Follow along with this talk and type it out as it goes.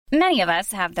Many of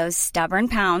us have those stubborn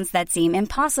pounds that seem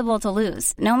impossible to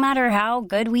lose, no matter how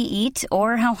good we eat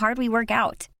or how hard we work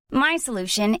out. My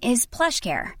solution is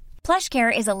PlushCare.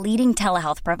 PlushCare is a leading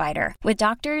telehealth provider with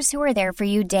doctors who are there for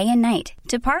you day and night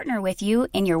to partner with you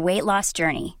in your weight loss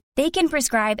journey. They can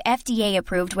prescribe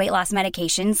FDA-approved weight loss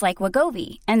medications like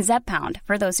Wegovy and Zepbound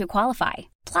for those who qualify.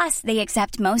 Plus, they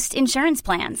accept most insurance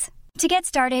plans. To get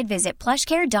started, visit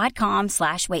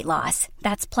plushcare.com/weightloss.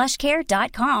 That's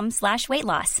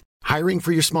plushcare.com/weightloss. Hiring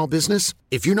for your small business?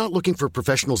 If you're not looking for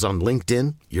professionals on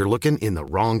LinkedIn, you're looking in the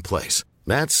wrong place.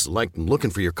 That's like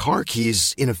looking for your car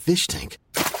keys in a fish tank.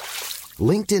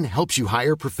 LinkedIn helps you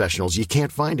hire professionals you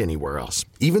can't find anywhere else,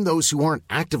 even those who aren't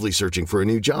actively searching for a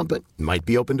new job but might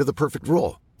be open to the perfect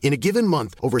role. In a given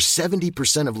month, over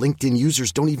 70% of LinkedIn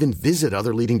users don't even visit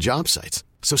other leading job sites.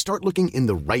 So start looking in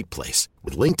the right place.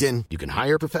 With LinkedIn, you can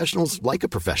hire professionals like a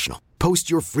professional. Post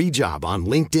your free job on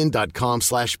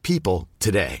linkedin.com/people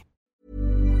today.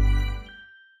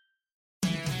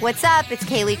 What's up? It's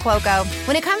Kaylee Cuoco.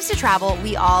 When it comes to travel,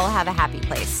 we all have a happy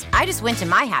place. I just went to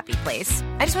my happy place.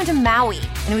 I just went to Maui,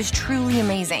 and it was truly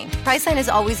amazing. Priceline has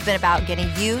always been about getting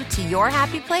you to your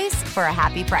happy place for a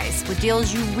happy price with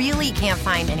deals you really can't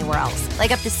find anywhere else.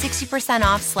 Like up to 60%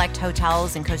 off select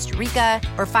hotels in Costa Rica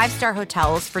or 5-star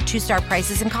hotels for 2-star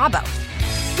prices in Cabo.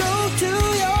 Go to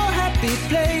your happy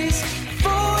place for a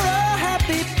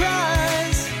happy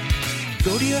price.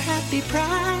 Go to your happy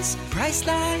price,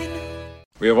 Priceline.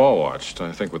 We have all watched,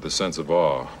 I think with a sense of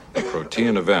awe, the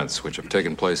protean events which have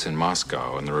taken place in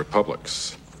Moscow and the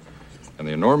republics, and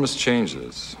the enormous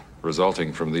changes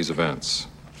resulting from these events.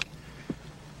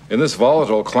 In this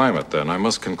volatile climate, then, I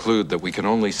must conclude that we can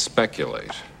only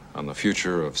speculate on the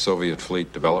future of Soviet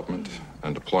fleet development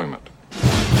and deployment.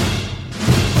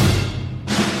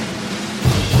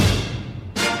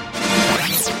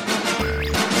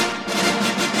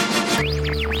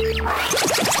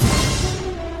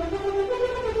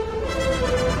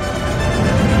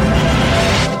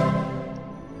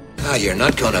 You're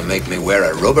not gonna make me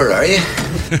wear a rubber, are you?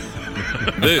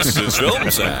 This is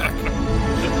Film Sack.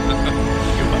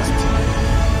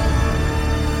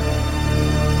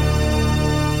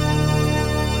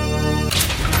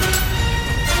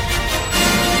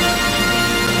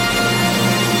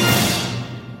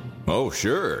 Oh,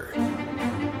 sure.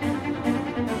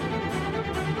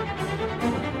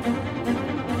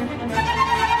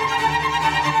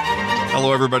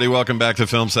 Hello, everybody. Welcome back to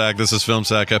Film Sack. This is Film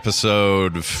Sack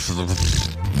episode.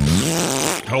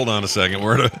 Hold on a second.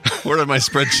 Where did my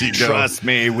spreadsheet go? Trust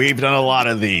me, we've done a lot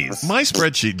of these. My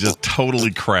spreadsheet just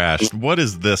totally crashed. What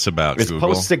is this about, It's Google?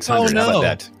 post 600. Oh, no. How about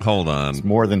that? Hold on. It's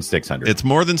more than 600. It's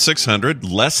more than 600,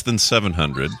 less than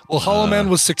 700. Well, Hollow Man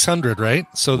was 600, right?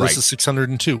 So this right. is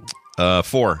 602.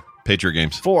 4 Patriot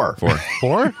games. Four.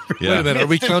 4? Yeah. Wait a minute.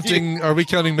 Are we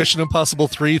counting Mission Impossible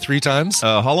 3 times?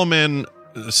 Hollow Man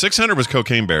 600 was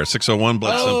Cocaine Bear. 601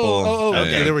 Blood Simple.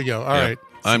 Okay, there we go. All right.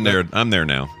 I'm there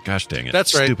now. Gosh dang it.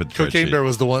 That's right. Stupid Cocaine spreadsheet. Bear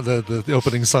was the one, the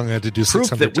opening song I had to do Proof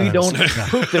 600 that we times.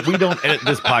 proof that we don't edit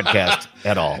this podcast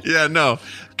at all. Yeah, no.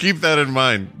 Keep that in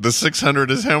mind. The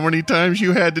 600 is how many times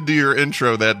you had to do your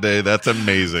intro that day. That's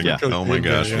amazing. Yeah. Oh my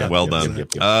gosh. Yeah. Well done. Yep.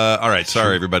 All right.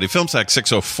 Sorry, everybody. Film Sack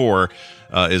 604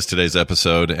 is today's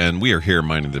episode, and we are here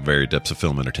mining the very depths of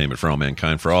film entertainment for all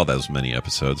mankind for all those many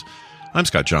episodes. I'm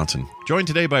Scott Johnson, joined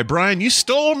today by Brian. You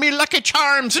stole me Lucky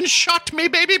Charms and shot me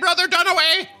baby brother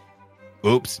Dunaway.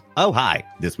 Oops. Oh, hi.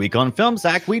 This week on Film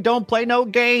Sack, we don't play no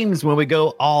games when we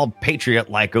go all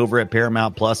Patriot-like over at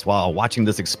Paramount Plus while watching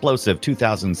this explosive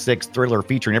 2006 thriller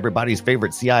featuring everybody's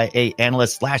favorite CIA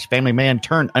analyst / family man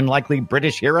turned unlikely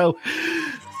British hero.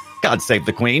 God save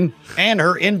the Queen and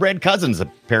her inbred cousins,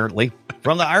 apparently.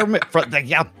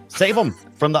 Save them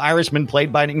from the Irishman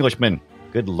played by an Englishman.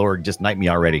 Good Lord, just night me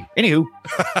already. Anywho,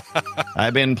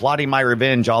 I've been plotting my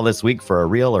revenge all this week for a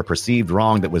real or perceived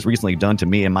wrong that was recently done to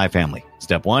me and my family.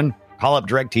 Step 1, call up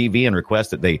DirecTV and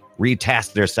request that they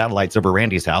retask their satellites over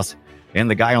Randy's house. And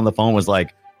the guy on the phone was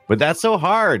like, but that's so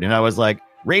hard. And I was like,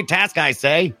 retask, I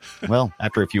say. Well,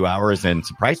 after a few hours and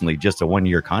surprisingly just a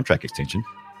 1-year contract extension,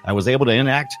 I was able to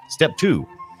enact Step 2.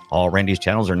 All Randy's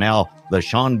channels are now the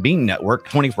Sean Bean Network.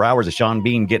 24 hours of Sean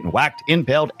Bean getting whacked,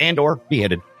 impaled, and or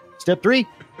beheaded. Step 3,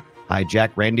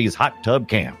 hijack Randy's hot tub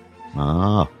cam.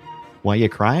 Why you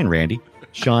crying, Randy?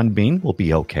 Sean Bean will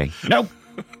be okay. Nope.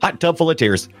 Hot tub full of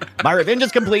tears. My revenge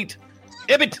is complete.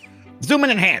 Ibit. Zoom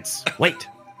and enhance. Wait.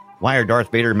 Why are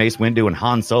Darth Vader, Mace Windu, and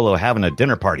Han Solo having a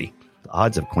dinner party? The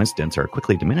odds of coincidence are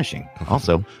quickly diminishing.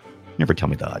 Also, never tell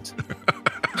me the odds.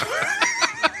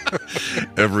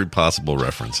 Every possible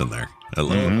reference in there. I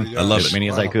love it. I love as it. many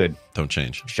as I could. Don't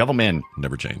change. Shove them in.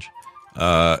 Never change.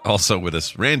 Also with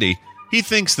us, Randy. He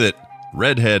thinks that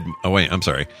redhead. Oh wait, I'm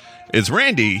sorry. It's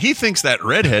Randy. He thinks that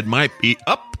redhead might be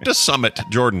up to summit.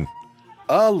 Jordan.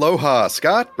 Aloha,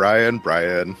 Scott, Brian.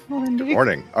 Good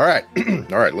morning. All right.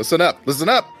 All right. Listen up.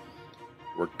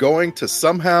 We're going to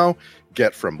somehow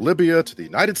get from Libya to the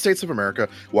United States of America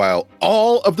while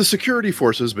all of the security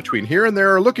forces between here and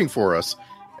there are looking for us.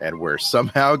 And we're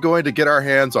somehow going to get our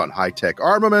hands on high-tech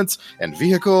armaments and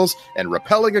vehicles and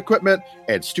rappelling equipment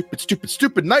and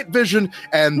stupid night vision.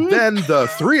 And then the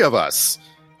three of us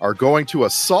are going to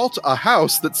assault a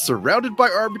house that's surrounded by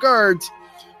armed guards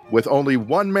with only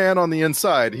one man on the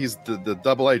inside. He's the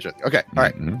double agent. Okay, all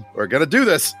right. We're going to do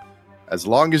this as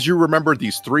long as you remember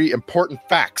these three important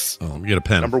facts. Oh, let me get a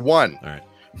pen. Number one, all right.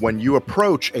 When you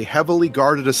approach a heavily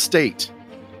guarded estate,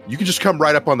 you can just come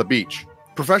right up on the beach.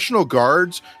 Professional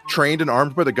guards trained and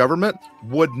armed by the government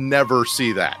would never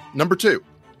see that. Number two,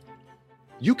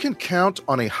 you can count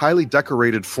on a highly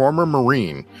decorated former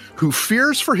Marine who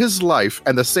fears for his life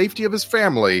and the safety of his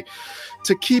family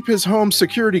to keep his home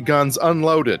security guns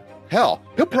unloaded. Hell,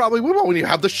 we won't even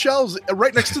have the shells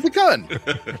right next to the gun.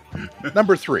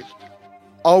 Number three,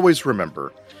 always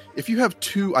remember, if you have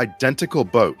two identical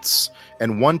boats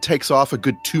and one takes off a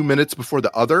good 2 minutes before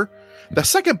the other, the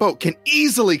second boat can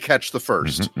easily catch the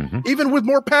first, even with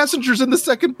more passengers in the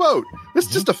second boat. It's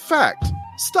just a fact.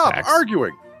 Stop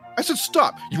arguing. I said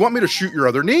stop. You want me to shoot your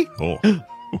other knee? Oh,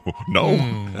 no.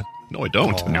 No, I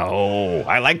don't. No,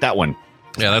 I like that one.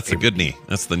 Yeah, that's the good knee.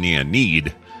 That's the knee I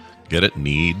need. Get it?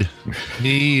 Need.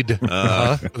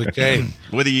 Okay.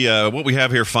 With the what we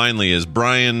have here finally is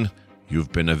Brian.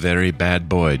 You've been a very bad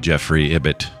boy, Jeffrey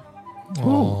Ibbett.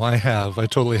 Oh, I have. I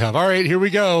totally have. All right, here we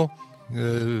go.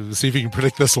 See if you can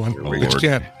predict this one. Oh, Which you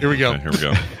can. Here we go. Okay, here we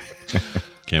go.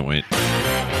 Can't wait.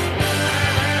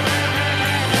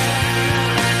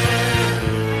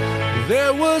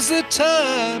 There was a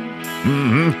time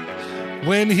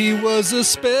when he was a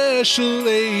special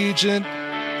agent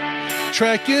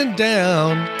tracking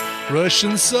down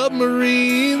Russian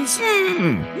submarines.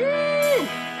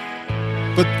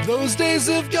 But those days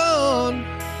have gone,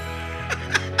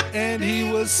 and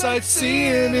he was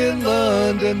sightseeing in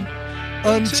London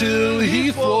until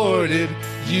he thwarted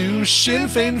you Sinn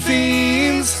Féin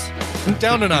fiends.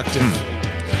 Down an octave.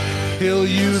 He'll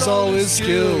use all his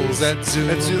skills at Zoom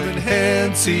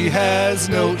Enhance. He has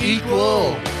no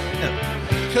equal.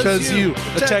 'Cause you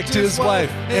attacked his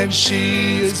wife and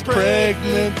she is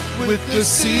pregnant with the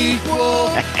sequel.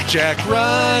 Jack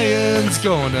Ryan's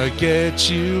gonna get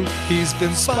you. He's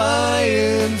been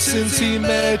spying since he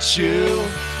met you.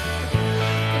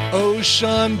 Oh,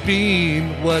 Sean Bean,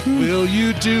 what will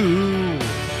you do?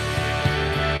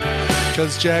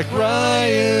 'Cause Jack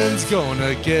Ryan's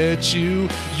gonna get you.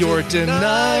 You're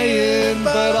denying,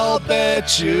 but I'll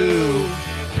bet you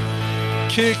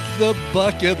kick the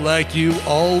bucket like you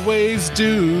always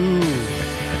do.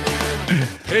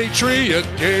 Patriot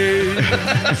games.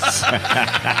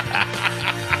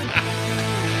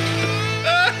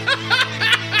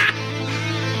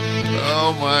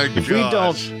 Oh my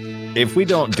gosh. If we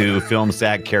don't do Film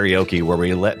Sack karaoke where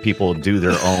we let people do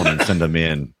their own and send them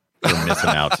in, we're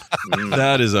missing out.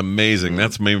 That is amazing.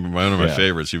 That's maybe one of my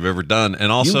favorites you've ever done. And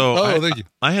also,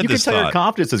 I had you this can tell thought. your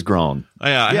confidence has grown.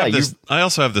 I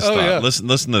also have this thought. Yeah.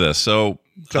 Listen to this. So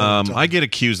I get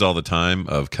accused all the time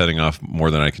of cutting off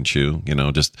more than I can chew. You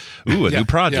know, just new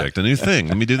project, a new thing.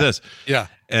 Let me do this. Yeah.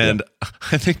 And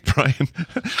I think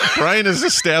Brian has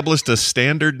established a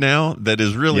standard now that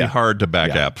is really hard to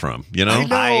back up from. You know,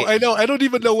 I know. I don't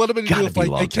even know what I'm going to do if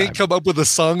I can't come up with a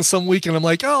song some week, and I'm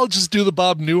like, I'll just do the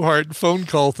Bob Newhart phone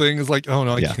call thing. It's like, oh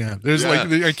no, I can't. There's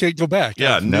I can't go back.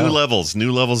 Yeah, new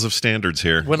levels of standards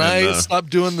here. When I stop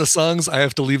doing the songs, I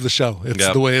have to leave the show. It's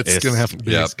the way it's going to have to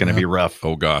be. It's going to be rough.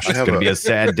 Oh gosh, it's going to be a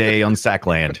sad day on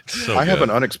Sackland. I have an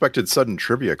unexpected sudden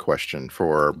trivia question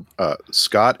for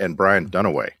Scott and Brian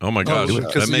Dunaway. Oh my gosh,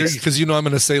 because you know I'm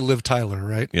going to say Liv Tyler,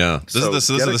 right? Yeah, this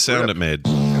is the sound it made.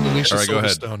 All right, go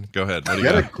ahead. Go ahead. What do you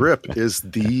got? Get a Grip is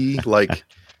the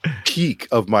peak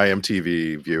of my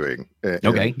MTV viewing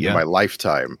in my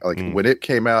lifetime. When it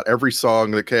came out, every song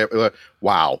that came,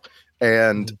 wow.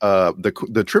 And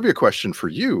the trivia question for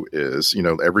you is,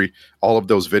 all of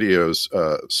those videos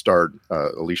starred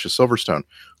Alicia Silverstone.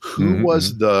 Who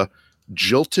was the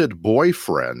jilted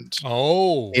boyfriend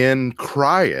in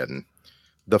Crying?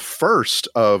 The first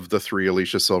of the three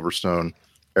Alicia Silverstone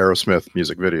Aerosmith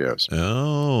music videos.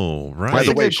 Oh, right. That's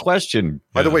a good question.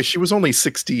 By the way, she was only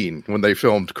 16 when they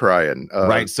filmed Crying.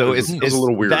 Right, so it's a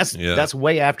little weird. That's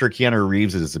way after Keanu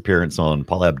Reeves' appearance on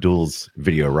Paula Abdul's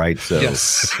video, right? So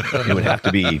it would have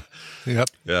to be. Yep.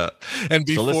 Yeah. And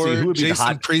before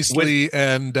Jason Priestley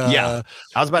and I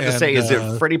was about to say, is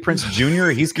it Freddie Prinze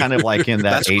Jr.? He's kind of like in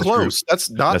that that's age close. group.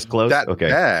 That's not close? that Okay.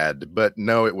 bad, but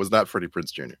no, it was not Freddie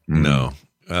Prinze Jr. No.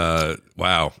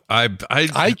 Wow. I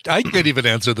can't even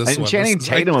answer this one. Channing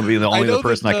Tatum would be the only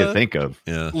person I could think of.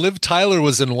 Yeah. Liv Tyler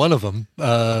was in one of them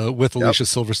with Alicia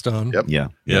Silverstone. Yep.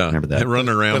 Yeah. Remember that? Running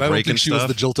around but I don't breaking think she stuff. was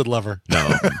the jilted lover.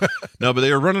 No. No, but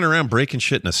they were running around breaking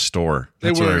shit in a store.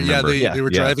 That's what I remember. They were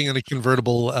driving in a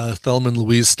convertible Thelma and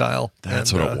Louise style.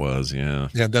 That's what it was, yeah.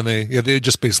 Yeah, then they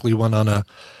just basically went on a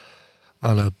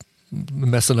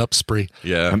messing up spree.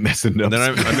 Yeah, messing up. And then I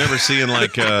remember seeing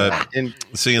like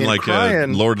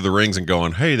Lord of the Rings and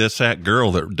going, "Hey, that's that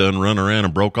girl that done run around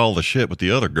and broke all the shit with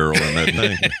the other girl in that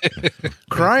thing."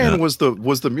 Crying was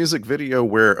the music video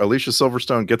where Alicia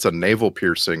Silverstone gets a navel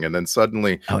piercing, and then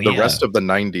suddenly the rest of the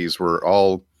 90s were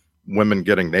all women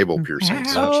getting navel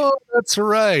piercings. Oh, that's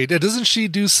right. And doesn't she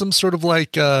do some sort of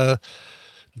like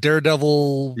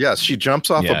Daredevil? Yes, she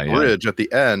jumps off a bridge at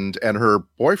the end, and her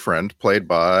boyfriend, played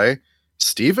by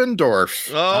Steven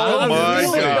Dorff. Oh my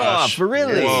gosh!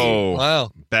 Really? Whoa!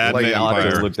 Wow! Bad Like,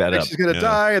 vampire. Look that up. She's gonna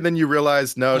die, and then you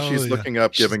realize she's looking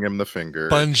up, giving him the finger.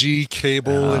 Bungee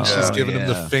cable, and she's giving him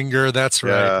the finger. That's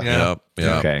right. Yeah.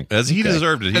 Okay. As he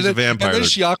deserved it. He's a vampire. And then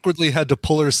she awkwardly had to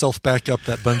pull herself back up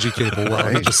that bungee cable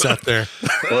while he just sat there.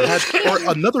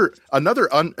 or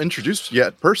another unintroduced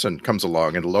yet person comes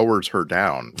along and lowers her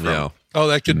down. Oh,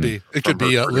 that could be. It could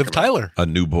be Liv Tyler, a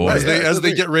new boy, as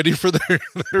they get ready for their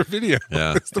video.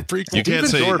 Yeah, it's the prequel.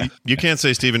 You can't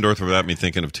say Steven Dorff without me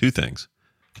thinking of two things.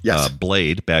 Yes,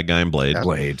 Blade, bad guy in Blade.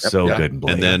 Blade, so good in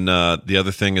Blade. And then the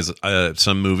other thing is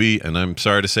some movie, and I'm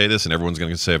sorry to say this, and everyone's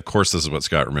going to say, of course, this is what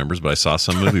Scott remembers, but I saw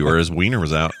some movie where his wiener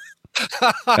was out.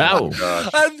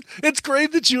 It's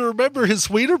great that you remember his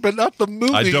wiener, but not the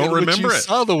movie. I don't remember you it.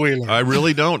 Saw the wiener. I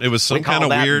really don't. It was some kind of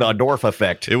weird Dorff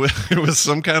effect. It was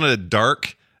some kind of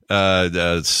dark,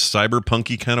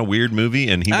 cyberpunky kind of weird movie,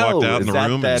 and he walked out in the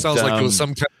room. Sounds like it was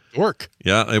some kind of dork.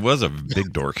 Yeah, it was a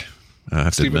big dork. I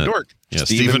have to admit. Dork. Yeah,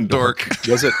 Steven Dork.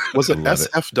 Was it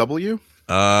SFW?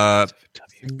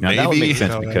 Maybe. That would make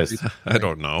sense because I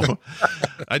don't know.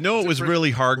 I know it was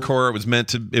really hardcore.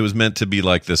 It was meant to be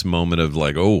like this moment of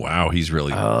like, oh wow, he's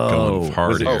really going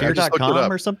hard here.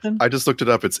 Fear.com or something? I just looked it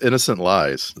up. It's Innocent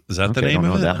Lies. Is that the name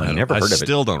of it? That one. I never heard of it. I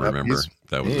still don't remember.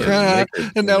 That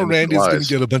was and now Randy's going to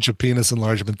get a bunch of penis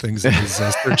enlargement things in his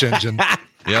search engine.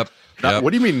 Yep.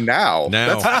 What do you mean now?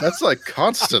 Now. That's like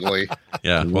constantly.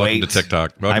 Yeah. Welcome to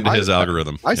TikTok. Welcome to his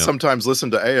algorithm. I sometimes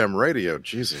listen to AM radio.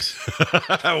 Jesus.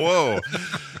 Whoa.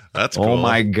 That's cool. Oh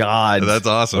my God. That's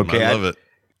awesome. Okay, I love it.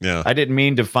 Yeah. I didn't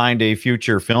mean to find a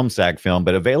future film sack film,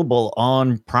 but available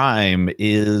on Prime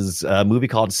is a movie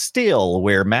called Still,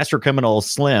 where master criminal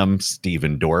Slim,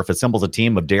 Steven Dorff, assembles a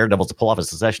team of daredevils to pull off a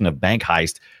succession of bank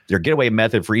heists. Their getaway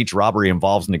method for each robbery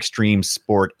involves an extreme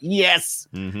sport. Yes.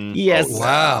 Mm-hmm. Yes. Oh,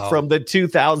 wow. From the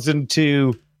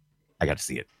 2002. I got to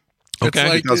see it.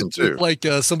 Okay. It's like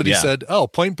somebody said, "Oh,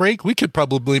 Point Break. We could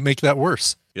probably make that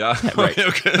worse." Yeah. Right.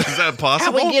 Okay. Is that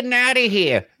possible? How are we getting out of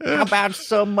here? How about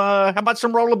some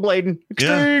rollerblading?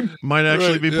 Extreme. Yeah, might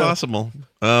actually be possible.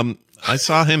 I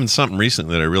saw him in something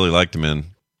recently that I really liked him in,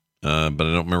 but I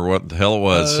don't remember what the hell it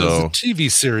was. It was a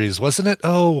TV series, wasn't it?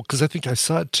 Oh, because I think I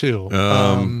saw it too.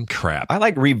 Crap. I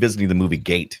like revisiting the movie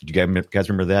Gate. Do you guys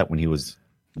remember that when he was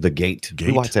the Gate?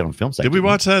 We watched that on film section. Did we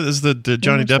watch that? Is the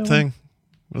Johnny Depp thing?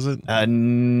 Was it?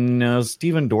 No,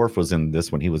 Steven Dorff was in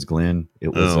this when he was Glenn. It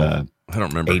was I don't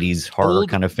remember. 80s horror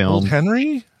kind of film. Old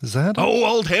Henry? Is that? Oh,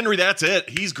 Old Henry. That's it.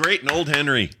 He's great in Old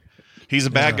Henry. He's a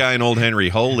bad guy in Old Henry.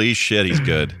 Holy shit, he's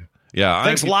good. Yeah.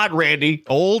 Thanks a lot, Randy.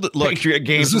 Look. Patriot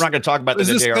Games. We're not going to talk about this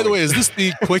today. By the way, is this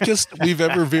the quickest we've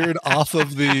ever veered off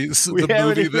of the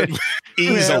movie?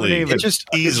 Easily. It's just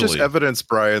evidence,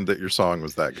 Brian, that your song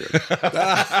was that good.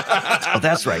 Oh,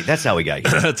 that's right. That's how we got you.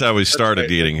 That's how we started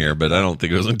getting here, but I don't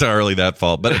think it was entirely that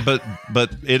fault. But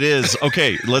it is.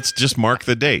 Okay, let's just mark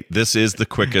the date. This is the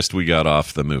quickest we got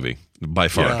off the movie. By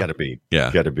far. Yeah. Gotta be. Yeah.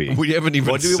 Gotta be. We haven't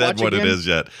even said what it is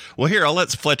yet. Well, here, I'll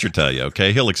let Fletcher tell you,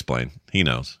 okay? He'll explain. He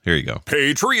knows. Here you go.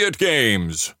 Patriot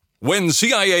Games. When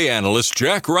CIA analyst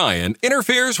Jack Ryan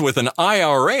interferes with an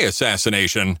IRA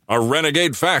assassination, a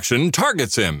renegade faction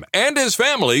targets him and his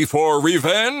family for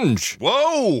revenge.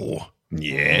 Whoa!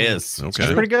 Yes. Okay.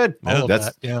 It's pretty good.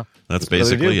 Yeah. That's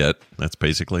basically it. That's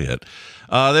basically it.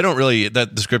 They don't really,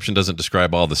 that description doesn't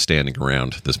describe all the standing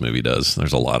around this movie does.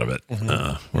 There's a lot of it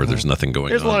where there's nothing going on.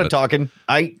 There's a lot of talking.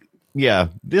 When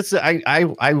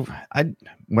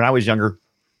I was younger,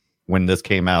 when this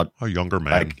came out, a younger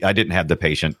man, I didn't have the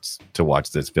patience to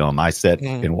watch this film. I sat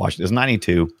and watched it. It was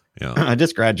 92. Yeah. I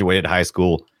just graduated high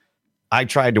school. I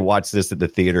tried to watch this at the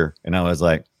theater and I was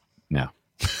like, no,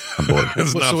 I'm bored.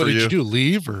 So what did you do?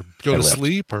 Leave or go to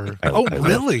sleep? Or I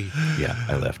really? Yeah,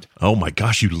 I left. Oh my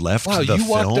gosh, you left Wow, the you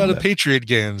walked film? out of Patriot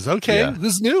Games. Okay, Yeah.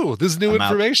 this is new. This is new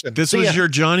information. This was your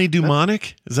Johnny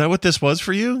Mnemonic? Is that what this was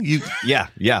for you? Yeah.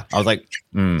 I was like,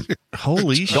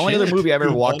 holy shit. The only other movie I've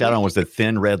ever walked out on was The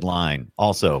Thin Red Line.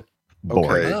 Also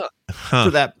boring.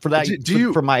 Okay.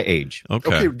 For my age.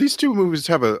 Okay, these two movies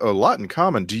have a lot in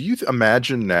common. Do you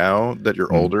imagine now that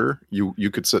you're older,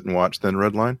 you could sit and watch Thin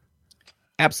Red Line?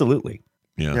 Absolutely.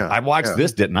 Yeah. I watched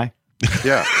this, didn't I?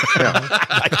 Yeah.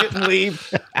 I didn't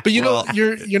leave. But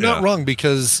you're not wrong,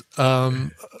 because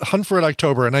Hunt for Red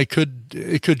October, and it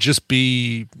could just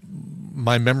be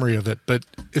my memory of it, but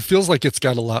it feels like it's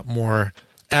got a lot more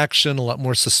action, a lot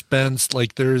more suspense.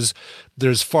 Like there's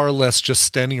far less just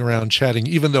standing around chatting,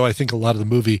 even though I think a lot of the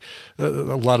movie, a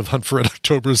lot of Hunt for Red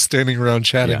October is standing around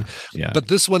chatting. Yeah. But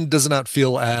this one does not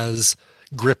feel as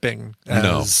gripping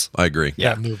as I agree.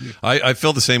 that movie. I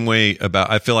feel the same way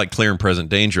I feel like Clear and Present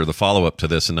Danger, the follow-up to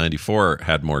this in 94,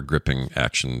 had more gripping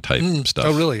action type stuff.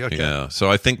 Oh, really? Okay. Yeah. So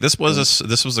I think this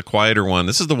was a quieter one.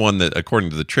 This is the one that, according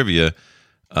to the trivia,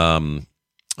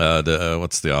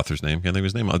 what's the author's name? Can't think of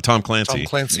his name. Tom Clancy.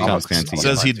 Tom Clancy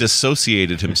Says he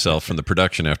dissociated himself from the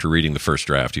production after reading the first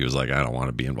draft. He was like, I don't want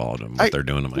to be involved in what they're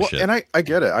doing to my shit. And I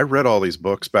get it. I read all these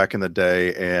books back in the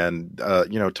day, and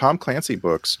Tom Clancy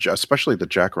books, especially the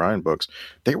Jack Ryan books,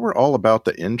 they were all about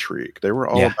the intrigue. They were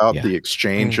all about the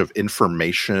exchange of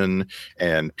information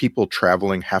and people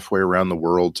traveling halfway around the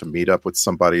world to meet up with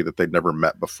somebody that they'd never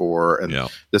met before. And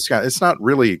this guy, it's not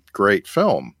really great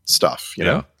film stuff, you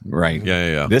know? Right.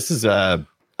 Yeah. This is I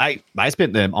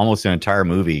spent almost an entire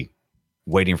movie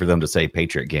waiting for them to say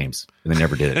Patriot Games, and they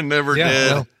never did it. And never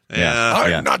did.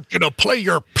 I'm not gonna play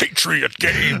your Patriot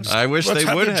Games. I wish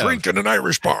they would have. Drink in an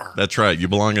Irish bar. That's right. You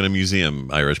belong in a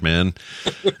museum, Irish man.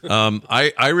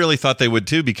 I really thought they would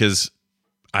too, because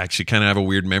I actually kind of have a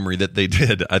weird memory that they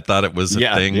did. I thought it was a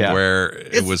thing where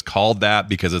it was called that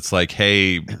because it's like,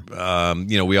 hey,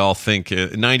 we all think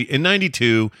in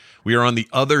 92 we are on the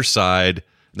other side.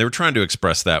 They were trying to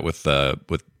express that with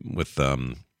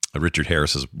Richard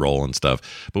Harris's role and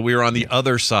stuff, but we were on the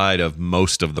other side of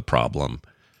most of the problem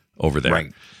over there,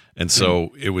 right? And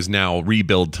so it was now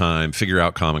rebuild time, figure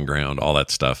out common ground, all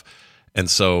that stuff. And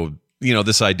so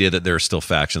this idea that there are still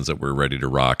factions that we're ready to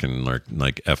rock and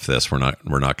like F this, we're not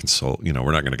going to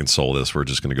console this. We're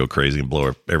just going to go crazy and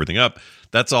blow everything up.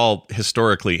 That's all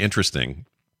historically interesting,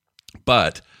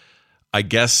 but I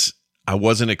guess I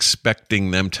wasn't expecting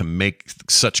them to make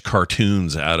such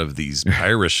cartoons out of these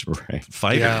Irish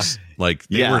fighters. Like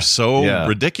they were so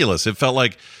ridiculous. It felt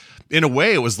like, in a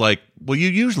way, it was like, well, you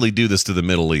usually do this to the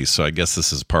Middle East, so I guess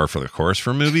this is par for the course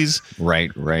for movies.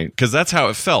 Right. Because that's how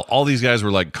it felt. All these guys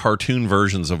were like cartoon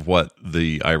versions of what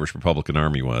the Irish Republican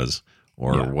Army was,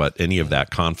 or what any of that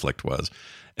conflict was.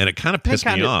 And it kind of pissed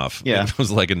me off. Yeah. It was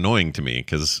like annoying to me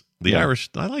because the Irish,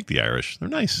 I like the Irish. They're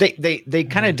nice. They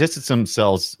kind of distance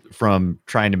themselves from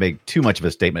trying to make too much of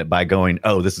a statement by going,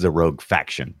 oh, this is a rogue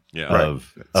faction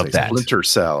of that. Splinter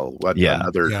Cell.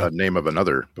 Another name of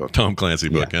another book. Tom Clancy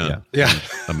book. Yeah.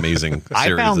 Amazing series.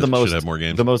 I found should have more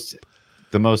games.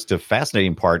 The most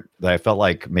fascinating part that I felt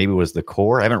like maybe was the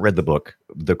core. I haven't read the book.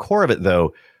 The core of it,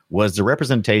 though, was the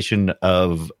representation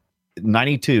of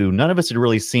 92. None of us had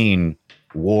really seen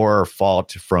war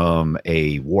fought from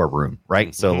a war room,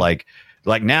 right? Mm-hmm. So like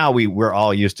now we're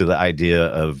all used to the idea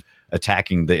of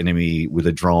attacking the enemy with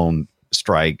a drone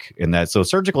strike, and that so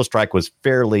surgical strike was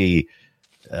fairly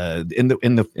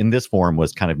in this form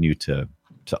was kind of new to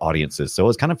audiences. So it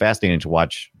was kind of fascinating to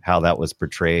watch how that was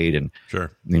portrayed, and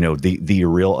the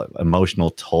real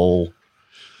emotional toll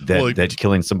that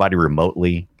killing somebody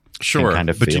remotely. Sure, kind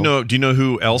of but do you know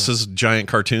who else's giant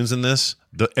cartoons in this?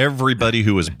 Everybody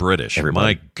who was British.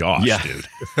 Everybody. My gosh, dude.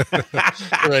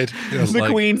 Right. The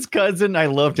Queen's cousin. I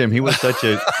loved him. He was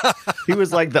he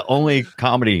was like the only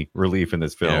comedy relief in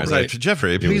this film. Yeah, like,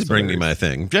 Jeffrey, please bring me my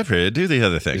thing. Jeffrey, do the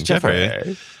other thing. Jeffrey.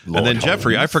 And then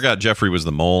Jeffrey, I forgot Jeffrey was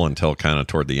the mole until kind of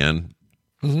toward the end.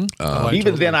 Mm-hmm.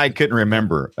 Even then, I couldn't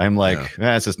remember. I'm like,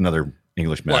 that's just another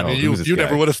Englishman. Well, I mean, you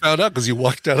never would have found out because you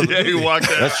walked out of the movie. You walked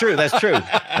out. That's true. I'm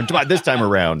talking about this time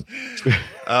around.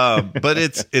 But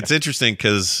it's interesting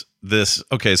because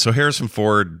so Harrison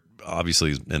Ford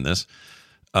obviously is in this.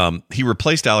 He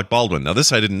replaced Alec Baldwin. Now,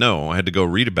 this I didn't know. I had to go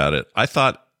read about it. I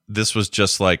thought this was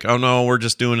just like, oh no, we're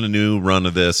just doing a new run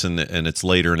of this, and it's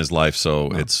later in his life, so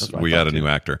we got a new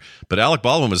actor. But Alec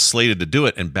Baldwin was slated to do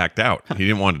it and backed out. He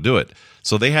didn't want to do it,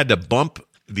 so they had to bump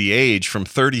the age from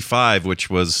 35, which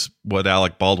was what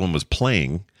Alec Baldwin was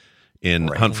playing in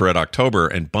Hunt for Red October,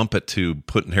 and bump it to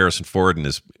putting Harrison Ford in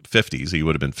his 50s. He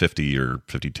would have been 50 or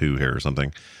 52 here or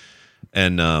something,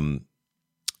 and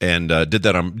did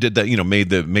that, you know, made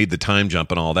the time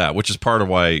jump and all that, which is part of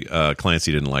why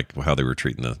Clancy didn't like how they were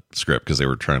treating the script, because they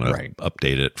were trying to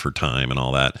update it for time and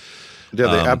all that. Yeah,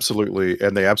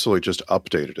 they absolutely just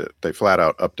updated it. They flat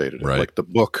out updated it. Right. Like the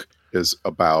book is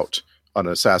about an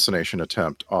assassination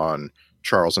attempt on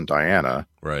Charles and Diana.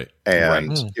 Right.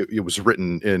 And it was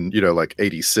written in, you know, like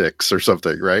 86 or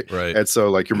something, right? Right. And so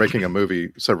like you're making a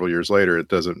movie several years later,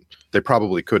 they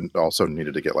probably couldn't, also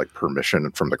needed to get like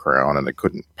permission from the Crown, and they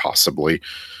couldn't possibly,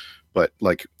 but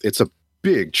like it's a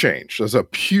big change. There's a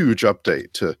huge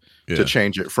update to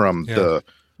change it from the,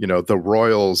 you know, the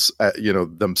royals, you know,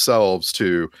 themselves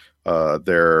to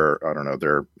their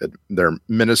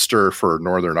minister for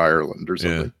Northern Ireland or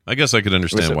something. Yeah. I guess I could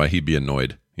understand why he'd be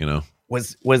annoyed, you know.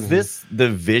 Was this the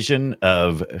vision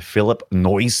of Philip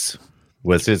Noyce?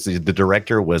 Was the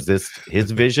director? Was this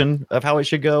his vision of how it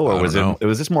should go, or was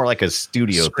this more like a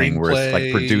studio thing where it's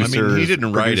like producers? I mean, he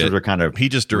didn't write it. He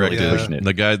just directed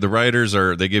it. The writers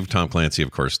they gave Tom Clancy,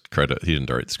 of course, credit. He didn't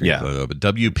write the screenplay, though, but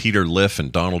W. Peter Liff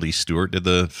and Donald E. Stewart did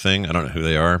the thing. I don't know who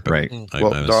they are, but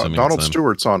Donald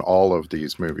Stewart's on all of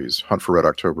these movies: Hunt for Red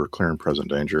October, Clear and Present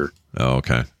Danger. Oh,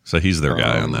 okay, so he's their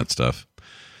guy on that stuff.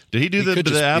 Did he do the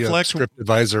Affleck script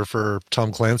advisor for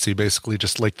Tom Clancy? Basically,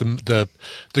 just like the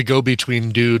go between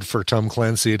dude for Tom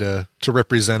Clancy to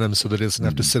represent him, so that he doesn't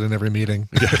have to sit in every meeting.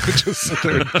 Just sit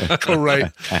there and go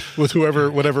write with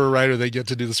whatever writer they get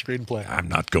to do the screenplay. I'm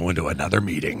not going to another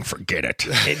meeting. Forget it.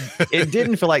 It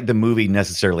didn't feel like the movie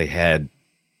necessarily had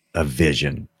a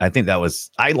vision. I think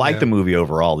I liked the movie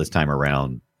overall this time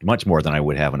around much more than I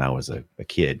would have when I was a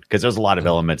kid, because there's a lot of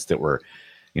elements that were,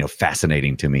 you know,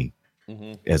 fascinating to me.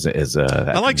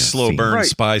 I like slow burn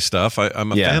spy stuff.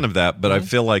 I'm a fan of that, but I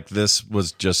feel like this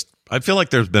was I feel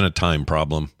like there's been a time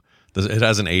problem. It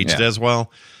hasn't aged as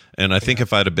well. And I think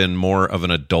if I'd have been more of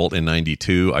an adult in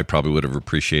 92, I probably would have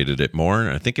appreciated it more.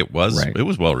 And I think it was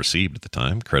well received at the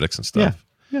time, critics and stuff.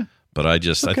 Yeah. But I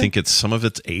think some of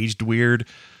it's aged weird.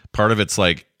 Part of it's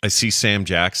like, I see Sam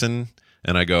Jackson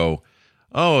and I go,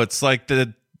 oh, it's like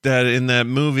that in that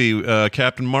movie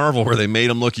Captain Marvel, where they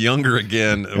made him look younger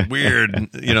again. Weird.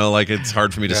 You know, like it's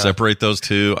hard for me to separate those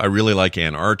two. I really like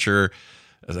Ann Archer.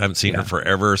 I haven't seen her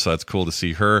forever, so that's cool to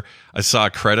see her. I saw a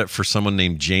credit for someone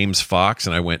named James Fox,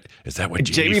 and I went, "Is that what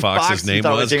Jamie Foxx's name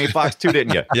was?" Jamie Foxx too,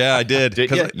 didn't you? Yeah, I did.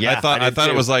 I thought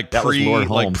it was like pre.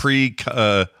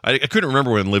 I couldn't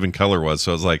remember when Living Color was,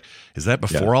 so I was like, "Is that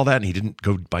before all that?" And he didn't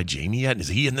go by Jamie yet. Is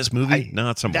he in this movie?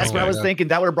 No, it's some. That's what I was thinking.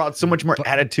 That would have brought so much more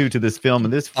attitude to this film,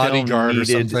 and this film Bodyguard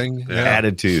needed or something.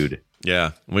 attitude.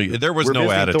 Yeah, there was no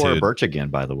attitude. Thora Birch again,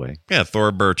 by the way. Yeah,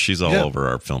 Thora Birch. She's all over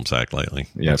our film sack lately.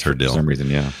 Yeah, that's her deal. For some reason,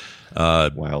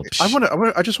 wild.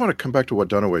 I just want to come back to what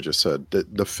Dunaway just said.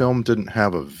 That the film didn't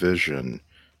have a vision,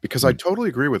 because I totally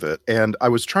agree with it. And I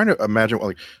was trying to imagine.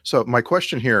 So my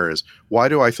question here is, why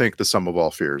do I think The Sum of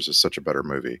All Fears is such a better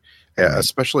movie,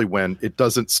 especially when it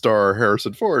doesn't star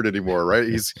Harrison Ford anymore? Right?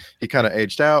 He kind of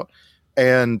aged out.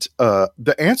 And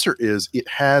the answer is, it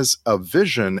has a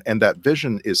vision, and that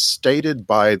vision is stated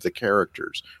by the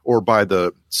characters or by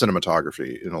the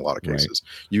cinematography in a lot of cases.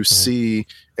 You see,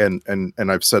 and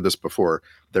I've said this before,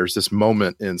 there's this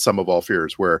moment in Sum of All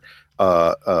Fears where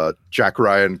Jack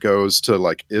Ryan goes to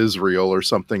like Israel or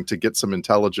something to get some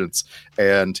intelligence,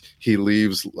 and he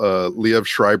leaves Liev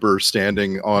Schreiber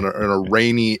standing on a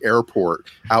rainy airport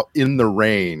out in the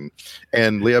rain,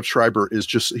 and Liev Schreiber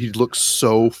he looks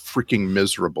so freaking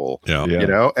miserable, you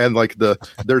know, and like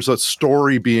there's a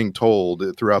story being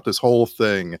told throughout this whole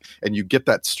thing, and you get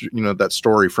that that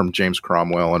story from James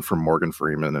Cromwell and from Morgan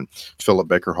Freeman and Philip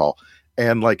Baker Hall,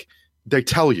 and like they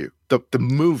tell you, the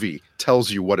movie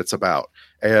tells you what it's about.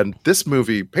 And this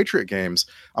movie, Patriot Games,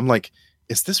 I'm like,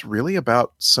 is this really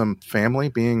about some family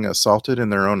being assaulted in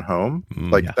their own home?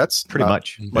 That's pretty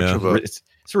much of a... It's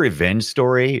a revenge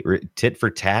story, tit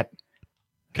for tat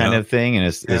kind of thing. And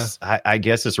it's I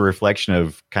guess it's a reflection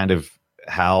of kind of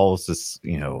how this,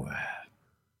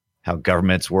 how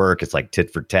governments work. It's like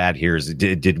tit for tat.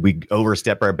 Did we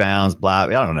overstep our bounds? Blah. I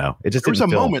don't know. It just There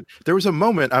was a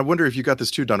moment. I wonder if you got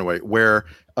this too, Dunaway, where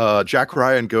Jack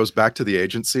Ryan goes back to the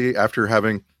agency after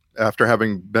having after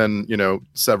having been,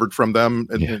 severed from them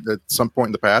at some point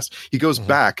in the past. He goes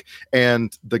back,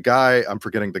 and the guy, I'm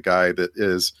forgetting the guy that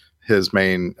is his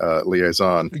main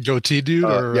liaison, goatee dude,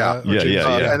 and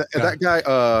that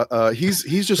guy,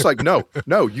 he's just like,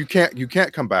 no, you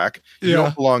can't come back. You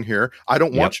don't belong here. I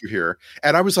don't want you here.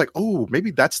 And I was like, oh,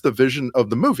 maybe that's the vision of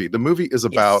the movie. The movie is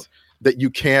about that you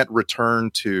can't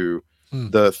return to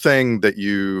the thing that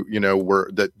you were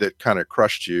that kind of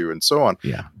crushed you and so on.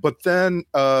 Yeah. But then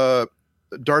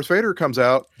Darth Vader comes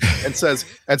out and says,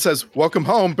 welcome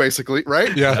home, basically,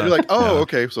 right? Yeah. And you're like,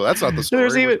 okay, so that's not the story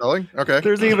we're telling. Okay.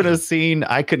 There's even a scene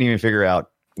I couldn't even figure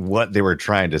out what they were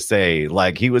trying to say.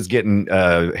 Like he was getting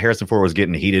Harrison Ford was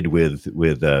getting heated with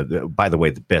by the way,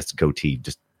 the best goatee,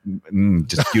 just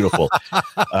beautiful.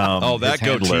 That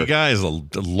goatee guy is a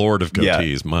lord of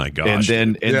goatees. My gosh.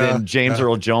 And then James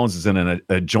Earl Jones is in an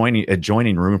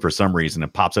adjoining room for some reason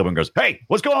and pops up and goes, "Hey,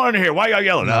 what's going on here? Why y'all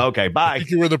yelling?" Oh, okay, bye.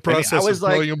 You were in the process of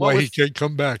telling him why he can't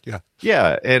come back.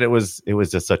 Yeah, and it was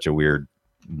just such a weird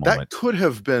moment. That could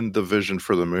have been the vision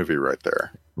for the movie right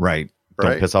there. Right.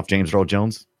 Don't piss off James Earl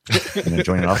Jones and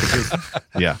adjoining offices.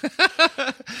 Yeah.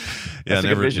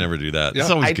 Never do that. It's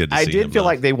always good to see I did feel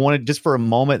like they wanted, just for a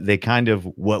moment, they kind of,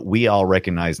 what we all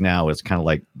recognize now is kind of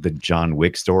like the John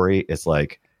Wick story. It's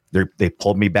like they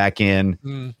pulled me back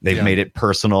in. They've made it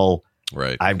personal.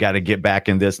 Right. I've got to get back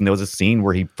in this. And there was a scene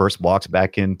where he first walks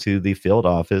back into the field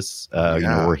office,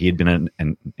 where he had been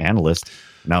an analyst.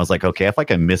 And I was like, okay, I feel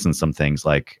like I'm missing some things.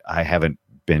 Like I haven't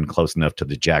been close enough to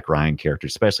the Jack Ryan character,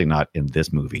 especially not in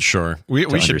this movie. Sure. We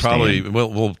should probably,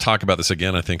 we'll talk about this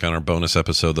again, I think, on our bonus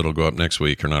episode that'll go up next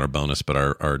week, or not our bonus, but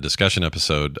our discussion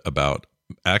episode about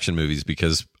action movies,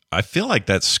 because I feel like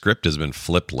that script has been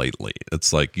flipped lately.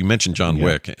 It's like, you mentioned John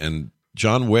Wick, and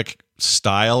John Wick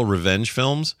style revenge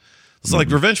films. It's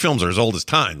like revenge films are as old as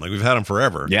time. Like we've had them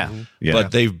forever. Yeah.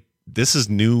 But this is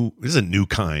new. This is a new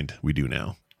kind we do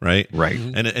now. Right.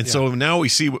 And so now we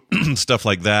see stuff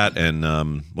like that.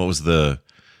 And what was the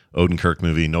Odenkirk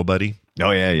movie? Nobody.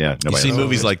 Oh yeah. Nobody. You see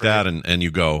movies like that, and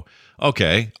you go,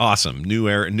 okay, awesome, new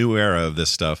era of this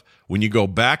stuff. When you go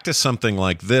back to something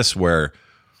like this, where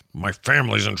my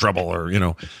family's in trouble, or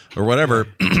or whatever,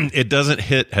 it doesn't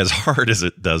hit as hard as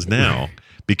it does now.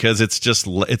 Because it's a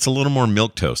little more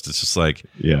milquetoast. It's just like,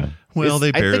 well,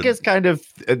 I think it's kind of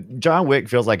John Wick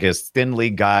feels like as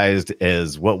thinly guised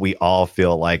as what we all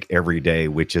feel like every day,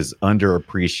 which is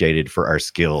underappreciated for our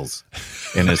skills.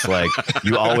 And it's like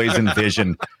you always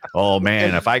envision, oh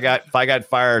man, if I got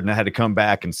fired and I had to come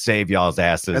back and save y'all's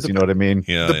asses, you know what I mean?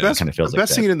 Yeah, the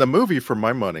best scene in the movie, for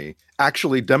my money,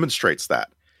 actually demonstrates that.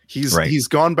 He's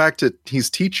gone back to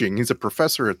teaching. He's a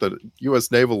professor at the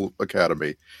U.S. Naval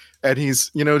Academy. And he's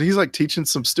like teaching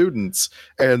some students,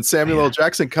 and Samuel L.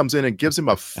 Jackson comes in and gives him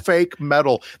a fake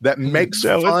medal that makes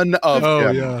fun of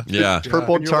him.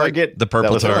 Purple target. The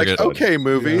purple target. Like, okay,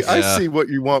 movie. I see what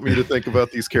you want me to think about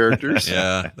these characters.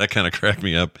 That kind of cracked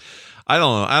me up. I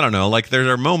don't know. Like there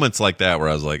are moments like that where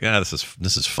I was like, this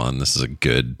is fun. This is a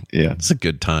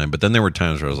good time. But then there were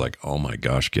times where I was like, oh my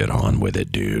gosh, get on with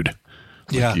it, dude.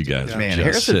 Like, you guys, man.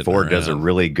 Harrison Ford does a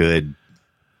really good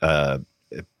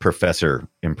professor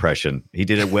impression. He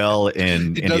did it well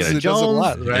in Indiana Jones. Does a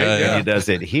lot, right? He does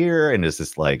it here, and it's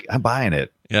just like, I'm buying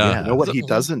it. You know what he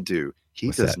doesn't do?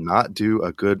 He does not do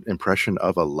a good impression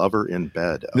of a lover in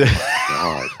bed. Oh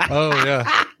my god. Oh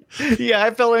yeah. Yeah,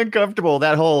 I felt uncomfortable.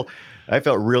 I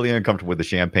felt really uncomfortable with the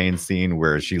champagne scene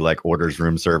where she like orders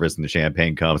room service and the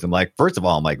champagne comes. I'm like, first of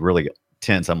all, I'm like really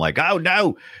tense. I'm like, oh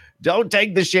no, don't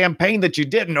take the champagne that you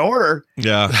didn't order.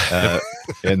 Yeah.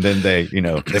 And then they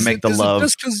make the love.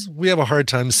 Just because we have a hard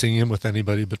time seeing him with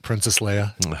anybody but Princess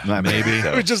Leia. Maybe.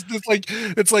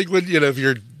 It's like when, if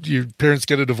your parents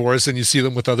get a divorce and you see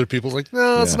them with other people, it's like,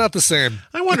 no, it's not the same.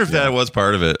 I wonder if that was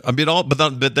part of it. I mean,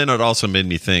 but then it also made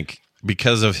me think,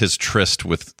 because of his tryst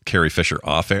with Carrie Fisher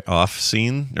off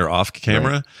scene or off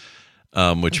camera,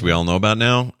 which we all know about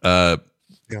now,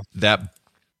 that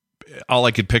all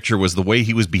I could picture was the way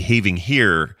he was behaving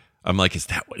here. I'm like, is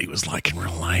that what he was like in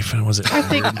real life? And was it? I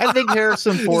think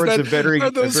Harrison Ford's are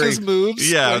those his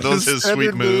moves? Yeah, like those his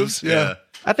sweet moves. Yeah.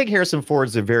 I think Harrison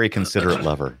Ford's a very considerate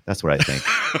lover. That's what I think.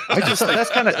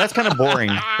 That's kind of boring,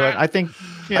 but I think.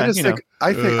 Yeah,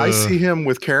 I see him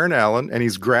with Karen Allen, and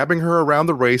he's grabbing her around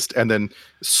the waist and then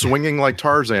swinging like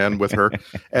Tarzan with her,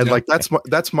 and like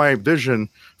that's my vision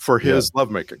for his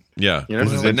lovemaking. Yeah,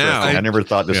 this is interesting. I never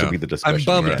thought this would be the discussion. I'm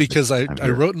bummed because I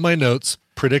wrote in my notes,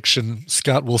 prediction: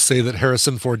 Scott will say that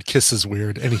Harrison Ford kisses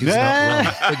weird, and he's not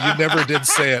wrong. But you never did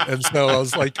say it, and so I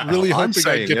was like really hoping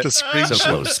I'd get to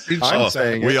screenshot. I'm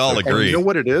saying we all agree. And you know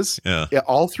what it is? Yeah.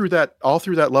 All through that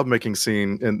lovemaking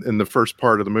scene in the first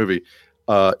part of the movie,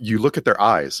 you look at their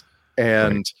eyes,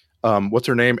 and what's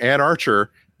her name? Ann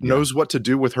Archer knows what to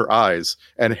do with her eyes,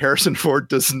 and Harrison Ford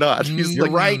does not. He's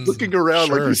looking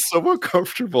around like he's so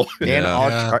uncomfortable.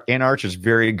 Ann Archer's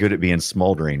very good at being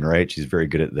smoldering, right? She's very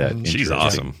good at that. She's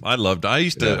awesome. I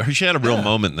used to. She had a real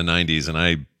moment in the '90s, and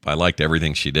I liked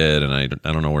everything she did. And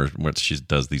I don't know what she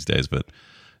does these days, but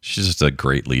she's just a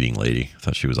great leading lady. I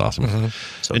thought she was awesome,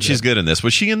 and she's good in this.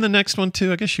 Was she in the next one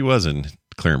too? I guess she was in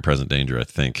Clear and Present Danger. I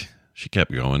think she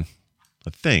kept going.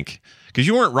 I think because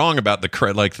you weren't wrong about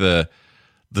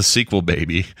the sequel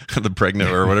baby, the pregnant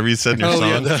or whatever you said in your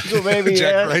song. The sequel baby,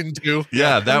 Jack Ryan too.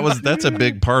 Yeah, that's a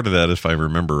big part of that, if I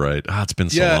remember right. It's been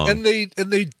so long. And they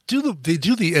do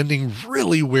the ending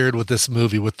really weird with this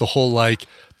movie, with the whole like,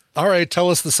 all right, tell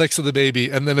us the sex of the baby,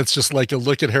 and then it's just like a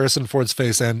look at Harrison Ford's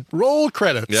face and roll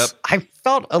credits. Yep. I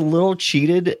felt a little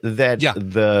cheated that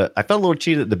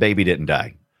the baby didn't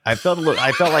die. I felt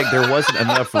like there wasn't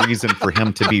enough reason for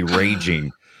him to be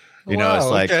raging. You know, it's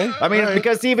like, okay. I mean,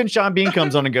 because even Sean Bean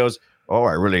comes on and goes, "Oh,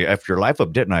 I really effed your life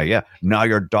up, didn't I? Yeah. Now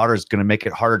your daughter's going to make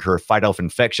it harder to fight off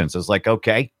infections." It's like,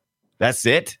 okay, that's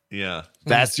it. Yeah.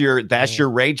 That's your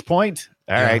rage point.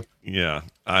 All right. Yeah.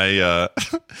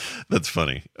 That's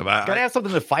funny. Gotta have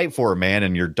something to fight for, man.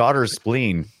 And your daughter's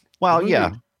spleen. Well,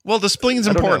 yeah. Well, the spleen's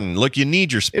important. Look, you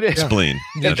need your spleen.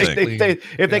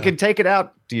 If they can take it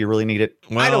out, do you really need it?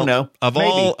 Well, I don't know. Of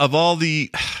all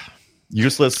the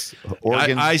useless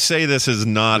organs. I say this is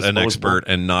not an expert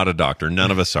and not a doctor. None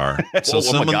of us are. So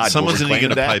someone's going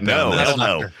to pipe in on this. I don't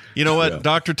know. You know what? Yeah.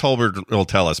 Dr. Tolbert will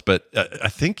tell us, but I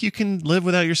think you can live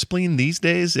without your spleen these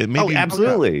days. It may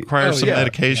absolutely require some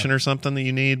medication or something that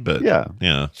you need, but yeah,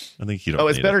 I think you don't.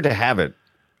 It's better to have it.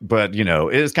 But, you know,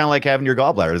 it's kind of like having your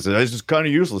gallbladder. It's just kind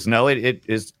of useless. No,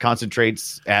 it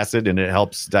concentrates acid and it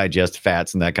helps digest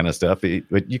fats and that kind of stuff.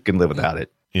 But you can live without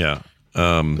it. Yeah.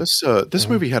 This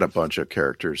movie had a bunch of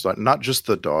characters, not just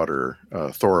the daughter,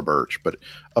 Thora Birch, but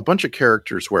a bunch of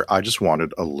characters where I just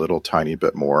wanted a little tiny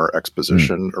bit more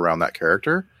exposition around that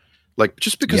character. Like,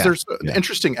 just because there's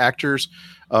interesting actors,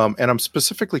 and I'm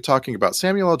specifically talking about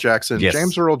Samuel L. Jackson,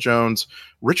 James Earl Jones,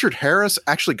 Richard Harris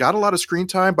actually got a lot of screen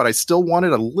time, but I still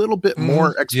wanted a little bit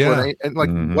more explanation and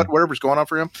whatever's going on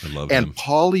for him. And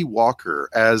Polly Walker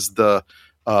as the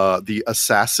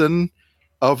assassin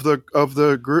of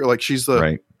the group, like she's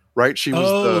the right. She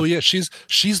was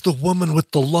she's the woman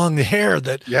with the long hair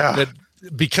that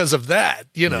because of that,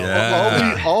 you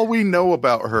know, all we know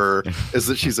about her is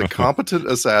that she's a competent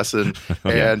assassin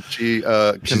and she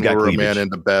can lure a man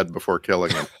into bed before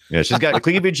killing him. Yeah, she's got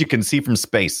cleavage you can see from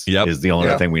space. Is the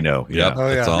only thing we know.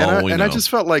 That's all we know. I just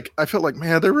felt like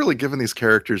man, they're really giving these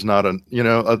characters not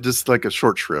just like a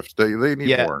short shrift. They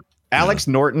need more. Alex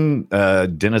Norton,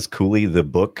 Dennis Cooley, the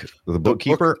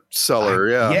bookkeeper,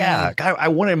 seller. I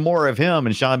wanted more of him,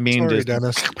 and Sean Bean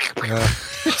Dennis.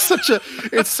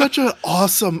 It's such an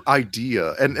awesome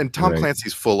idea, and Tom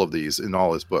Clancy's full of these in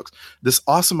all his books. This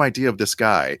awesome idea of this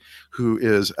guy who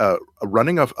is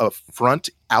running a front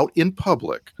out in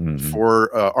public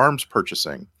for arms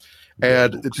purchasing.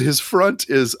 And his front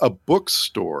is a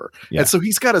bookstore. And so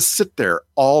he's got to sit there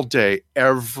all day,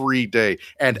 every day,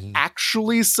 and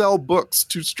actually sell books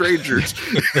to strangers.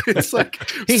 It's like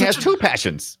he has two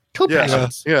passions.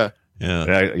 Yeah.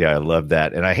 I love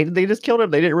that. And I hated they just killed him.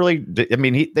 They didn't really. I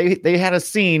mean, they had a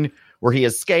scene where he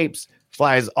escapes,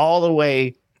 flies all the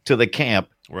way to the camp,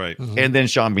 right, and then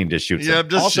Sean Bean just shoots him.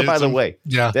 Also, by the way,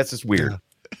 that's just weird.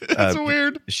 That's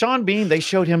weird. Sean Bean, they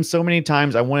showed him so many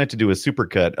times. I wanted to do a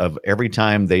supercut of every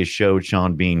time they showed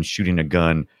Sean Bean shooting a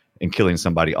gun and killing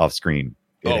somebody off screen.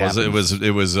 It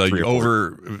was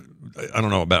over. I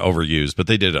don't know about overused, but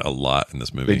they did it a lot in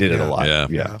this movie. They did it a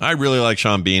lot. Yeah. I really like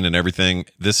Sean Bean and everything.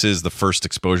 This is the first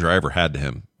exposure I ever had to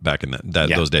him back in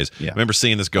those days. I remember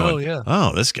seeing this going,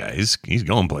 this guy, he's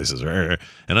going places.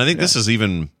 And I think this is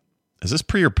this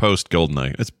pre or post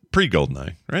Goldeneye? It's pre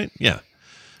Goldeneye, right? Yeah.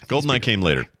 Goldeneye came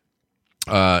later.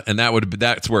 And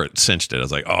that's where it cinched it. I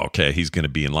was like, oh, okay, he's going to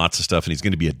be in lots of stuff and he's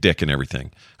going to be a dick and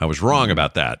everything. I was wrong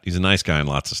about that. He's a nice guy in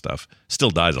lots of stuff. Still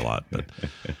dies a lot, but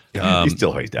he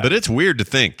still hates that. But it's weird to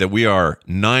think that we are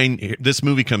this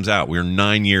movie comes out, we're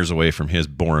 9 years away from his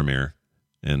Boromir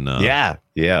in oh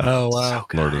wow,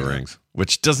 so Lord of the Rings,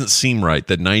 which doesn't seem right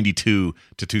that 92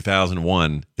 to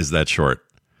 2001 is that short.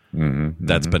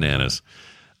 That's bananas.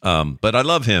 But I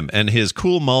love him and his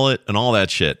cool mullet and all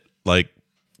that shit. Like,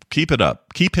 keep it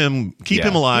up. Keep him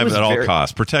alive at all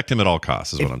costs. Protect him at all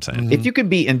costs is what I'm saying. If you could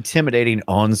be intimidating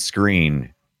on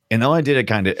screen, and I did it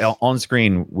kind of on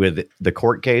screen with the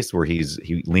court case where he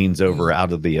leans over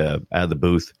out of the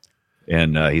booth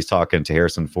and he's talking to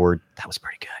Harrison Ford. That was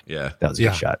pretty good. Yeah, that was a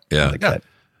good shot. Yeah, like that.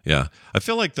 Yeah. I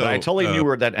feel like, though. But I totally knew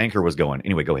where that anchor was going.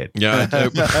 Anyway, go ahead. Yeah.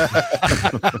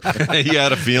 You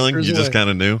had a feeling. You just kind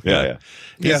of knew. Yeah.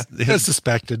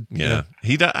 Suspected. Yeah.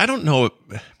 I don't know.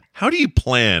 How do you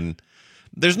plan?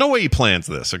 There's no way he plans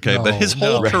this, okay? But his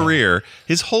whole career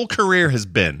has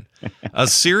been a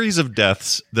series of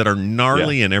deaths that are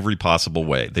gnarly in every possible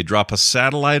way. They drop a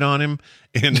satellite on him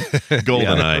in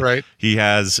GoldenEye. Right.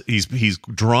 He's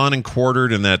drawn and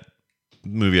quartered in that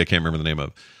movie I can't remember the name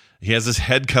of. He has his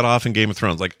head cut off in Game of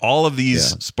Thrones. Like all of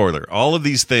these, spoiler, all of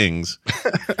these things.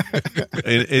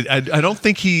 I don't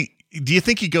think he. Do you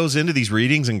think he goes into these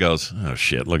readings and goes, "Oh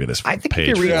shit, look at this"? I think if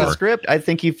you read the script, I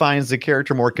think he finds the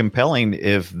character more compelling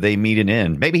if they meet an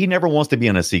end. Maybe he never wants to be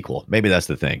in a sequel. Maybe that's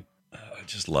the thing. I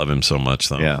just love him so much,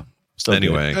 though. Yeah. So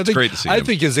anyway, it's great to see him. I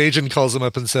think his agent calls him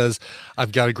up and says,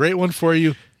 "I've got a great one for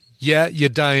you. Yeah, you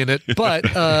die in it, but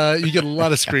you get a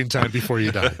lot of screen time before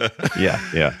you die."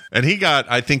 Yeah. And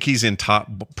I think he's in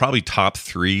probably top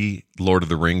 3 Lord of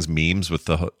the Rings memes with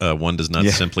the one does not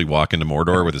simply walk into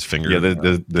Mordor with his finger. Yeah,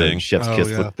 the chef's kiss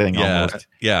thing. Yeah, almost.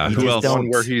 yeah. And Who else?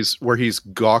 One where he's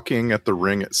gawking at the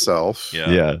ring itself.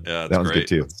 Yeah, that was good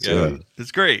too. Yeah,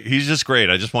 it's great. He's just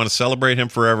great. I just want to celebrate him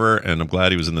forever, and I'm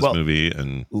glad he was in this movie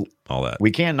and all that.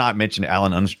 We cannot mention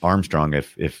Alan Armstrong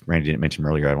if Randy didn't mention him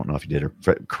earlier. I don't know if he did. Or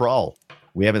Krull.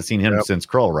 We haven't seen him since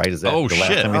Krull, right? Is that the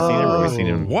last time we've seen him? Or we seen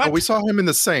him? What? Oh, we saw him in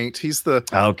The Saint. He's the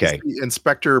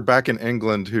inspector back in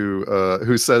England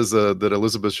who says that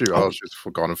Elizabeth she's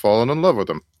gone and fallen in love with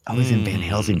him. Oh, he's in Van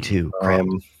Helsing too.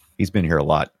 He's been here a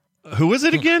lot. Who is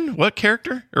it again? What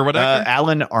character or what actor?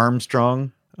 Alan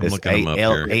Armstrong. I'm looking him up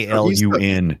here.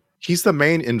 ALUN. He's the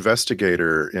main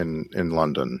investigator in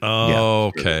London. Oh,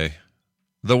 okay.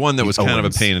 The one that was kind of a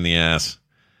pain in the ass.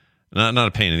 Not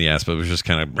a pain in the ass, but it was just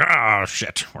kind of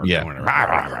shit.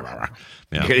 Yeah.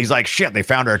 He's like, shit, they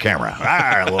found our camera.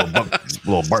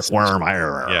 Little bookworm.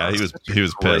 Yeah, he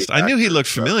was pissed. I knew he looked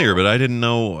familiar, but I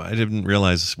didn't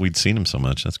realize we'd seen him so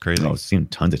much. That's crazy. I've seen him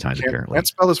tons of times apparently. Can't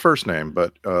spell his first name,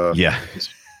 but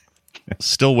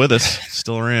still with us,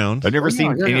 still around. I've never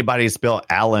seen anybody spell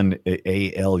Alan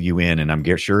ALUN, and I'm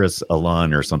sure it's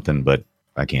Alun or something, but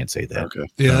I can't say that. Okay.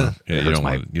 Yeah. You don't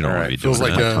want to be doing Feels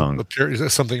like that.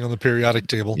 something on the periodic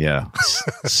table. Yeah.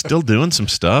 Still doing some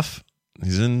stuff. He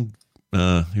was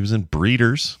in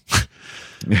Breeders,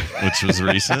 which was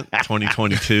recent,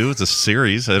 2022. It's a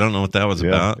series. I don't know what that was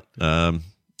about. I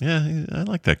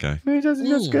like that guy. He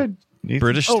does good.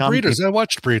 British. Breeders. I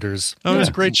watched Breeders. It was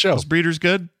a great show. Was Breeders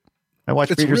good? I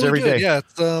watch Breeders every day. Yeah.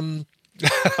 It's,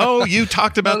 oh, you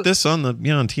talked about this on on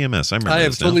TMS. I remember. I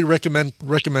have totally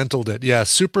recommended it. Yeah,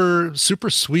 super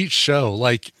sweet show.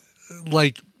 Like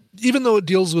even though it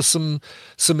deals with some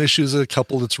issues, a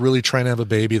couple that's really trying to have a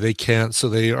baby, they can't, so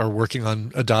they are working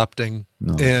on adopting,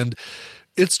 and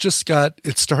it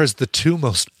stars the 2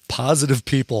 most positive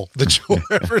people that you'll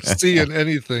ever see in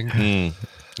anything.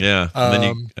 Yeah, and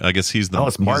then I guess he's the. Oh,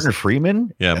 it's Martin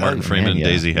Freeman. Yeah, Martin Freeman, and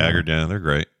Daisy Haggard. Yeah, they're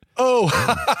great. Oh,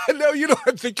 no, you know what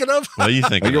I'm thinking of? What are you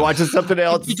thinking? You're watching something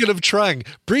else. I'm thinking of trying.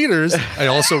 Breeders, I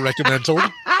also recommend. Oh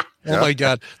my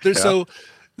God.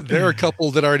 They're a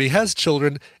couple that already has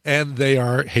children, and they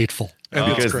are hateful. And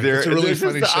it's great. It's a really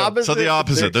funny show. So the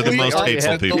opposite. They're the most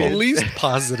hateful people. The least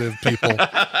positive people.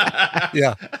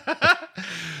 Yeah.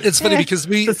 It's funny because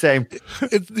the same.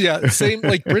 Same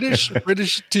like British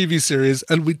TV series,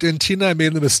 and Tina and I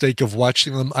made the mistake of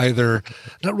watching them either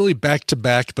not really back to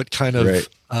back, but kind of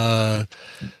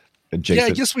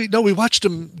adjacent. I guess we watched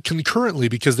them concurrently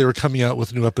because they were coming out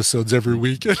with new episodes every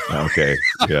week. Okay,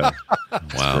 yeah,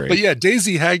 wow. But yeah,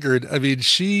 Daisy Haggard. I mean,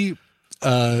 she.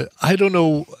 I don't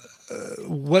know.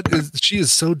 She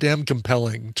is so damn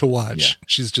compelling to watch. Yeah.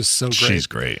 She's just so great. She's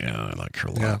great. Yeah, I like her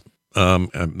a lot. Yeah.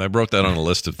 I wrote that on a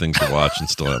list of things to watch and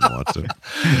still haven't watched it.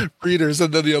 Breeders,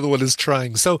 and then the other one is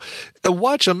Trying. So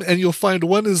watch them, and you'll find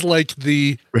one is like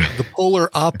the polar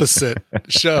opposite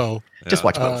show. Just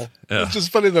watch both. It's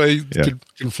just funny that I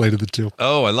conflated the two.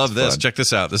 Oh, I love this. Fun. Check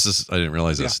this out. I didn't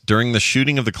realize this. During the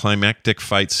shooting of the climactic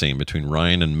fight scene between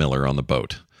Ryan and Miller on the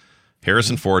boat,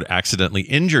 Harrison Ford accidentally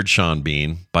injured Sean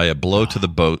Bean by a blow to the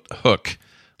boat hook,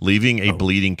 leaving a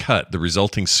bleeding cut. The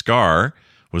resulting scar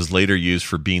was later used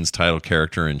for Bean's title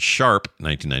character in Sharp,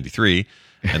 1993,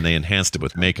 and they enhanced it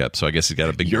with makeup. So I guess he's got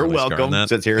a big. You're welcome. Scar on that.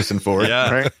 Says Harrison Ford.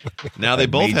 Yeah. Right? Now they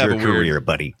both have a weird career,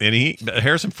 buddy. And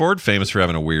Harrison Ford famous for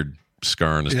having a weird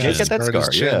scar on his chin. He's got that scar.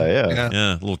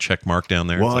 Yeah. A little check mark down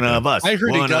there. One of us. I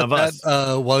heard he got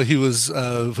that while he was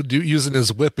using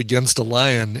his whip against a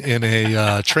lion in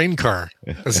a train car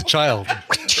as a child.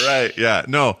 Right. Yeah.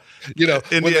 No. You know,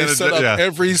 when they set up yeah.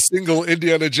 every single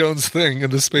Indiana Jones thing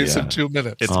in the space of 2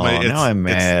 minutes. It's now I'm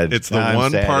mad. It's the Now I'm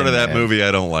one sad part of and that mad. movie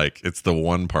I don't like. It's the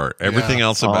one part. Everything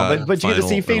else about but you get to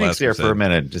see Phoenix there for a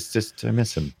minute. minute. Just I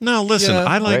miss him. No, listen, Yeah,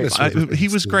 I like. right. He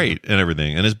was great and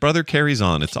everything, and his brother carries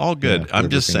on. It's all good. I'm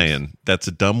just saying that's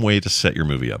a dumb way to set your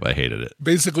movie up. I hated it.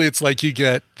 Basically, it's like you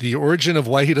get the origin of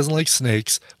why he doesn't like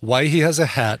snakes, why he has a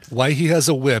hat, why he has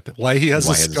a whip, why he has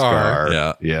a scar.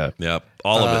 Yeah.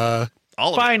 All of it.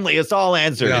 All of Finally, it's all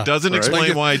answered. it. It doesn't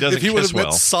explain why he doesn't If he would kiss have met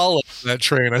well. Solid on that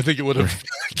train, I think it would have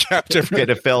capped everything.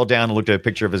 Kid fell down and looked at a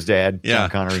picture of his dad, Yeah. John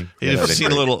Connery. You've that'd seen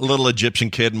be a little Egyptian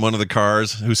kid in one of the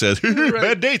cars who says,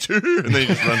 "Bad dates," and then he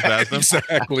just runs past them.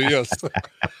 Exactly. Yes.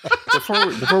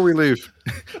 Before we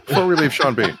leave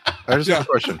Sean Bean, I just have a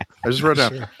question. I just wrote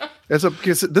down. This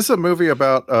is a movie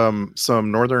about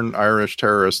some Northern Irish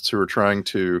terrorists who are trying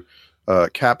to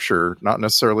capture, not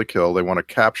necessarily kill. They want to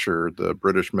capture the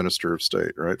British Minister of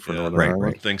State, right? For Northern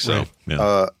Ireland. I think so.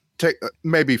 Yeah. Take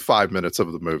maybe 5 minutes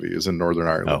of the movie is in Northern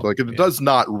Ireland. Oh, it does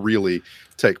not really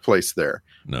take place there.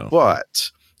 No. But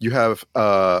you have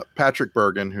Patrick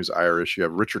Bergin, who's Irish. You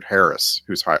have Richard Harris,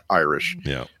 who's Irish.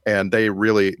 Yeah. And they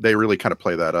really kind of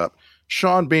play that up.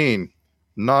 Sean Bean,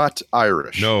 not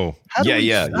Irish. No. How do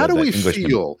we Englishman.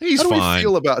 feel? He's how do fine. we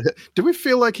feel about it? Do we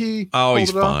feel like he? Oh, pulled he's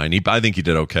it off? fine. I think he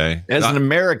did okay. As an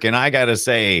American, I gotta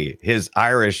say his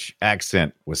Irish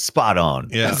accent was spot on.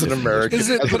 Yeah. As an American, Is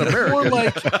it as an more American.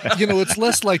 like, it's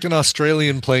less like an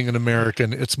Australian playing an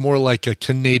American. It's more like a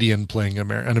Canadian playing an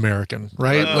American,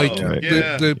 right? Oh, like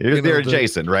yeah. They're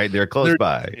adjacent, right? They're close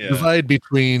by. Yeah. divide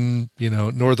between,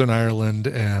 Northern Ireland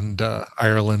and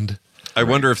Ireland. I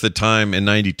wonder if the time in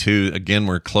 92, again,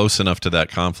 we're close enough to that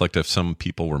conflict if some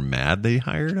people were mad they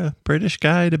hired a British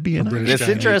guy to be an Irish That's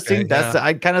guy. interesting. Yeah.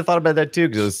 I kind of thought about that too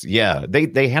because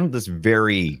they handled this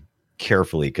very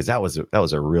carefully because that was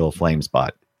a real flame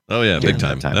spot. Oh, yeah, big During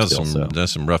time. that time That was still,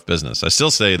 that's some rough business. I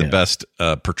still say the best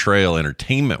portrayal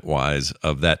entertainment-wise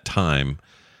of that time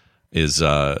is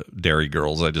Dairy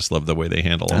Girls. I just love the way they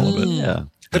handle all of it. Yeah.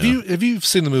 Have you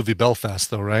seen the movie Belfast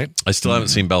though, right? I still haven't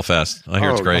seen Belfast. I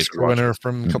hear it's great. Oscar winner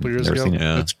from a couple years Never ago. seen it.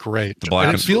 Yeah. It's great. The black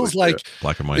And and- it feels like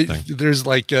Black and white thing. there's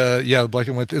like black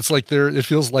and white. It's like it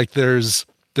feels like there's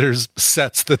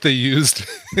sets that they used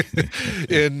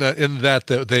in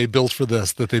that they built for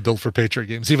this, that they built for Patriot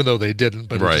games, even though they didn't,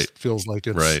 but it just feels like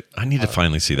it's right. I need to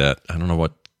finally see that. I don't know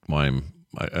why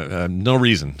I have no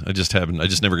reason. I just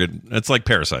never get. It's like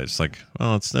Parasite. It's like,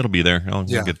 well, it'll be there. I'll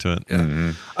get to it.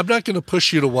 Yeah. I'm not going to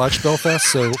push you to watch Belfast,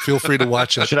 so feel free to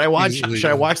watch it. Should I watch easily.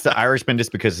 The Irishman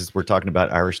just because we're talking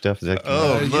about Irish stuff? Is that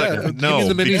No, you mean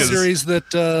the because- miniseries that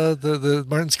the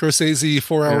Martin Scorsese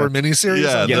 4-hour miniseries?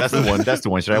 Yeah, yeah, that's the one. That's the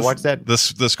one. Should I watch that? The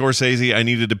Scorsese. I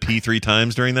needed to pee 3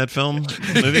 times during that film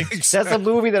movie. That's a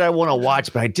movie that I want to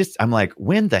watch, but I'm like,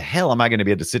 when the hell am I going to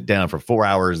be able to sit down for 4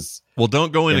 hours? Well,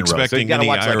 don't go in In a row. So you expecting gotta any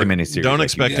watch like a Irish. miniseries, Don't like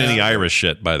expect you- any Yeah. Irish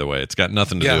shit. By the way, it's got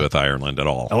nothing to Yeah. do with Ireland at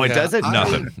all. Oh, it Yeah. doesn't?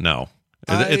 Nothing. No.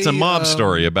 It's a mob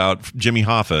story about Jimmy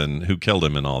Hoffa and who killed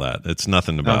him and all that. It's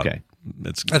nothing about. Okay.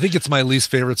 It's I think it's my least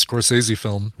favorite Scorsese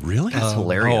film. really That's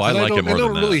hilarious. Oh, I And like it more I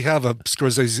don't than really that. have a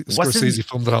Scorsese What's his-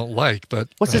 film that I don't like, but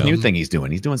What's his new thing he's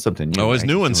doing? He's doing something new. Oh, his right?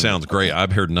 new He's one doing- sounds great.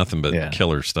 I've heard nothing but Yeah.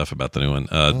 killer stuff about the new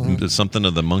one. Something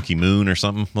of the Monkey Moon or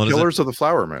something. What is Killers it? of the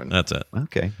Flower Moon. That's it.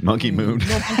 Okay. Monkey Moon.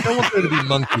 I want there to be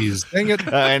monkeys. Dang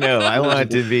it! I know. I want it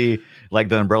to be like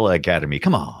the Umbrella Academy.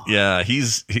 Come on. Yeah,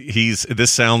 he's.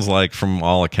 This sounds like, from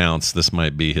all accounts, this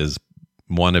might be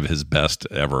one of his best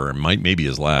ever. It might maybe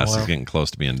his last. wow. He's getting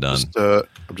close to being done.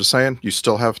 I'm just saying, you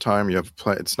still have time. You have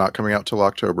it's not coming out till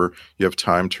October. You have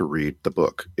time to read the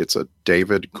book. It's a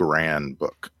David Gran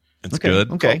book. It's Okay,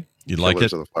 good. okay. You like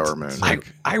Killers it? of the Flower Moon.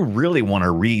 I really want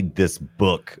to read this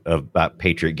book about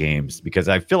Patriot games because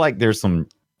I feel like there's some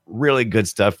really good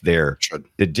stuff there Should.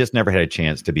 that just never had a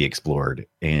chance to be explored.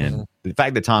 And the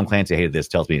fact that Tom Clancy hated this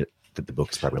tells me that the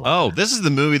book is probably like Oh, this is the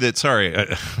movie that. Sorry,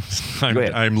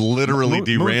 ahead. I'm literally Moon-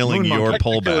 derailing Moon your Monkey.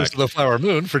 pullback. Killers of the Flower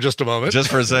Moon for just a moment. Just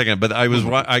for a second, but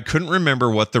I couldn't remember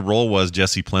what the role was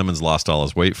Jesse Plemons lost all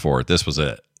his weight for. This was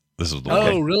it. This was the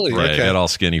Oh, one. really? Right, Okay. I got all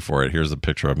skinny for it. Here's a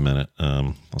picture of him in it.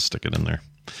 I'll stick it in there.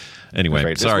 Anyway,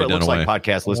 Right. This sorry, is what it looks Dunaway. like,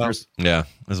 podcast listeners. Yeah,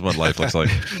 this is what life looks like.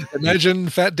 Imagine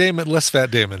Fat Damon, less Fat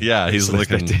Damon. Yeah, he's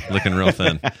looking real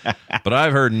thin. But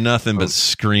I've heard nothing but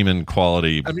screaming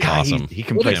quality I mean, awesome. He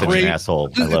can play What a such an great- asshole.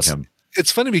 I love him.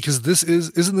 It's funny because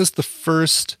isn't this the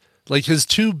first, like his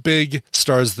two big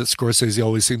stars that Scorsese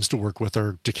always seems to work with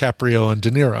are DiCaprio and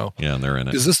De Niro. Yeah, and they're in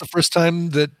it. Is this the first time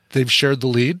that they've shared the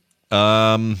lead?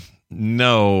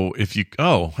 No,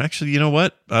 actually, you know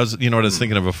what? I was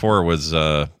thinking of before was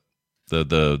the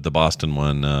Boston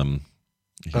one.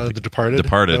 The Departed.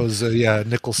 Departed. That was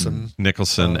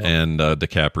Nicholson. And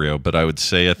DiCaprio. But I would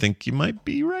say I think you might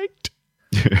be right.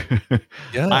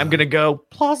 Yeah, I'm gonna go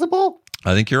plausible.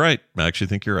 I think you're right. I actually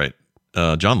think you're right.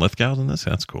 John Lithgow's in this.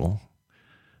 That's cool.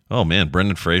 Oh man,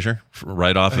 Brendan Fraser,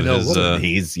 right off of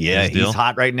his. He's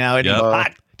hot right now. Isn't he?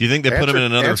 Hot. Do you think they put him in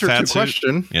another fat suit?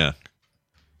 Question. Yeah.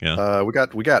 We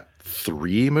got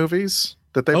 3 movies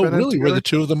that they've been in together. Where the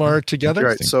 2 of them are together.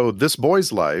 Right. So This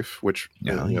Boy's Life, which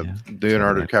Leonardo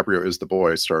DiCaprio is the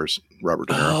boy, stars Robert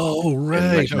De Niro. Oh, right.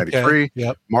 In 1993. Okay.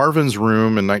 Yep. Marvin's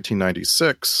Room in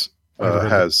 1996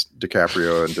 has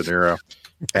DiCaprio and De Niro.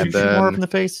 And then Marv in the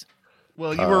face.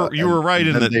 Well, you were right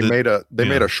in that they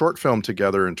made a short film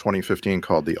together in 2015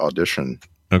 called The Audition.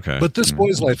 Okay. But This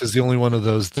Boy's Life is the only one of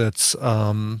those that's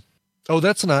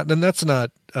that's not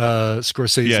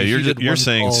Scorsese. Yeah, you're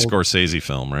saying Scorsese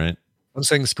film, right? I'm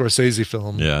saying Scorsese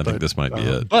film. Yeah, I think this might be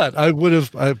it. But I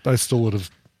still would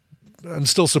have. I'm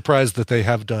still surprised that they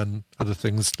have done other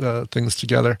things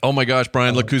together. Oh my gosh,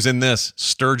 Brian, look who's in this.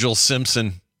 Sturgill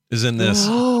Simpson is in this.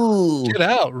 Oh, get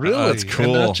out! Really? That's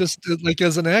cool. And not just like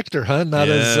as an actor, huh? Not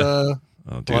as.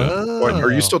 Oh, dude. Wait,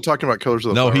 are you still talking about Killers of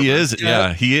the Flower Moon? No, he Moon? is.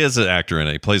 Yeah, he is an actor in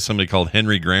it. He plays somebody called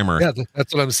Henry Grammer. Yeah,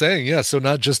 that's what I'm saying. Yeah, so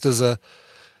not just as a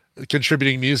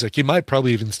contributing music. He might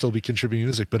probably even still be contributing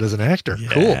music, but as an actor.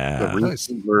 Yeah. Cool.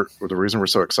 The reason we're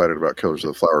so excited about Killers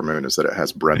of the Flower Moon is that it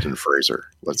has Brendan Fraser.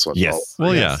 Yes.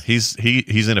 Well, yeah, he's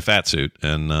in a fat suit,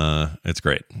 and it's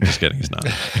great. Just kidding. He's not.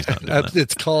 He's not doing that.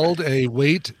 It's called a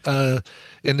weight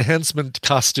enhancement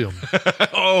costume.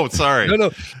 Oh, sorry.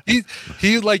 No.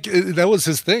 He like that was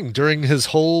his thing during his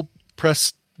whole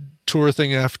press tour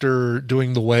thing after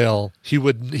doing The Whale. He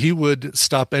would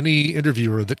stop any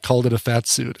interviewer that called it a fat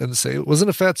suit and say it wasn't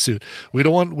a fat suit. We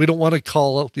don't want to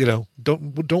call,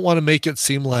 don't want to make it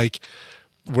seem like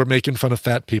we're making fun of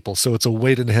fat people. So it's a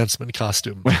weight enhancement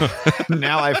costume.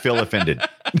 Now I feel offended.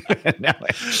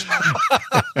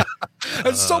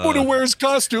 As someone who wears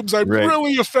costumes, I'm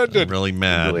really offended. I'm really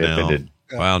mad now. Offended.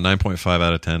 Wow, 9.5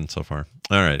 out of 10 so far.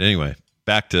 All right. Anyway,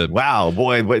 back to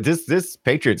this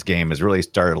Patriots game has really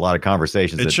started a lot of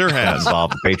conversations. It sure has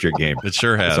involved the Patriot game. It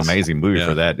sure has. It's an amazing movie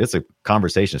for that. It's a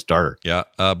conversation starter. Yeah.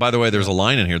 By the way, there's a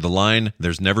line in here. The line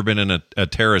 "There's never been a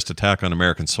terrorist attack on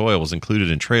American soil" was included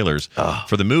in trailers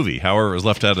for the movie. However, it was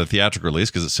left out of the theatrical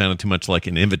release because it sounded too much like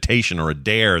an invitation or a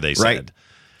dare. They said.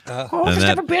 There's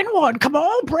never been one. Come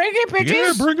on, bring it, bitches.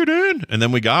 Yeah, bring it in. And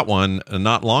then we got one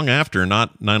not long after,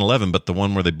 not 9/11, but the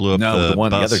one where they blew up the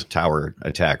other tower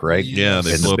attack, right? Yeah,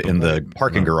 they blew up in the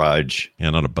parking garage. Yeah,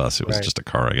 not a bus. It was just a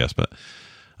car, I guess, but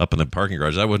up in the parking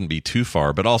garage. That wouldn't be too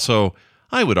far. But also,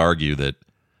 I would argue that,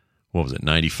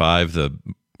 95, the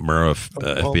Murrah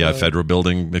FBI federal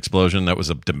building explosion, that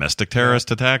was a domestic terrorist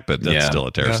attack, but that's still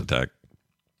a terrorist attack.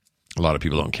 A lot of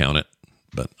people don't count it,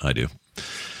 but I do.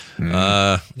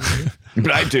 But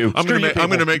I do. I'm going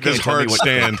to make this hard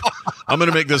stand. I'm going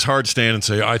to make this hard stand and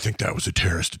say I think that was a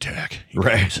terrorist attack.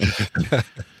 Right.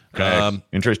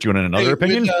 Interest you in another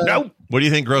opinion? No. What do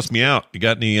you think grossed me out? You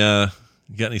got any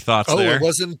thoughts there? It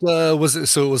wasn't. Was it?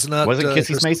 So it was not. Wasn't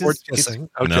Kissy Mace's kissing?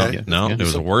 Okay. No. It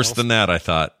was worse than that. I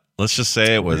thought. Let's just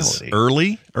say it was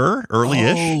early-ish.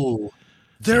 Oh,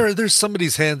 there's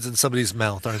somebody's hands in somebody's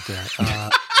mouth, aren't there?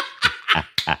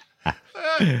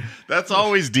 That's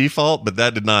always default, but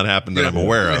that did not happen that I'm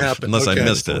aware of, unless I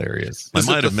missed it. Hilarious. I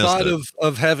might have missed it. The thought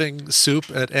of having soup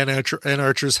at Ann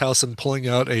Archer's house and pulling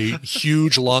out a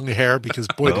huge long hair because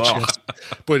boy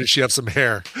did she have some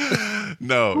hair.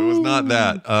 No, it was not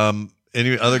that.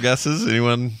 Any other guesses?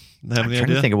 Anyone have any idea? I'm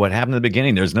trying to think of what happened in the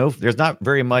beginning. There's not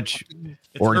very much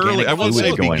organic. I won't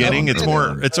say beginning.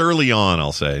 It's early on.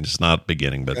 I'll say it's not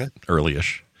beginning, but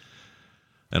early-ish.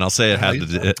 And I'll say it had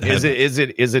to.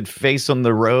 Is it face on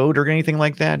the road or anything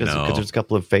like that? No, because there's a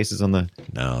couple of faces on the.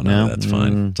 No, that's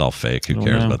fine. It's all fake. Who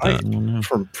cares about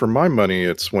that? For my money,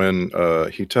 it's when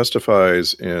he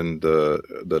testifies in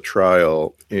the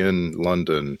trial in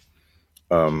London.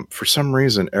 For some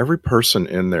reason, every person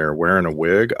in there wearing a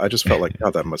wig, I just felt like,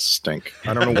 God, that must stink.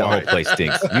 I don't know why. The whole place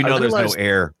stinks. There's no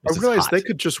air. I realized they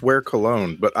could just wear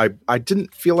cologne, but I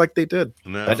didn't feel like they did.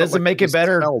 No. That doesn't make it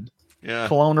better. Yeah.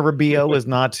 Cologne over BO is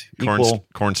not equal.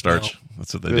 Cornstarch. No.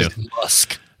 That's what they do.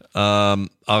 Musk.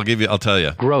 I'll tell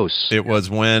you. Gross. It was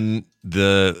when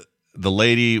the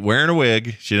lady wearing a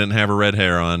wig, she didn't have her red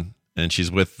hair on, and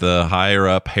she's with the higher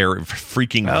up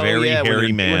very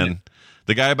hairy man.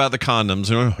 The guy about the condoms,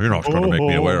 you're not going to make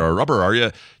me wear a rubber, are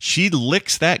you? She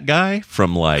licks that guy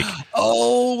from like,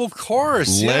 of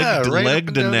course,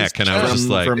 leg to neck, and I was just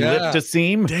like, from lip to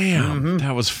seam. Damn,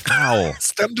 that was foul.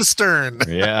 Stem to stern.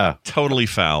 Yeah, totally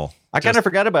foul. I kind of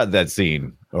forgot about that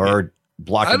scene, or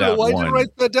block I it don't know out why you one. didn't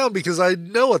write that down, because I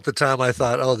know at the time I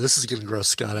thought, oh, this is going to gross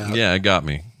Scott out. Yeah, it got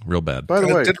me real bad. By the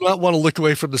I way, did not want to look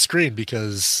away from the screen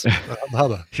because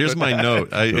hubba. Here's my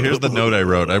note. Here's the note I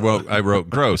wrote. I wrote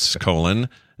gross,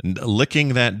 licking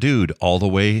that dude all the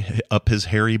way up his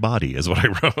hairy body is what I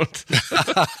wrote.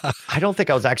 I don't think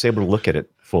I was actually able to look at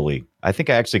it fully. I think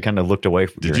I actually kind of looked away.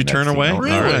 Did you turn away?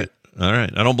 Really? All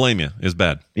right. I don't blame you. It's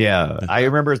bad. Yeah, I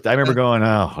remember going,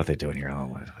 oh, what are they doing here? Oh,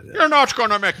 what? You're not going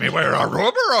to make me wear a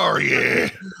rubber, are you?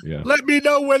 Yeah. Let me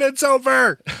know when it's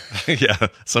over. Yeah.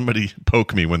 Somebody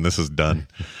poke me when this is done.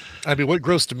 I mean, what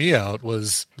grossed me out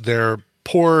was their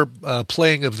poor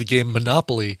playing of the game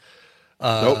Monopoly.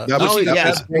 nope, that was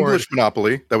English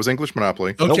Monopoly. That was English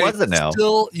Monopoly. Okay, what was it now?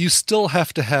 You still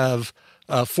have to have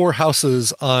 4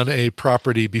 houses on a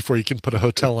property before you can put a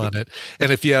hotel on it.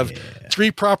 And if you have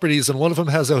 3 properties and one of them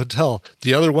has a hotel,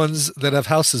 the other ones that have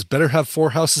houses better have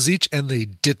 4 houses each, and they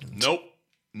didn't.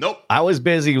 Nope. I was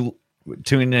busy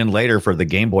tuning in later for the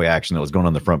Game Boy action that was going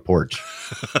on the front porch.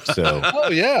 So, oh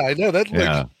yeah, I know that.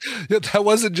 That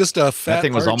wasn't just a fat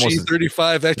thing was almost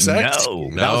RG35XX. No,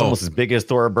 that was almost as big as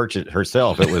Thora Birch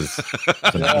herself. It was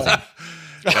amazing.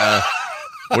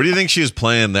 What do you think she was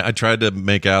playing? I tried to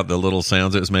make out the little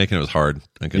sounds it was making. It was hard.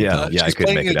 I couldn't tell. She's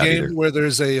playing a game where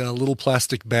there's a little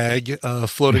plastic bag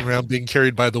floating around being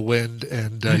carried by the wind,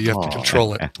 and you have to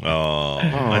control it.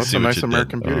 That's a nice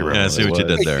American Beauty reference. Yeah, I see what you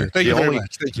did there. Thank you very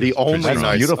much. Thank you. The only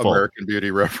nice American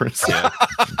Beauty reference.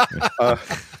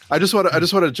 I just want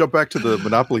to jump back to the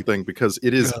Monopoly thing because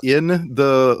it is in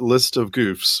the list of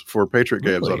goofs for Patriot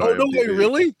games on IMDb. No way,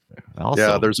 really? Also,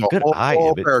 yeah, there's a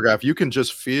whole paragraph. You can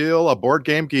just feel a board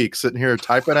game geek sitting here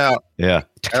typing out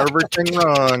everything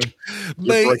wrong.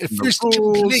 My first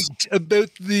complaint about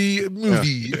the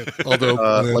movie,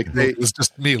 although it was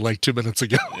just me like 2 minutes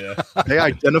ago. They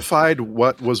identified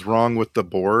what was wrong with the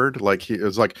board.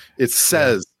 It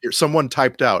says someone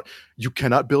typed out, "You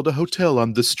cannot build a hotel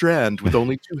on the Strand with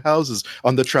only 2 houses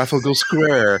on the Trafalgar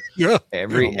Square." Yeah,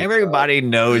 everybody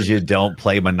knows you don't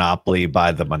play Monopoly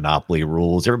by the Monopoly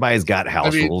rules. Everybody's got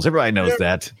house rules. Everybody knows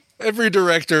that. Every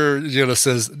director,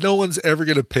 says no one's ever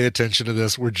going to pay attention to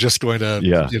this. We're just going to,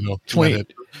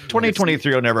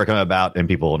 2023 will never come about, and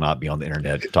people will not be on the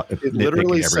internet. It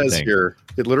literally says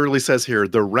here,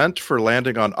 the rent for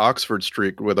landing on Oxford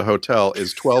Street with a hotel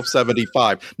is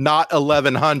 $1,275, not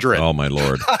 $1,100. Oh my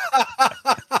Lord!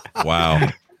 Wow.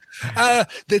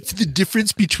 That's the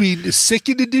difference between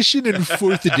 2nd edition and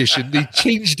 4th edition. They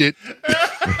changed it.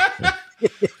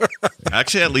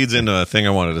 Actually, that leads into a thing I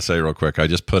wanted to say real quick. I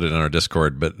just put it in our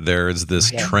Discord, but there's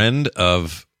this trend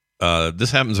of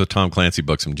this happens with Tom Clancy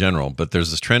books in general, but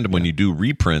there's this trend of when you do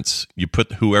reprints, you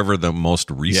put whoever the most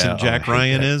recent Jack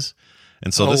Ryan is.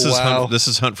 And so this is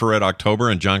Hunt for Red October,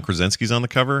 and John Krasinski's on the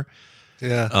cover.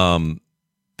 Yeah.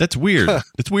 That's weird.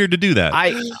 It's weird to do that.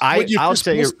 I'll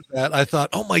say that. I thought,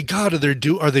 oh my God, are they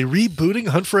rebooting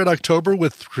Hunt for Red October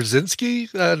with Krasinski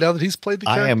now that he's played the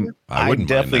character? I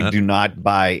definitely do not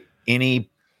buy any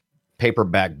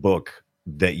paperback book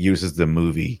that uses the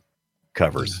movie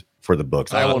covers for the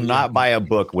books. I will not buy a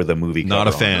book with a movie cover. Not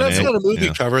a fan. That's not a movie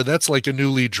cover. That's like a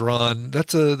newly drawn.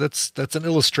 That's an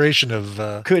illustration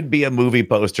of. Could be a movie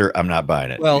poster. I'm not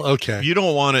buying it. Well, okay. You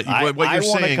don't want it. What you're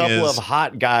saying is, I want a couple of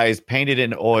hot guys painted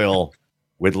in oil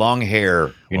with long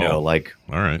hair. all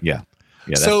right. Yeah.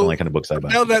 Yeah, that's the only kind of books I buy.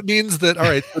 Now that means that, all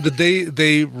right,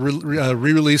 they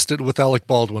re-released it with Alec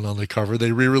Baldwin on the cover.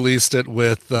 They re-released it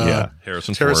with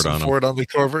Harrison Ford on the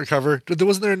cover.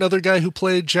 Wasn't there another guy who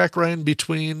played Jack Ryan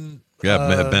between? Ben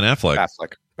Affleck.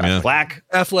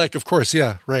 Affleck, of course.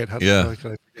 Yeah, right.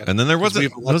 And then there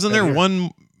wasn't there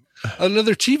one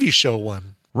another TV show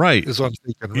one? Right. Is what I'm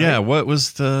thinking. Right? Yeah. What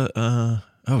was the?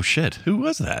 Oh shit! Who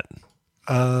was that?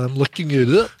 I'm looking it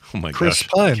up. Oh my Chris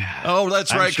gosh. Pine. Oh,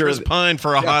 that's right. Chris Pine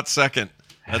for a hot second.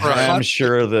 That's right. I'm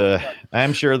sure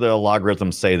the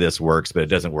logarithms say this works, but it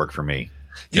doesn't work for me.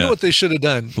 You know what they should have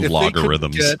done?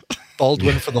 Logarithms. If they couldn't get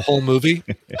Baldwin for the whole movie.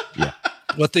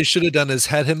 What they should have done is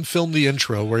had him film the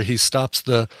intro where he stops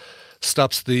the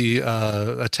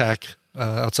attack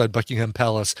outside Buckingham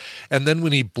Palace, and then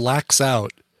when he blacks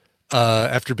out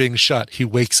after being shot, he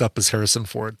wakes up as Harrison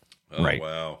Ford. Oh, right.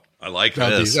 Wow. I like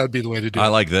this. That'd be the way to do it. I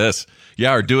like this.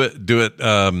 Yeah, or do it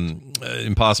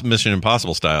Mission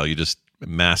Impossible style. You just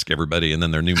mask everybody, and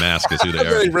then their new mask is who they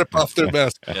are. They rip off their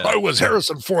mask. Yeah. I was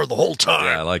Harrison Ford the whole time.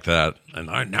 Yeah, I like that.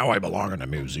 And now I belong in a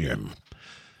museum.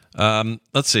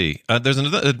 Let's see. There's a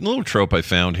little trope I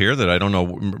found here that I don't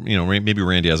know. Maybe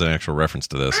Randy has an actual reference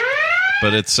to this,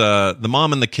 but it's the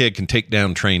mom and the kid can take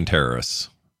down trained terrorists.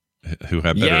 who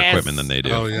have better equipment than they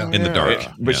do in the dark.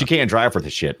 But she can't drive for the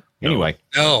shit. Anyway.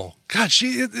 No. God,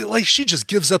 she just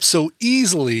gives up so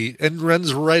easily and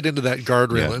runs right into that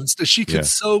guardrail. And she could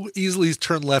so easily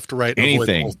turn left, right.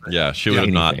 Anything. Yeah, she would have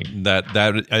not.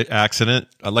 That accident,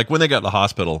 like when they got to the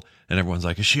hospital and everyone's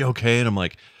like, is she okay? And I'm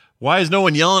like, why is no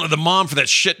one yelling at the mom for that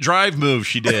shit drive move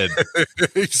she did?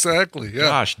 Exactly. Yeah.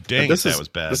 Gosh, dang, that was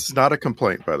bad. This is not a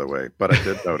complaint, by the way, but I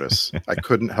did notice. I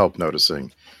couldn't help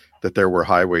noticing that there were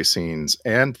highway scenes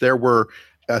and there were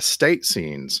estate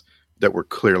scenes that were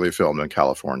clearly filmed in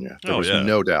California. There was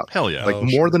no doubt. Hell yeah. Like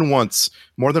more than once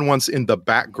in the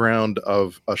background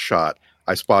of a shot,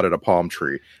 I spotted a palm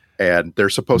tree. And they're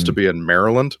supposed to be in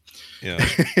Maryland. Yeah.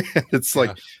 It's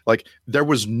like there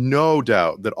was no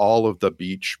doubt that all of the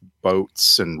beach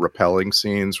boats and rappelling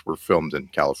scenes were filmed in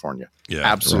California. Yeah,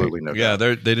 absolutely no doubt.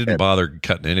 Yeah, they didn't bother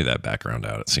cutting any of that background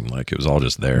out. It seemed like it was all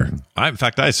just there. In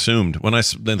fact, I assumed when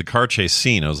in the car chase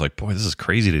scene, I was like, boy, this is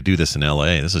crazy to do this in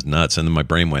L.A. This is nuts. And then my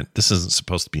brain went, this isn't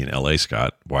supposed to be in L.A.,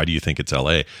 Scott. Why do you think it's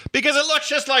L.A.? Because it looks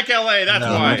just like L.A. That's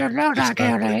why. It looks like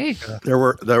L.A. There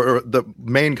were the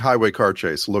main highway car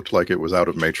chase looked like it was out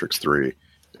of Matrix 3.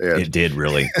 And it did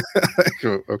really.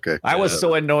 Okay. I was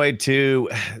so annoyed too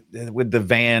with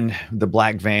the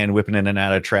black van whipping in and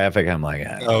out of traffic. I'm like,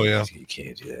 you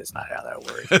can't do that. It's not how that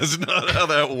works. It's not how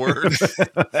that works.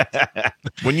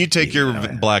 When you take your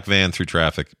black van through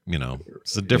traffic,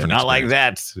 it's a different. Not like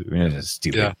that. It's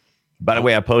stupid. Yeah. By the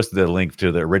way, I posted the link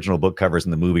to the original book covers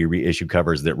and the movie reissue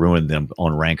covers that ruined them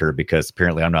on Ranker because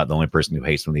apparently I'm not the only person who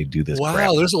hates when they do this. Wow,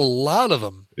 crap. There's a lot of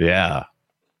them. Yeah.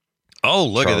 Oh,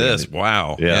 look at this.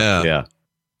 Wow. Yeah.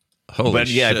 Holy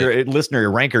shit. If you're a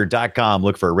listener, ranker.com,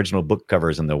 look for original book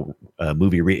covers and the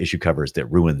movie reissue covers that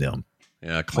ruined them.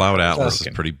 Yeah, Cloud Atlas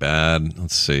is pretty bad.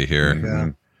 Let's see here.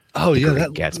 Yeah. Oh,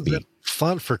 that Gatsby. That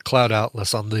font for Cloud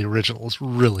Atlas on the original is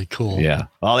really cool. Yeah.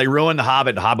 Oh, they ruined The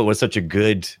Hobbit. The Hobbit was such a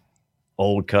good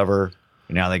old cover.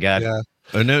 Now they got... Yeah.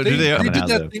 They did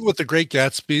that thing with The Great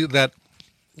Gatsby,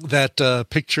 that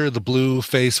picture, the blue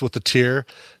face with the tear.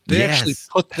 They actually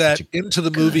put that into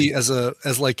the movie as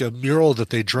like a mural that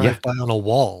they drive by on a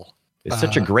wall. It's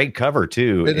such a great cover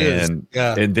too. It is.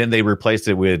 And then they replaced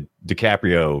it with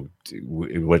DiCaprio,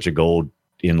 which a gold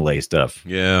inlay stuff.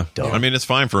 Yeah. Dumb. I mean, it's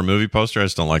fine for a movie poster. I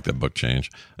just don't like that book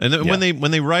change. And then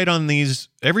when they write on these,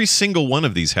 every single one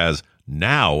of these has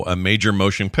now a major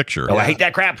motion picture. Oh, I hate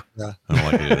that crap. Yeah. I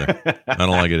don't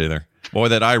like it either. Boy,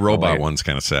 that iRobot one's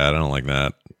kind of sad. I don't like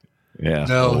that. Yeah.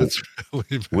 No, it's really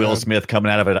bad. Will Smith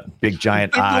coming out of a big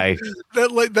giant eye.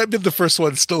 That the first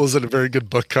one still isn't a very good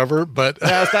book cover, but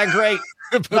no, it's not great.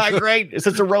 Not great. It's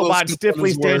just a robot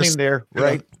stiffly standing there,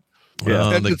 right?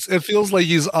 Yeah. And it feels like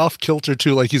he's off kilter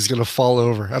too, like he's going to fall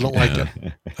over. I don't like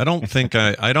it. I don't think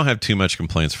I don't have too much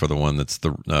complaints for the one that's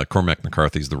the Cormac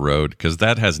McCarthy's The Road, because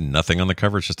that has nothing on the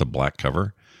cover. It's just a black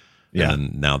cover. Yeah.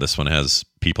 And now this one has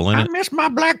people in it. I missed my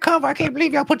black cover. I can't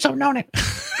believe y'all put something on it.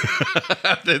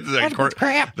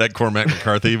 that Cormac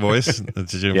McCarthy voice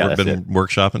that you've been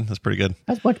workshopping. That's pretty good.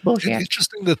 That's much bullshit. It's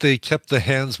interesting that they kept the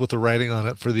hands with the writing on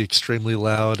it for the extremely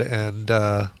loud and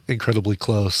incredibly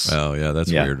close. Oh, yeah. That's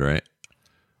weird, right?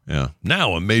 Yeah.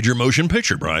 Now a major motion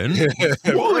picture, Brian.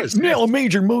 What? Now a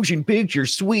major motion picture.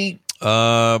 Sweet.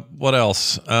 What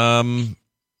else?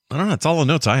 I don't know. That's all the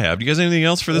notes I have. Do you guys have anything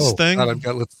else for this thing?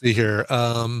 God, let's see here.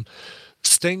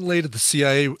 Staying late at the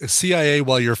CIA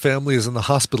while your family is in the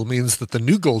hospital means that the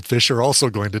new goldfish are also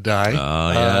going to die.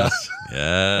 Oh, yes.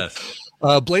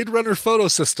 Yes. Blade Runner photo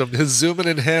system, his zoom and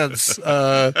enhance.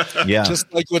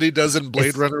 Just like what he does in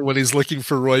Blade Runner when he's looking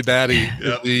for Roy Batty.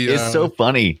 It's so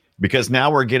funny because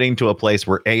now we're getting to a place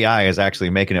where AI is actually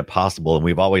making it possible, and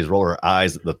we've always rolled our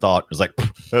eyes at the thought. It's like,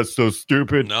 that's so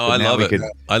stupid. No, I love it.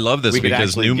 I love this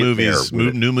because new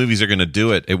movies are going to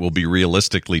do it. It will be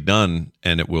realistically done,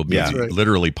 and it will be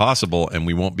literally possible, and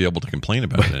we won't be able to complain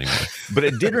about it anymore. But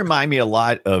it did remind me a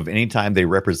lot of anytime they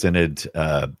represented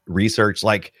research,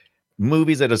 like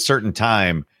movies at a certain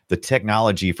time. The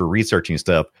technology for researching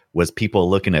stuff was people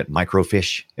looking at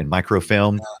microfiche and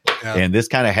microfilm. Yeah. And this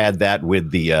kind of had that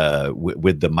with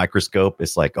the microscope.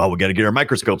 It's like, oh, we got to get our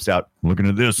microscopes out. I'm looking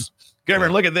at this. Get over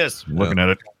and look at this. I'm looking at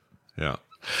it. Yeah.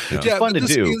 It's fun to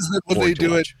do. Means that when they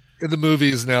do it in the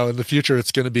movies now, in the future,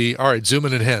 it's going to be, all right, zoom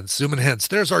in and hence, zoom in and hence.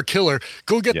 There's our killer.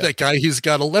 Go get that guy. He's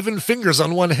got 11 fingers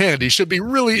on one hand. He should be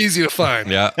really easy to find.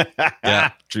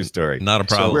 Yeah. True story. Not a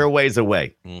problem. So we're a ways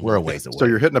away. We're a ways away. So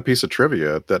you're hitting a piece of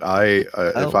trivia that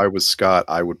if I was Scott,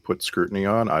 I would put scrutiny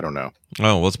on. I don't know.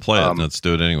 Oh, let's play it. Let's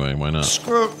do it anyway. Why not?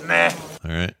 Scrutiny.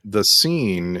 All right. The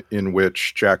scene in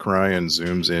which Jack Ryan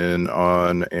zooms in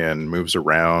on and moves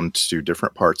around to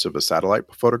different parts of a satellite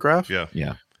photograph.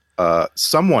 Yeah.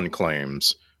 Someone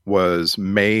claims was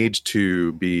made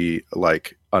to be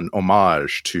like an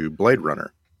homage to Blade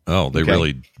Runner. Oh, they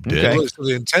really did. Okay. So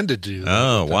they intended to.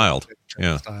 Oh, wild.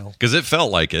 Yeah. Because it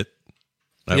felt like it.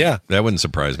 That wouldn't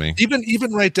surprise me.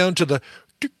 Even right down to the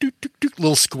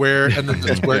little square, and then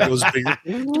the square goes bigger,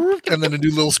 and then a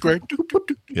new little square.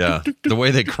 Yeah. The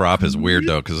way they crop is weird,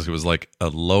 though, because it was like a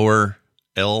lower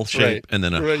L shape and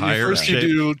then a higher First shape.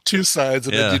 you do two sides,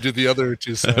 and then you do the other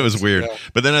two sides. It was weird. Yeah.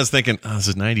 But then I was thinking, this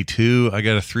is 92. I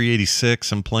got a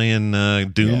 386. I'm playing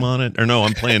Doom on it. Or no,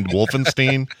 I'm playing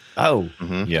Wolfenstein.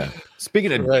 Yeah.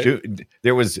 Speaking of,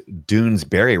 there was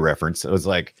Doonesbury reference. It was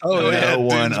like, no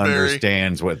one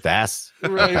understands what that's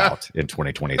about in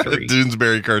 2023.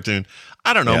 Doonesbury cartoon.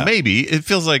 I don't know. Yeah. Maybe it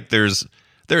feels like there's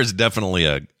definitely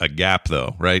a gap,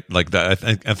 though, right? Like that.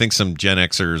 I think some Gen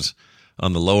Xers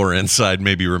on the lower end side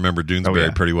maybe remember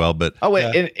Doonesbury pretty well, but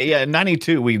in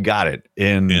 92 we got it.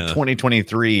 In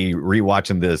 2023,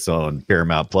 rewatching this on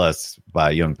Paramount Plus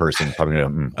by a young person, probably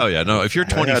if you're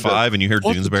 25 and you hear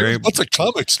Doonesbury, what's a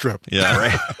comic strip? Yeah,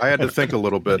 right. I had to think a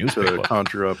little bit to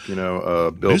conjure up,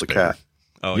 Bill the Cat.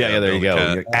 Oh there you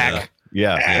go.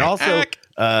 And also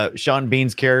Sean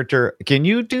Bean's character. Can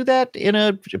you do that in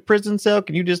a prison cell?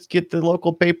 Can you just get the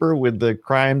local paper with the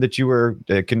crime that you were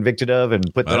convicted of and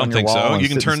put that on your wall? I don't think so. You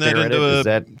can turn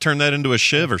that into a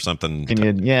shiv or something. Can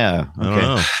you? Yeah. I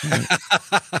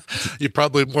don't know. You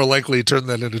probably more likely turn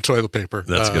that into toilet paper.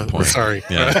 That's a good point. Sorry.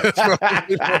 Yeah.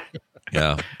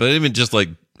 Yeah. But even just like,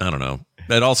 I don't know.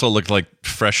 It also looked like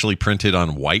freshly printed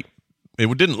on white. It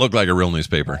didn't look like a real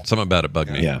newspaper. Something about it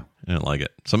bugged me. Yeah. I didn't like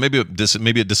it. So maybe it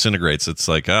disintegrates. It's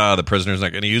like, the prisoner's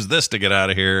not going to use this to get out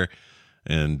of here.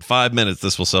 In 5 minutes,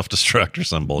 this will self-destruct or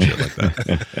some bullshit like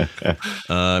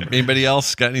that. Anybody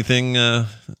else got anything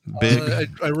big?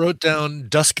 I wrote down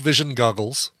dusk vision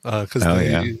goggles because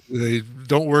they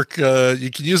don't work. You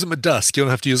can use them at dusk. You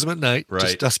don't have to use them at night. Right.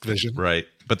 Just dusk vision. Right.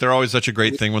 But they're always such a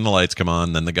great thing when the lights come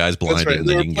on. Then the guy's blinded, That's right. and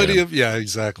then you can get him.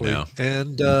 Exactly. Yeah.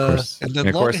 And of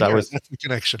then course that's the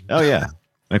connection. Oh yeah.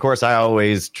 And of course, I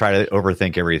always try to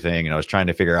overthink everything, and I was trying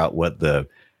to figure out what the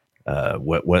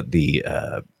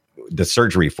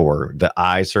surgery for the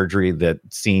eye surgery, that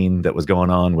scene that was going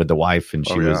on with the wife, and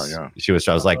I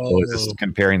was like,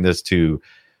 comparing this to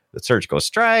the surgical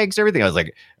strikes, everything. I was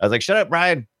like, shut up,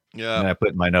 Brian. Yeah. And I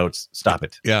put in my notes, stop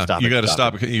it. Yeah. Stop you it, got to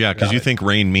stop it. Yeah. Because you think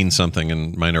rain means something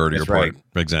in Minority Report.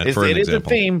 Right. For an it is a example.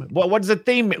 theme. Well, what's the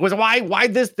theme? It was why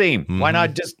this theme? Mm-hmm. Why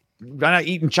not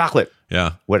eating chocolate?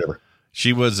 Yeah. Whatever.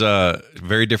 She was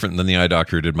very different than the eye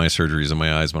doctor who did my surgeries in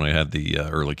my eyes when I had the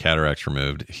early cataracts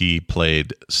removed. He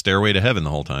played Stairway to Heaven the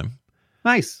whole time.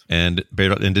 Nice. And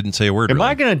didn't say a word. Am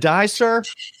I going to die, sir?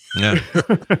 Yeah.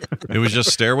 It was just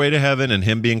Stairway to Heaven and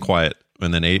him being quiet.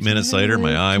 And then 8 minutes later,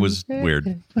 my eye was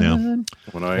weird. Yeah.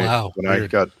 When I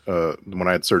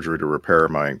had surgery to repair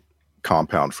my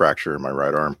compound fracture in my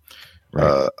right arm,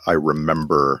 I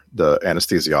remember the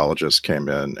anesthesiologist came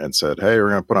in and said, "Hey, we're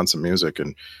going to put on some music,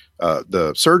 and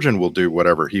the surgeon will do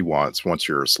whatever he wants once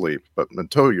you're asleep, but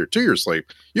until you're to your sleep,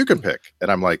 you can pick."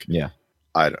 And I'm like,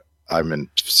 I'm in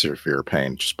severe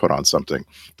pain. Just put on something.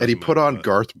 And he put on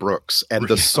Garth Brooks, and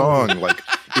the song,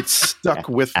 it stuck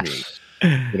with me.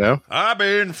 I've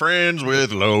been friends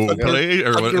with low play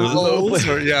or what?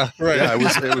 Yeah, right. Yeah,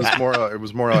 it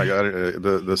was more like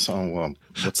the song. Well,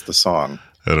 what's the song?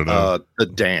 I don't know. The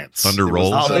dance. Thunder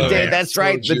Rolls. Oh, the dance. That's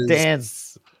right. The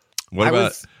dance. What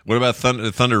about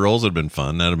Thunder Rolls? Would have been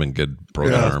fun. That'd have been good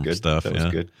program stuff. That was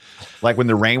good. Like when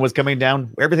the rain was coming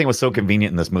down, everything was so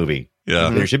convenient in this movie. Yeah.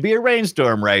 There should be a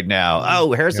rainstorm right now.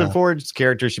 Oh, Harrison Ford's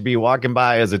character should be walking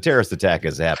by as a terrorist attack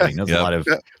is happening. There's a lot of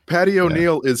Patty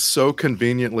O'Neill is so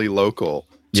conveniently local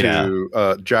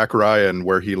to Jack Ryan,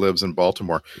 where he lives in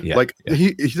Baltimore. Yeah.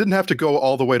 He didn't have to go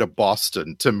all the way to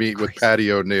Boston to meet with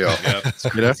Patty O'Neill. It's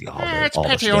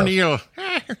Patty O'Neill.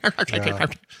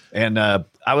 And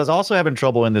I was also having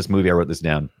trouble in this movie. I wrote this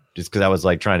down just because I was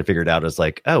trying to figure it out. It's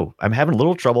I'm having a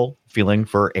little trouble feeling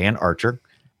for Ann Archer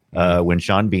when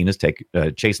Sean Bean is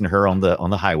chasing her on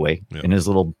the highway in his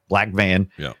little black van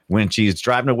when she's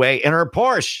driving away in her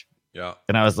Porsche. Yeah.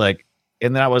 And I was like,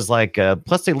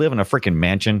 plus they live in a freaking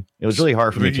mansion. It was really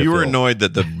hard for me to You were annoyed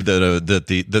that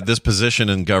that this position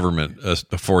in government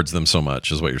affords them so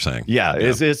much, is what you're saying. Yeah.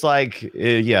 It's like,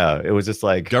 it was just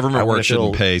like government work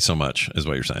shouldn't pay so much, is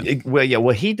what you're saying. Well,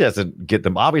 he doesn't get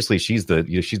them. Obviously, she's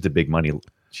the big money.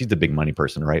 She's the big money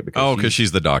person, right? Because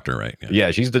she's the doctor, right?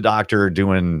 Yeah, she's the doctor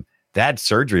doing that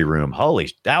surgery room.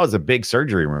 That was a big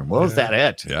surgery room. What was that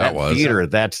at? Yeah, that it was.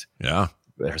 Theater,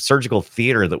 surgical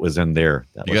theater that was in there.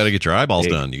 You got to get your eyeballs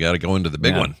done. You got to go into the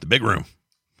big one, the big room.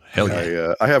 Hell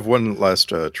yeah! I have one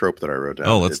last trope that I wrote down.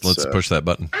 Oh, let's push that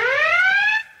button.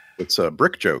 It's a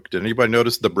brick joke. Did anybody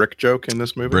notice the brick joke in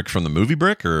this movie? Brick from the movie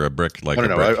Brick, or a brick like I don't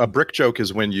know. brick? A brick joke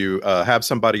is when you have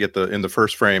somebody in the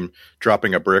first frame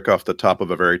dropping a brick off the top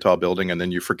of a very tall building, and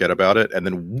then you forget about it, and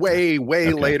then way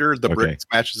later the brick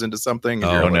smashes into something.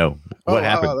 And Oh no! What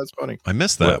happened? Wow, that's funny. I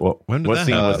missed that. When did What that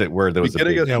scene happen? was it where there was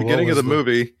beginning of the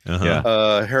movie?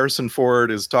 Uh-huh. Harrison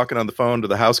Ford is talking on the phone to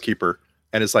the housekeeper,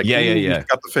 and it's like, Yeah. We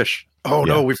forgot the fish. Oh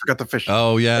no, we forgot the fish.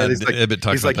 Oh yeah, And he's like, Ibbott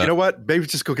talks he's about like, that. you know what? Maybe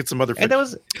just go get some other fish. And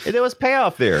there was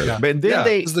payoff there. Yeah. But then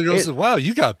The girl said, wow,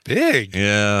 you got big.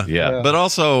 Yeah. But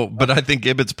I think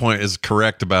Ibbott's point is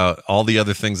correct about all the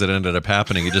other things that ended up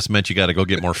happening. It just meant you got to go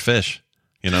get more fish.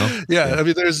 You know? Yeah, I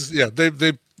mean,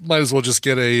 they might as well just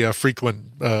get a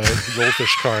frequent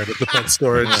goldfish card at the pet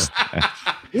store. And just,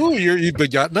 ooh, you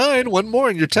got 9, one more,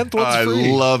 and your 10th one's I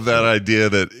free. love that idea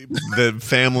that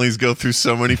families go through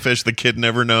so many fish the kid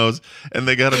never knows, and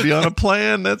they got to be on a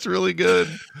plan. That's really good.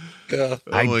 Yeah.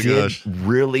 Oh my gosh.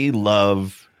 Really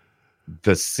love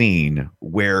the scene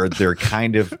where they're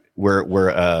kind of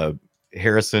where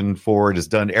Harrison Ford has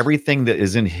done everything that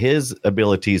is in his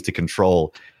abilities to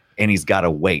control, and he's got to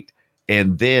wait.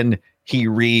 And then he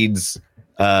reads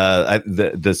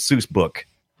the Seuss book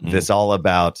that's all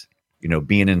about,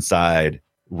 being inside,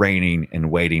 raining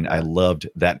and waiting. I loved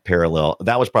that parallel.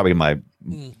 That was probably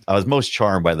I was most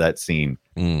charmed by that scene.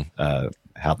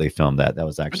 How they filmed that. That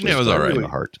was actually it was all right. in the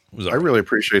heart. I really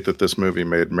appreciate that this movie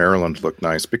made Maryland look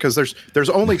nice, because there's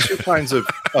only two kinds of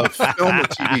film and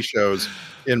TV shows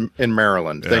in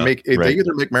Maryland. Yeah, They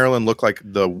either make Maryland look like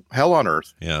the hell on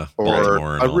earth,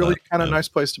 or a really kind of nice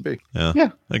place to be.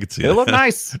 Yeah. I could see It looked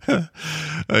nice. I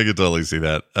could totally see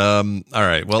that. All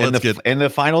right. Well, let's get in the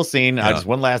final scene. Just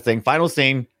one last thing. Final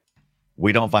scene.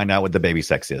 We don't find out what the baby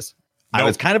sex is. I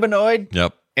was kind of annoyed.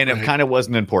 Yep. And it kind of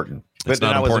wasn't important. But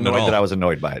then I was annoyed that I was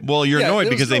annoyed by it. Well, you're annoyed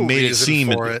because they made it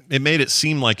seem it made it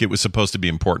seem like it was supposed to be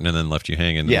important and then left you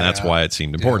hanging. And that's why it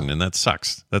seemed important, and that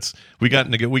sucks. We got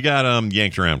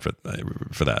yanked around for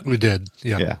that. We did.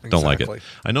 Yeah. Don't like it.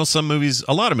 I know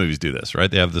a lot of movies do this, right?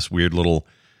 They have this weird little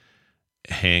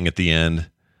hang at the end.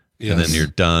 Yes. And then you're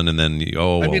done, and then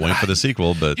wait for the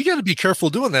sequel. But you got to be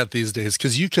careful doing that these days,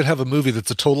 because you could have a movie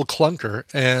that's a total clunker,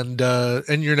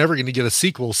 and you're never going to get a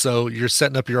sequel. So you're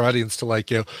setting up your audience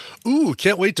to ooh,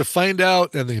 can't wait to find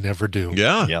out, and they never do.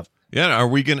 Yeah, yep. Yeah. Are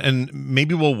we gonna? And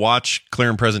maybe we'll watch Clear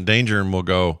and Present Danger, and we'll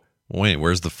go, wait,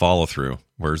 where's the follow through?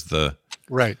 Where's the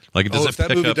right? Like, if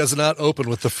that movie does not open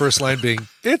with the first line being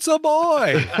 "It's a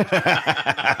boy."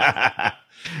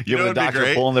 You know, the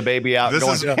doctor pulling the baby out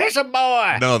going, it's a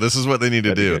boy. No, this is what they need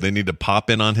to do. They need to pop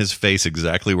in on his face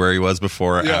exactly where he was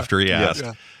before, after he asked,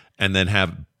 and then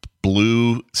have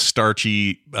blue,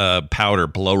 starchy powder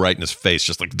blow right in his face,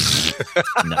 just like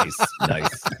nice.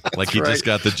 Like he just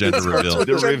got the gender reveal.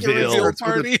 The reveal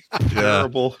party.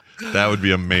 Terrible. That would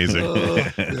be amazing.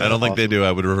 I don't think they do.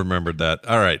 I would have remembered that.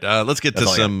 All right, let's get to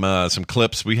some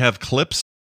clips. We have clips.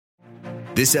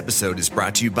 This episode is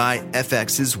brought to you by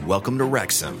FX's Welcome to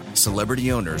Wrexham.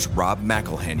 Celebrity owners Rob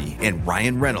McElhenney and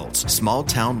Ryan Reynolds'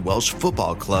 small-town Welsh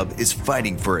football club is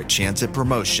fighting for a chance at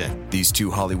promotion. These two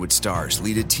Hollywood stars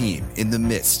lead a team in the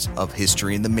midst of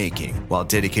history in the making, while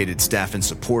dedicated staff and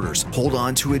supporters hold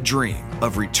on to a dream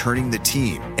of returning the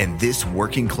team and this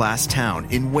working-class town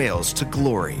in Wales to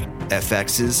glory.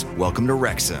 FX's Welcome to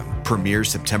Wrexham premieres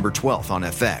September 12th on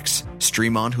FX.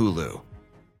 Stream on Hulu.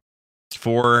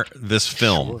 For this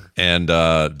film, and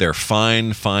they're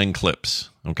fine clips.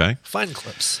 Okay, fine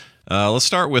clips. Let's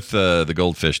start with the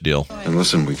goldfish deal. And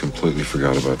listen, we completely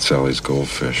forgot about Sally's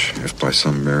goldfish. If by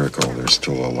some miracle they're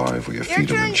still alive, we feed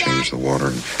them and change the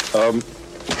water.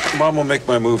 Mom will make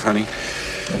my move, honey.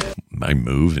 My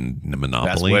move in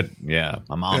Monopoly.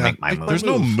 My mom make my move. There's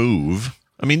no move.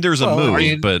 I mean, there's a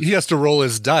move, but he has to roll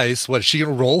his dice. What, is she going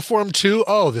to roll for him too?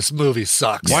 Oh, this movie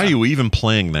sucks. Why are you even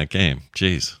playing that game?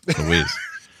 Jeez Louise.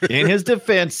 In his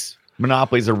defense,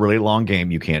 Monopoly's a really long game.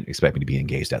 You can't expect me to be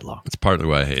engaged that long. It's partly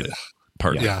why I hate it.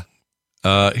 Partly. Yeah.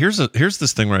 Here's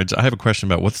this thing where I have a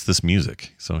question about what's this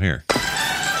music. So here.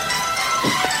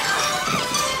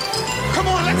 Come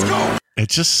on, let's go.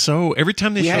 It's just so, every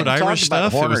time they showed Irish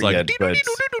stuff, it was like...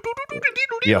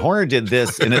 Yeah, Horner did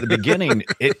this, and at the beginning,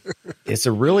 it's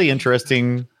a really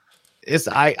interesting.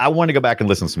 I want to go back and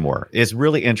listen some more. It's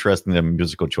really interesting, the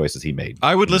musical choices he made.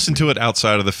 I would listen to it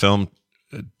outside of the film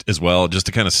as well, just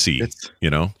to kind of see.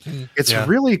 It's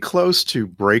really close to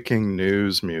breaking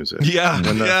news music. Yeah,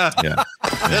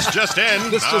 This just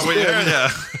in.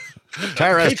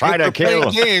 Tara's trying to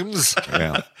kill games.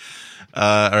 Yeah.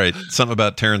 All right, something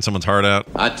about tearing someone's heart out.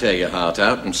 I'd tear your heart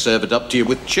out and serve it up to you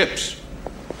with chips.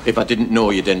 If I didn't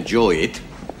know you'd enjoy it,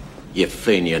 you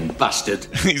Fenian bastard.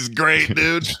 He's great,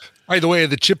 dude. By the way,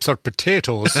 the chips are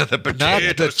potatoes, The not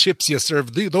potatoes. the chips you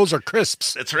serve. Those are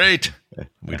crisps. That's right.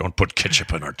 We don't put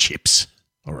ketchup on our chips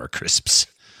or our crisps.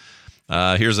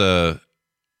 Here's a...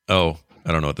 Oh,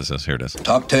 I don't know what this is. Here it is.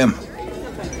 Talk to him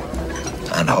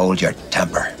and hold your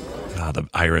temper. The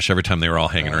Irish, every time they were all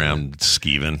hanging around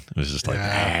skeeving, it was just like,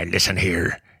 listen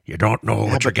here. You don't know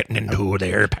what you're getting into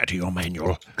there, Patio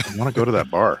Manual. I want to go to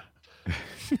that bar.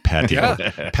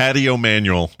 Patio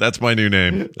Manual. That's my new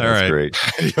name. All right. Great.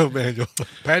 Patio manual.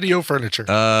 Patio furniture.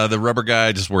 The rubber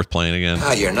guy, just worth playing again.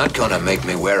 You're not going to make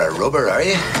me wear a rubber, are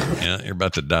you? Yeah, you're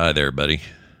about to die there, buddy.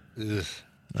 You're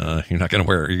not going to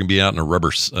wear it. You're going to be out in a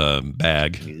rubber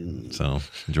bag. So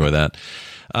enjoy that.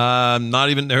 Not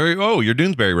even there. Oh, your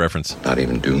Doonesbury reference. Not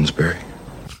even Doonesbury.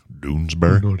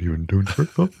 Doonesbury. Not even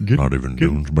Doonesbury. Not even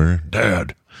Doonesbury.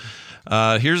 Dad.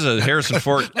 Here's a Harrison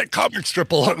Ford. That comic strip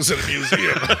belongs in a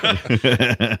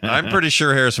museum. I'm pretty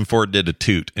sure Harrison Ford did a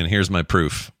toot, and here's my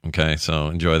proof. Okay, so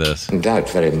enjoy this. I doubt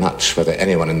very much whether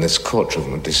anyone in this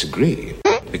courtroom would disagree.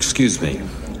 Excuse me.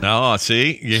 Oh,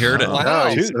 see, you heard it. Wow.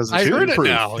 I heard it proof.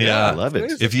 now. Yeah, I love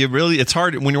it. If you really, it's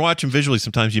hard when you're watching visually.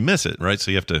 Sometimes you miss it, right?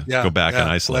 So you have to go back and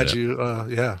isolate glad it.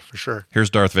 you, yeah, for sure. Here's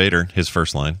Darth Vader. His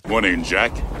first line. Morning,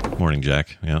 Jack. Morning,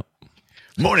 Jack. Yeah.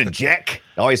 Morning, Jack.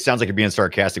 It always sounds like you're being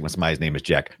sarcastic when somebody's name is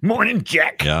Jack. Morning,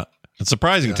 Jack. Yeah. It's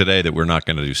surprising today that we're not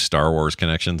going to do Star Wars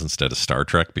connections instead of Star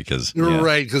Trek because You're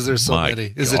right, because there's so My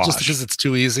many. Is it just gosh. because it's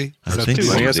too easy? I Is that think too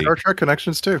so. Plenty of easy? Star Trek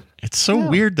connections too. it's so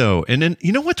weird though. And then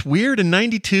you know what's weird in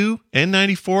 92 and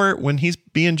 94 when he's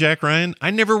being Jack Ryan?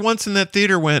 I never once in that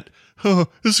theater went, oh,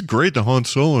 this is great, the Han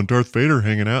Solo and Darth Vader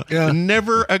hanging out. Yeah. It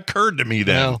never occurred to me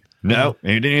then. No.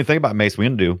 And you didn't even think about Mace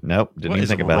Windu. Nope. Didn't What even is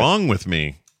think about wrong with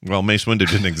me? Well, Mace Windu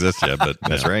didn't exist yet, but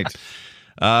That's right.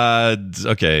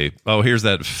 Okay. Oh, here's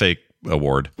that fake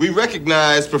award. We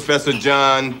recognize Professor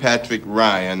John Patrick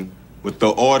Ryan with the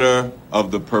Order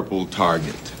of the Purple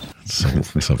Target. So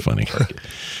funny.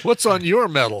 What's on your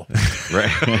medal?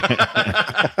 Right.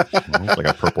 It's like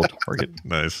a purple target.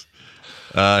 Nice.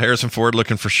 Harrison Ford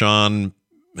looking for Sean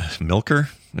Milker.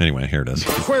 Anyway, here it is.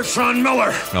 Where's Sean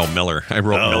Miller? Oh, Miller. I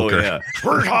wrote Milker. Yeah.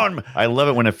 Where's Han? I love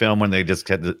it when a film when they just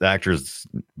had the actor's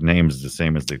name's the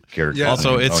same as the character. Yeah.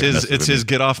 Also, It it's always his messes with me.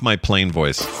 get off my plane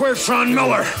voice. Where's Sean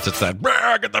Miller? It's that.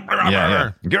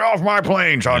 Yeah. Get off my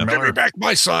plane, Sean Give me Miller. back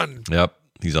my son. Yep.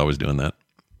 He's always doing that.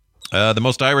 The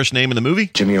most Irish name in the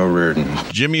movie? Jimmy O'Riordan.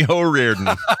 Jimmy O'Riordan.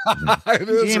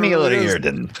 Jimmy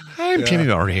O'Riordan. I'm Jimmy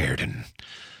O'Riordan.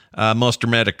 Most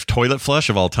dramatic toilet flush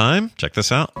of all time. Check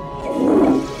this out.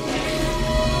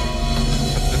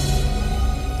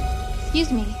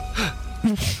 Excuse me.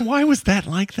 Why was that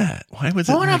like that? Why was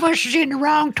it? One of us is in the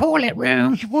wrong toilet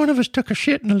room. One of us took a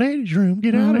shit in the ladies' room.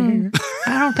 Get out of here.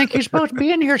 I don't think you're supposed to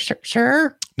be in here,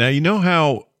 sir. Now, you know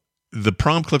how the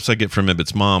prom clips I get from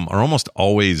Ibbott's mom are almost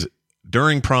always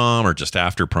during prom or just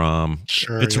after prom.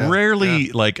 Sure. It's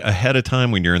rarely like ahead of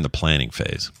time when you're in the planning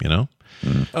phase, you know?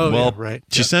 Oh, well, yeah, right.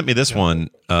 She sent me this one.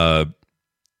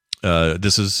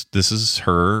 This is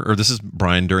her, or this is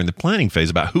Brian during the planning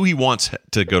phase about who he wants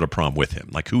to go to prom with him,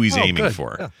 like who he's aiming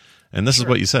for. Yeah. And this is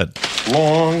what you said.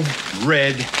 Long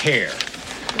red hair.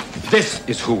 This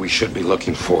is who we should be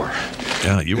looking for.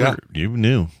 Yeah, you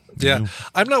knew. Yeah,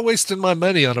 I'm not wasting my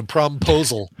money on a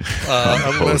promposal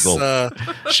unless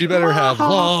she better have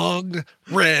long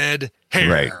red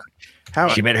hair.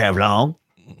 Right. She better have long.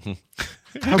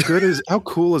 How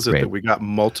cool is it that we got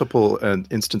multiple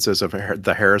instances of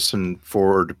the Harrison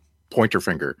Ford pointer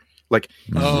finger? Like,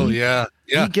 oh yeah,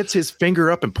 he gets his finger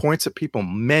up and points at people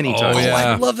many times. Oh,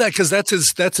 I love that because that's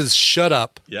his shut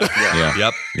up.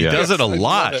 Yep. He does it a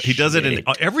lot. He does it in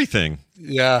everything.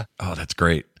 Yeah. Oh, that's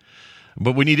great.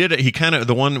 But when he did it, he kind of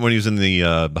the one when he was in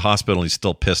the hospital, he's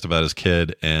still pissed about his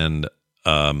kid and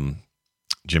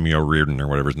Jimmy O'Riordan or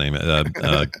whatever his name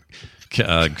is.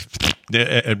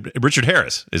 Richard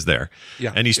Harris is there,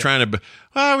 and he's trying to.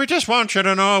 Oh, we just want you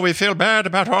to know we feel bad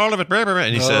about all of it. Blah, blah, blah.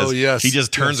 And he says, he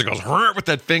just turns and goes with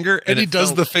that finger, and he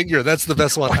does the finger. That's the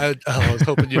best one. I was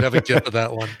hoping you'd have a gift of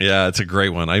that one. Yeah, it's a great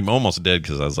one. I almost did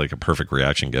because I was like a perfect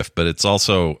reaction gift, but it's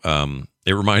also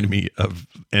it reminded me of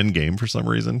Endgame for some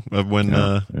reason of when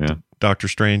Doctor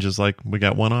Strange is like, we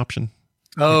got one option.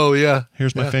 Oh yeah,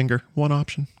 here's my finger. One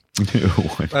option.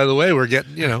 By the way, we're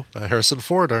getting Harrison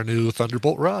Ford, our new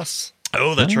Thunderbolt Ross.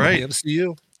 Oh, that's right. The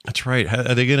MCU. That's right.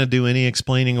 Are they going to do any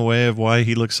explaining away of why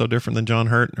he looks so different than John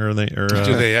Hurt, or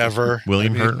do they ever?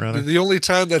 William Hurt, rather. The only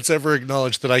time that's ever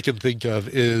acknowledged that I can think of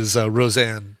is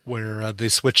Roseanne, where they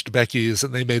switched Becky's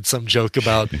and they made some joke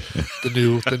about the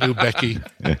new Becky.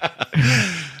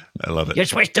 I love it. You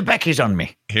switched the Beckies on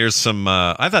me. Here's some,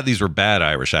 I thought these were bad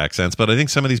Irish accents, but I think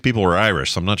some of these people were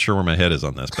Irish, so I'm not sure where my head is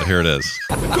on this, but here it is.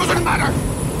 It doesn't matter.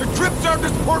 The trip served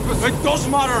its purpose. It does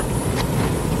matter.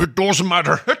 It doesn't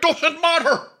matter. It doesn't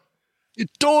matter. It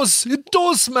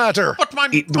does matter. But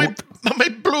my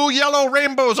blue, yellow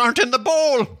rainbows aren't in the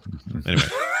bowl. Anyway.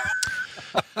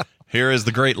 Here is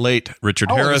the great late Richard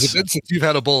How long Harris. has it been since you've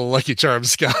had a bowl of Lucky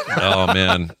Charms, Scott? Oh,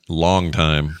 man. Long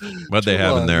time. What'd they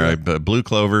have in there? Blue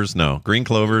clovers? No. Green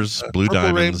clovers, blue purple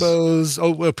diamonds. Rainbows.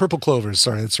 Purple clovers.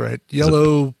 Sorry, that's right.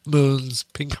 Yellow moons,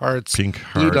 pink hearts,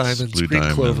 blue diamonds, blue green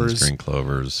diamonds, clovers. green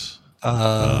clovers.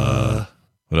 What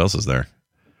else is there?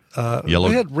 Yellow.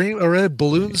 We had red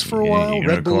balloons for a while.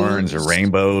 Red Unicorns balloons or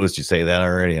rainbows. Did you say that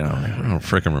already? I don't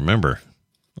freaking remember.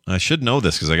 I should know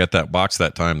this because I got that box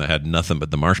that time that had nothing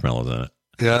but the marshmallows in it.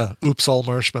 Yeah. Oops, all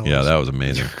marshmallows. Yeah, that was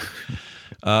amazing.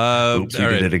 Oops, you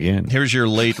did it again. Here's your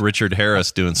late Richard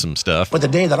Harris doing some stuff. But the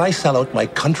day that I sell out my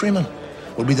countrymen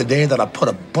will be the day that I put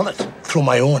a bullet through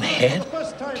my own head.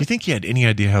 Do you think he had any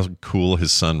idea how cool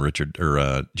his son Richard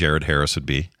or Jared Harris would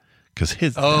be? Because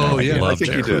his I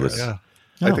think he did. Yeah.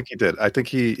 I think he did. I think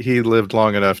he lived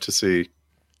long enough to see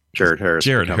Jared Harris.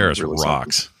 Jared Harris really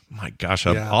rocks. My gosh,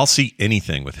 Yeah. I'll see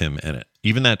anything with him in it.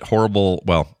 Even that horrible,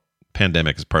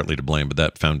 pandemic is partly to blame, but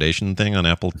that Foundation thing on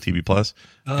Apple TV Plus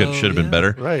should have been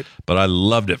better. Right. But I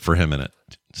loved it for him in it.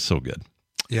 So good.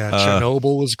 Yeah.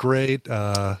 Chernobyl was great.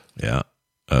 Yeah.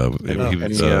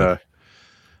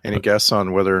 Any guess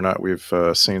on whether or not we've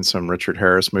seen some Richard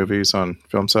Harris movies on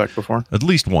Film Sack before? At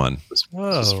least one. This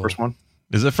is the first one.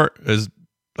 Is it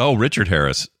Richard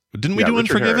Harris? Didn't we do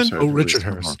Richard Unforgiven? Harris Richard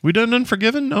Harris. We done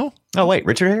Unforgiven? No. Oh wait,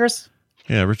 Richard Harris?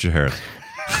 Yeah, Richard Harris.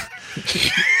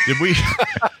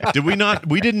 Did we not?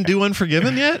 We didn't do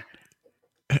Unforgiven yet.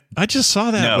 I just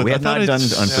saw that. No, we have not done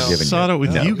Unforgiven. I saw yet. it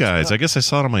with No. you guys. I guess I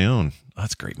saw it on my own. Oh,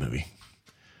 that's a great movie.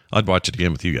 I'd watch it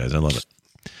again with you guys. I love it.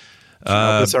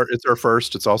 It's our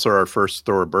first. It's also our first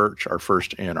Thor Birch, our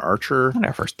first Ann Archer. Not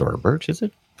our first Thor Birch, is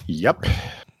it? Yep.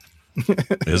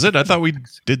 Is it? I thought we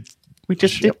did. We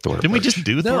just did Thor. Didn't we just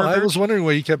do Thor? No, I Birch? was wondering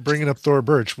why you kept bringing up Thor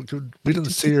Birch. We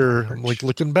didn't see her. Like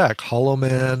looking back, Hollow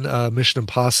Man, Mission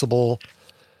Impossible,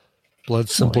 Blood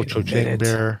Simple, Cocaine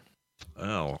Bear.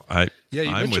 Oh, you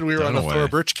I'm mentioned with we were on a Dunaway. Thor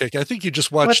Birch kick. I think you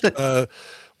just watched.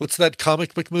 What's that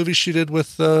comic book movie she did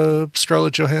with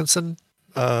Scarlett Johansson?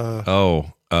 What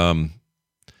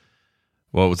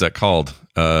was that called?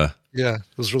 Yeah,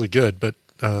 it was really good, but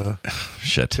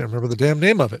shit, can't remember the damn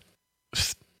name of it.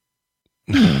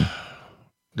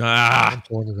 I'm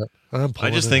pulling it up. I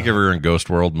just think of her in Ghost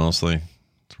World mostly.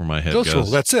 That's where my head Ghost goes.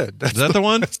 World. That's it. Is that the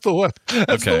one? That's the one.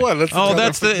 That's okay. the one. That's the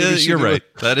that's the. You're right.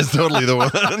 That is totally the one.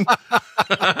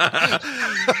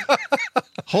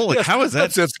 Holy! Yes, how is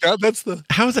that? That's it, Scott. That's the.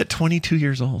 How is that 22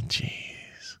 years old? Jeez.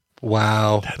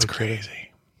 Wow, that's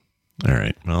crazy. All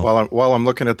right. Well, While I'm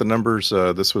looking at the numbers,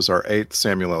 this was our 8th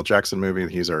Samuel L. Jackson movie.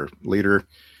 He's our leader.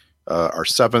 Our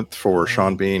 7th for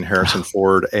Sean Bean, Harrison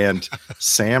Ford, and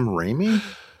Sam Raimi.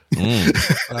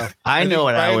 I know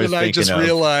what I was thinking I just of.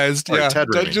 realized, Ted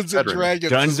Raimi. Dungeons and Dragons.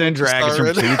 Dungeons and Dragons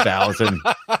from 2000.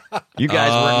 You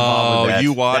guys weren't involved with that.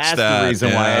 You watched that's that. the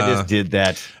reason why I Yeah. just did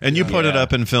that. And you put it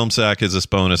up in Film Sack as a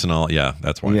bonus and all. Yeah,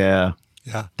 that's why. Yeah.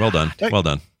 Yeah. Well done. Well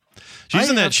done. She's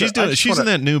in that. She's in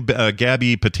that new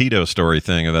Gabby Petito story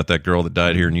thing about that girl that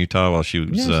died here in Utah while she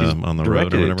was on the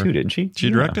road or whatever. Too, didn't she? She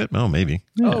directed it? Oh, maybe.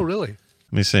 Oh, really?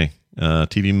 Let me see.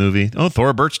 TV movie. Oh,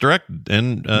 Thora Birch directed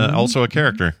and also a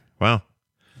character. Wow.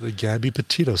 The Gabby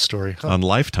Petito story. Huh? On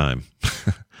Lifetime.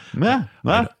 Yeah.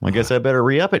 Well, I guess I better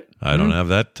re-up it. I don't have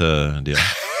that deal.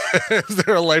 Is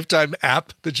there a Lifetime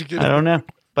app that you get? I don't know.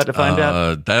 But to find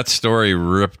out. That story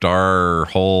ripped our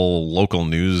whole local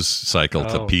news cycle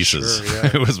to pieces. Sure,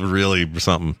 yeah. It was really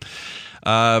something.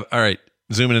 All right.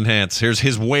 Zoom and enhance. Here's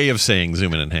his way of saying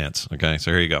zoom and enhance. Okay,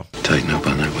 so here you go. Tighten up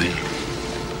on that wheel.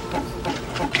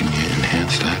 Can you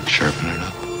enhance that? Sharpen it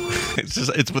up?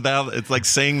 It's like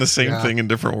saying the same thing in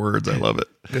different words. I love it.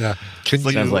 Yeah. Can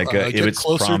you Sounds like if get it's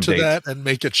closer prom to date. that and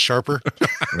make it sharper?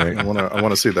 Right. I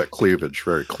want to see that cleavage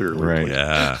very clearly. Right.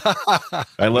 Yeah.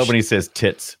 I love when he says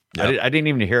tits. Yep. I didn't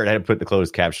even hear it. I had to put the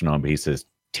closed caption on, but he says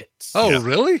tits. Oh,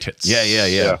 really? Tits.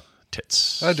 Yeah.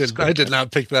 Tits. I did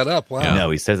not pick that up. Wow. Yeah.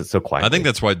 No, he says it so quietly. I think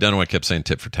that's why Dunaway kept saying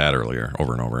tit for tat earlier,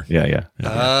 over and over. Yeah.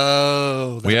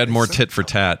 Oh. We had more tit for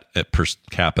tat at per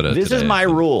capita. This is today. my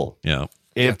rule. Yeah.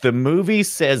 If the movie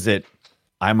says it,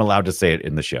 I'm allowed to say it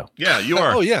in the show. Yeah, you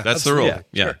are. Oh, yeah, That's the rule. absolutely.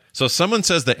 Yeah. Sure. So if someone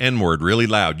says the N word really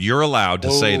loud, you're allowed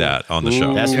to say that on the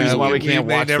show. That's the reason why we can't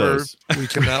watch those. We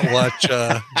cannot watch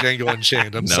Django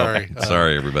Unchained. I'm No. sorry.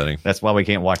 Sorry, everybody. That's why we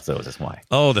can't watch those. That's why.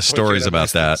 Oh, the stories that about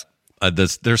makes that. sense.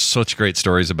 There's such great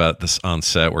stories about this on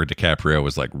set where DiCaprio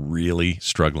was like really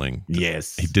struggling.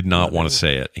 Yes. He did not want to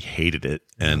say it. He hated it.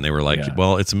 And they were like,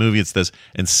 well, it's a movie. It's this.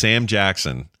 And Sam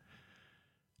Jackson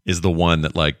is the one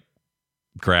that like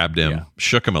grabbed him,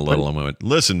 shook him a little, and went,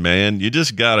 listen, man, you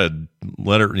just got to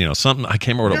let her, something. I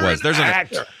can't remember what it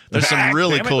was. There's some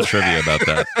really cool trivia about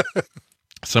that.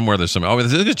 Somewhere there's some. Oh,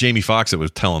 this is Jamie Foxx that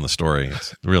was telling the story.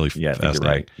 It's really fascinating.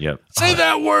 Right. Yep. Say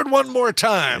that word one more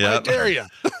time. Yep. I dare you.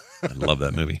 I love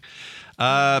that movie.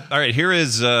 All right, here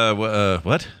is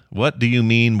what? What do you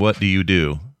mean? What do you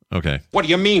do? Okay. What do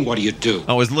you mean? What do you do?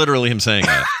 Oh, it's literally him saying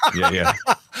that. Yeah.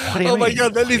 Oh my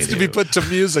God, that needs to be put to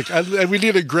music. We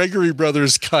need a Gregory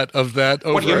Brothers cut of that.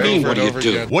 Over what do you mean? What do you do?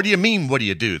 Again. What do you mean? What do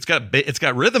you do? It's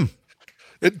got rhythm.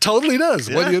 It totally does.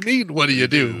 Yeah. What do you mean? What do you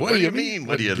do? What do you mean?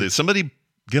 What do you do? Somebody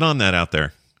get on that out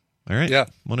there. All right. Yeah.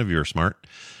 One of you are smart.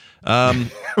 I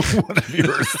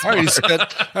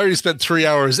already spent 3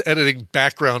 hours editing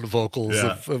background vocals.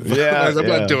 I'm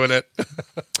not doing it.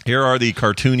 Here are the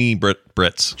cartoony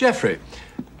Brits. Jeffrey,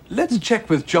 let's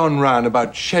check with John Ryan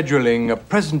about scheduling a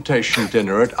presentation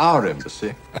dinner at our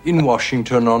embassy in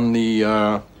Washington on the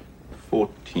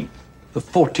 14th. The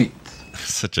 14th.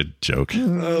 Such a joke. I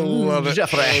love it.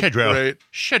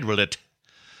 Schedule it.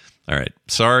 All right.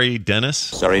 Sorry,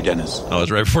 Dennis. Oh, it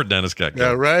was right before Dennis got killed.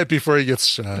 Yeah, right before he gets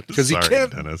shot. Because he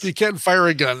can't fire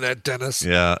a gun at Dennis.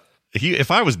 Yeah. If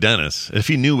I was Dennis, if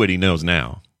he knew what he knows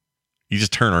now, you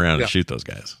just turn around and shoot those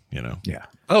guys, Yeah.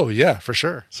 Oh, yeah, for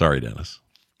sure. Sorry, Dennis.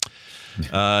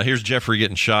 Here's Jeffrey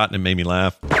getting shot, and it made me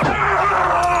laugh.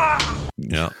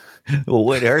 Yeah.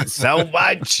 Oh, it hurts so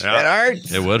much. Yeah. It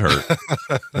hurts. It would hurt.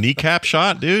 Kneecap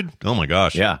shot, dude. Oh my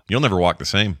gosh. Yeah. You'll never walk the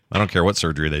same. I don't care what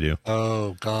surgery they do.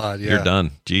 Oh God. Yeah. You're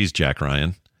done. Jeez, Jack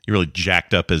Ryan. You really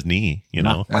jacked up his knee,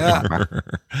 All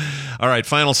right.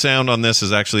 Final sound on this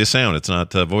is actually a sound. It's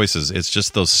not voices. It's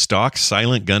just those stock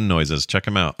silent gun noises. Check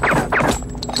them out.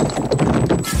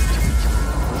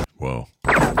 Whoa.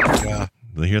 Yeah.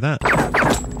 They hear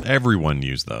that? Everyone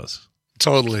used those.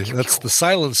 Totally. That's the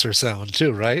silencer sound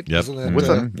too, right? Yep. With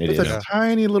a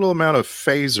tiny little amount of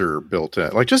phaser built in.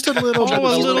 Like just a little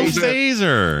a little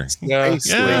phaser. Yeah.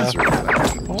 Laser.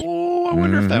 Oh, I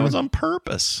wonder if that was on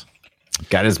purpose.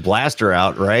 Got his blaster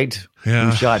out, right?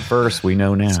 Yeah. Who shot first? We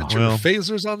know now. Well,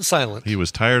 phasers on silent. He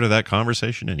was tired of that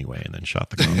conversation anyway and then shot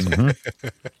the console.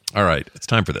 All right. It's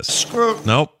time for this. Screw.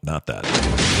 Nope, not that.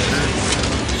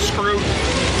 Screw.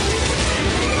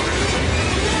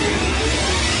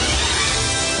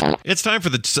 It's time for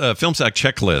the Film Sack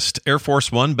checklist. Air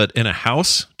Force One, but in a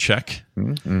house, check.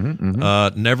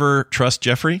 Never trust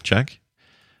Jeffrey, check.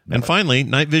 And finally,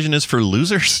 night vision is for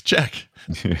losers, check.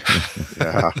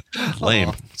 Yeah.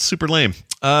 Lame. Super lame.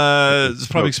 It's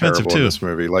probably expensive too. In this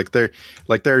movie,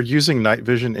 they're using night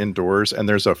vision indoors, and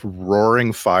there's a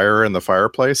roaring fire in the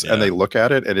fireplace, and they look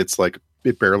at it, and it's like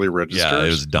it barely registers. Yeah, it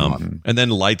was dumb. And then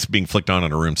lights being flicked on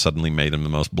in a room suddenly made him the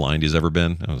most blind he's ever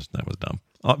been. That was dumb.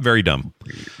 Very dumb.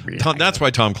 That's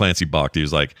why Tom Clancy balked. He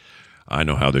was like, I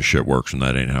know how this shit works, and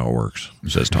that ain't how it works,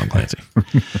 says Tom Clancy.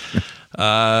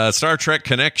 Star Trek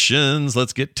connections.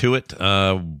 Let's get to it.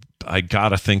 I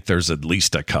gotta think there's at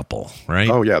least a couple, right?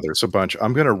 Oh, yeah, there's a bunch.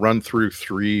 I'm going to run through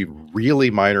 3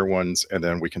 really minor ones, and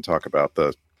then we can talk about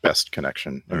the best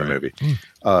connection in the movie.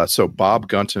 So Bob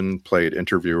Gunton played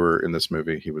interviewer in this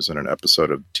movie. He was in an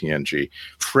episode of TNG.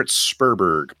 Fritz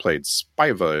Sperberg played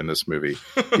Spiva in this movie.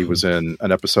 He was in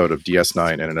an episode of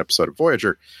DS9 and an episode of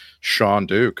Voyager. Sean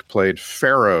Duke played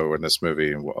Pharaoh in this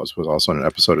movie and was also in an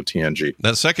episode of TNG.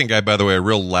 That second guy, by the way, a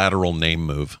real lateral name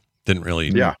move. Didn't really,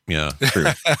 true.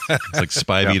 It's like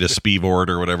Spivey to Spivord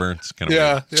or whatever. It's kind of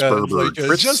weird. Sperberg.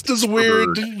 Like, just as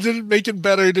weird. Didn't make it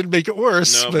better. Didn't make it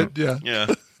worse. No. But yeah.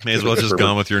 May as well just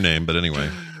gone with your name. But anyway,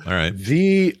 all right.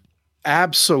 The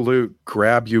absolute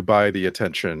grab you by the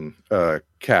attention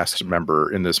cast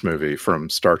member in this movie from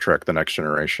Star Trek: The Next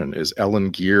Generation is Ellen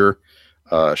Geer.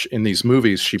 In these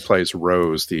movies, she plays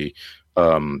Rose, the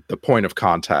point of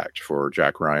contact for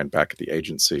Jack Ryan back at the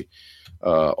agency.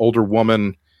 Older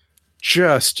woman.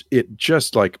 It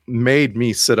just like made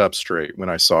me sit up straight when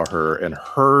I saw her and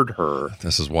heard her.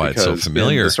 This is why it's so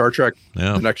familiar. In the Star Trek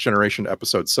The Next Generation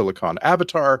episode Silicon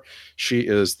Avatar, she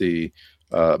is the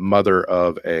mother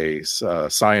of a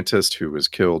scientist who was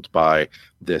killed by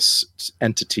this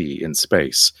entity in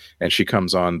space, and she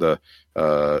comes on the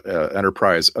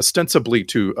Enterprise ostensibly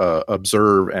to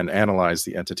observe and analyze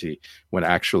the entity, when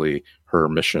actually her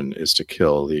mission is to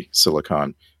kill the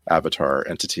Silicon Avatar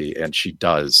entity, and she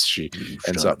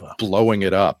ends up blowing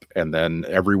it up, and then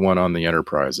everyone on the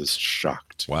Enterprise is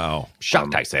shocked. Wow.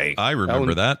 Shocked, I say. I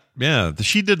remember that. Yeah,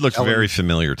 she did look very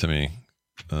familiar to me.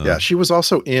 Yeah, she was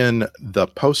also in The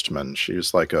Postman. She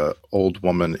was like a old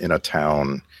woman in a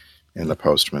town in The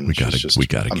Postman. We got to get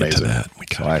to that. We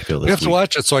have to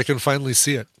watch it so I can finally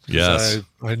see it. Yes.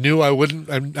 I knew I wouldn't.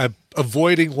 I'm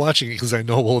avoiding watching it because I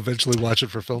know we'll eventually watch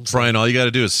it for film. Brian, all you got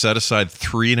to do is set aside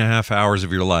 3.5 hours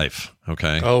of your life.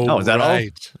 Okay. Oh, is that all?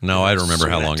 No, I don't remember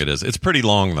how long it is. It's pretty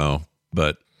long though,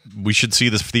 but we should see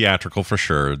this theatrical for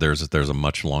sure. There's a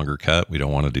much longer cut. We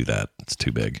don't want to do that. It's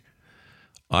too big.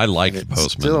 I like The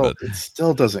Postman, but it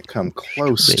still doesn't come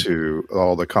close to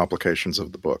all the complications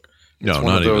of the book. It's no, one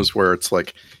not of those even. where it's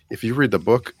like if you read the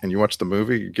book and you watch the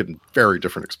movie, you get very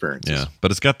different experiences. Yeah, but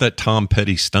it's got that Tom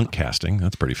Petty stunt casting.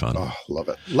 That's pretty fun. Oh, love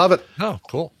it. Love it. Oh,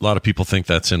 cool. A lot of people think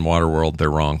that's in Waterworld. They're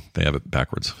wrong. They have it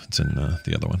backwards. It's in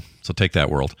the other one. So take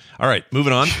that, world. All right,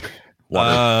 moving on.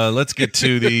 Let's get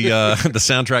to the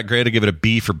soundtrack grade. I give it a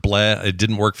B for bleh. It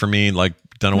didn't work for me. Like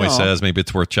Dunaway says, maybe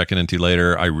it's worth checking into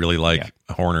later. I really like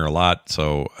Horner a lot,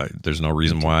 so there's no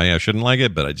reason why I shouldn't like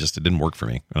it, but it didn't work for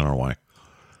me. I don't know why.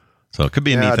 So it could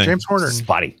be a neat thing. James Horner,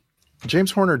 spotty.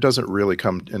 James Horner doesn't really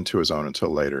come into his own until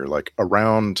later, like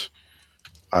around,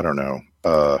 I don't know,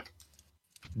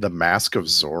 The Mask of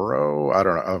Zorro. I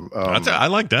don't know. I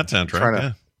like that soundtrack.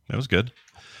 Yeah, that was good.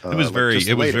 It was very.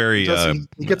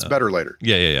 He gets better later.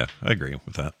 Yeah. I agree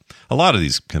with that. A lot of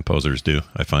these composers do.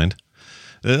 I find.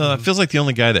 It feels like the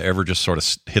only guy that ever just sort of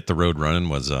hit the road running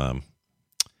was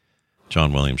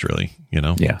John Williams. Really,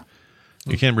 Yeah.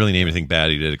 You can't really name anything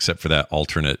bad he did except for that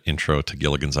alternate intro to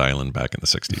Gilligan's Island back in the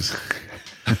 60s.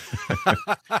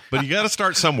 But you got to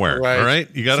start somewhere, all right?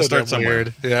 You got to start somewhere.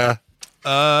 Weird. Yeah.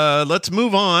 Let's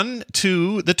move on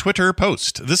to the Twitter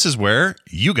post. This is where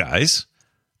you guys,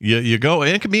 you go,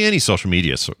 and it can be any social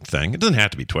media thing. It doesn't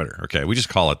have to be Twitter, okay? We just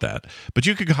call it that. But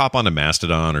you could hop on to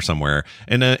Mastodon or somewhere,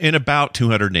 and in about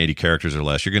 280 characters or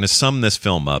less, you're going to sum this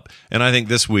film up. And I think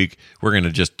this week, we're going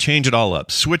to just change it all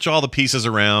up, switch all the pieces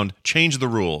around, change the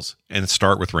rules, and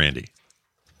start with Randy.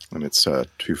 And it's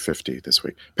 250 this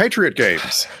week. Patriot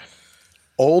Games.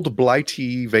 Old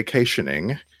Blighty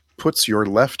vacationing puts your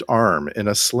left arm in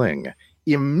a sling.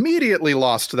 Immediately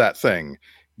lost that thing.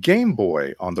 Game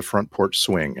Boy on the front porch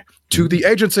swing. To the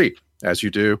agency, as you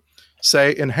do.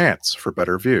 Say enhance for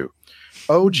better view.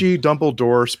 OG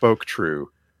Dumbledore spoke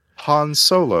true. Han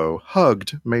Solo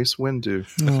hugged Mace Windu.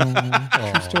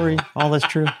 True story. All that's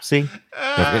true. See?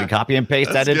 Don't forget to copy and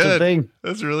paste that into the thing.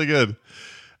 That's really good.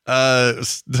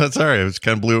 That's all right. I was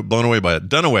kind of blown away by it.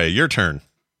 Dunaway, your turn.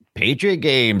 Patriot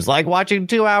Games, like watching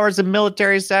 2 hours of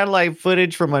military satellite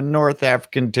footage from a North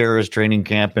African terrorist training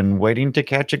camp and waiting to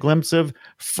catch a glimpse of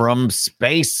from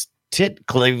space tit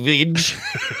cleavage.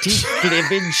 Tit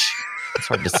cleavage. It's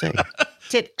hard to say.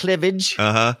 Tit cleavage.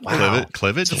 Wow.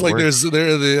 Cleavage. It's like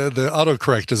the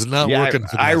autocorrect is not working.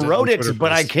 For I wrote it,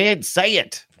 but I can't say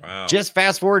it. Wow. Just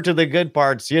fast forward to the good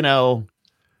parts. You do.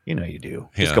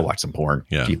 Just go watch some porn.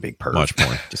 Yeah. You big perv. Watch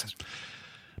porn.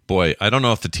 Boy, I don't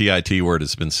know if the TIT word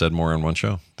has been said more on one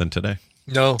show than today.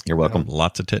 No. You're welcome.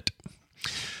 Lots of tit.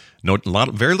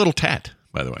 Very little tat,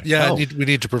 by the way. Yeah, we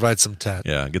need to provide some tat.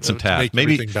 Yeah, get some tat.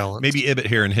 Maybe Ibbot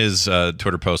here in his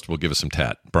Twitter post will give us some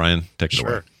tat. Brian, take it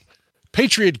away.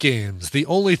 Patriot Games. The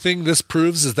only thing this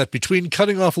proves is that between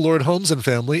cutting off Lord Holmes and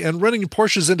family and running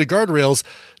Porsches into guardrails,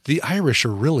 the Irish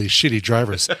are really shitty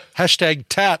drivers. Hashtag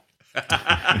tat. Good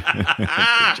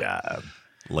job.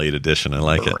 Late edition. I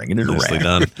like it. Bringing it Nicely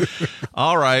done.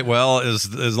 All right. Well,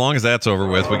 as long as that's over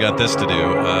with, we got this to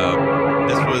do.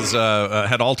 This was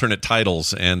had alternate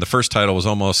titles, and the first title was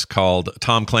almost called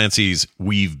Tom Clancy's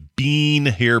 "We've Been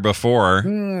Here Before."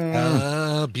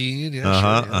 Bean.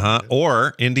 Yeah,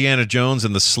 Or Indiana Jones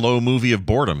and the Slow Movie of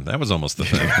Boredom. That was almost the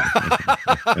thing.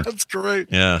 That's great.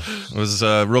 Yeah, it was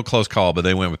a real close call, but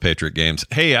they went with Patriot Games.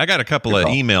 Hey, I got a couple of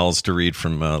emails to read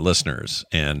from listeners,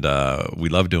 and we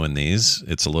love doing these.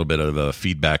 It's a little bit of a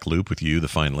feedback loop with you, the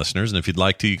fine listeners. And if you'd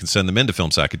like to, you can send them in to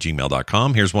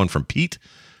filmsack@gmail.com. Here's one from Pete,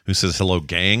 who says, "Hello,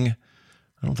 gang."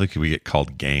 I don't think we get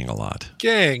called gang a lot.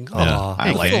 Gang. Yeah. I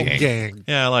like gang.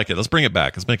 Yeah, I like it. Let's bring it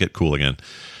back. Let's make it cool again.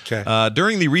 Okay.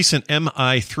 During the recent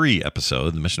MI3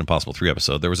 episode, the Mission Impossible 3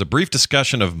 episode, there was a brief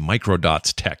discussion of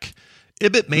microdots tech.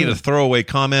 Ibbot made a throwaway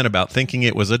comment about thinking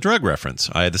it was a drug reference.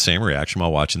 I had the same reaction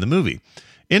while watching the movie.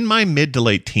 In my mid to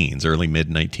late teens, early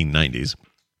mid-1990s,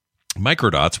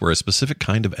 microdots were a specific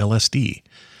kind of LSD.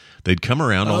 They'd come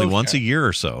around only once a year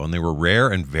or so, and they were rare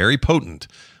and very potent.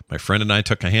 My friend and I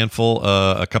took a handful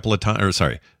a couple of times,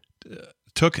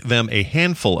 took them a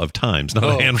handful of times, not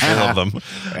a handful of them,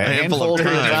 a handful of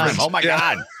times. Oh my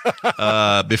God.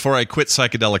 Before I quit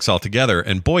psychedelics altogether.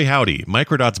 And boy, howdy,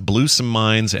 Microdots blew some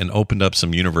minds and opened up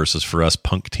some universes for us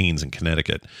punk teens in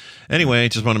Connecticut. Anyway,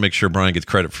 just want to make sure Brian gets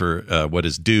credit for what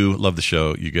is due. Love the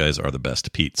show. You guys are the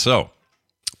best, Pete. So,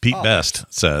 Pete Best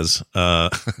says,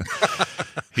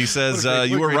 he says,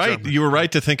 you were right. Drummer. You were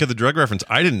right to think of the drug reference.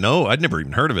 I didn't know. I'd never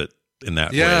even heard of it in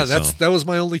that way. Yeah, that was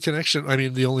my only connection. I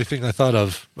mean, the only thing I thought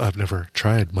of, I've never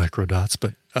tried Microdots,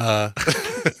 but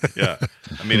yeah.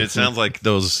 I mean, it sounds like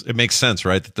those, it makes sense,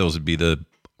 right? That those would be the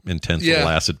intense little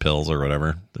acid pills or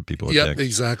whatever that people would take.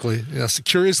 Exactly. Yes.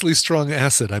 Curiously strong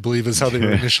acid, I believe, is how they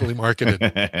were initially marketed.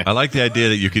 I like the idea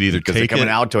that you could either take it. Coming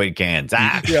out toy cans.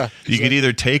 You could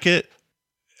either take it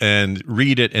and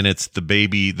read it, and it's the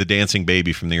baby, the dancing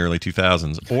baby from the early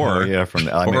 2000s, or from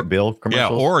the Element Bill commercials.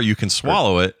 Yeah, or you can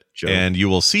swallow it, and you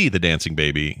will see the dancing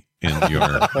baby in your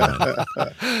mind.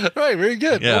 Right, very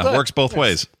good. Yeah, well works both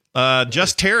ways.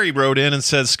 Just Terry wrote in and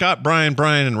says, Scott, Brian,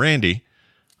 and Randy,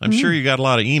 I'm sure you got a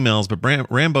lot of emails, but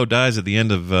Rambo dies at the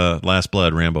end of Last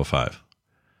Blood, Rambo 5.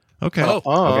 Okay. Okay.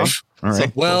 All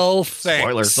right. Well, thanks.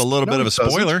 Spoiler. It's a little bit of a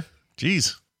spoiler.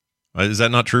 Jeez. Is that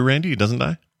not true, Randy? He doesn't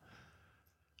die?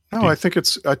 No, I think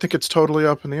it's totally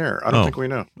up in the air. I don't think we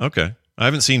know. Okay. I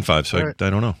haven't seen 5, so I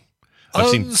don't know. I've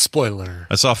seen spoiler.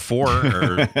 I saw 4, or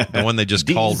the one they just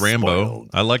called Rambo.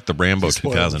 I like the Rambo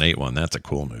 2008 one. That's a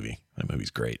cool movie. That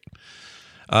movie's great.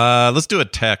 Let's do a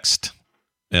text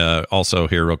also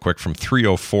here real quick from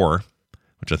 304,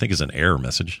 which I think is an error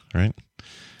message, right?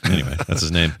 Anyway, that's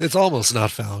his name. It's almost not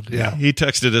found. Yeah. He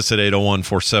texted us at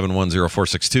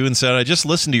 801-471-0462 and said, I just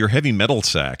listened to your heavy metal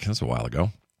sack. That's a while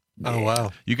ago. Oh,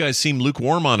 wow. You guys seem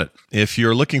lukewarm on it. If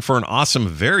you're looking for an awesome,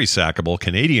 very sackable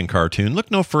Canadian cartoon,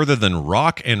 look no further than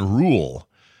Rock and Rule.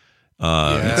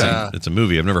 It's a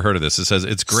movie. I've never heard of this. It says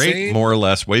it's great, more or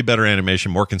less, way better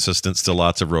animation, more consistent, still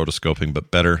lots of rotoscoping, but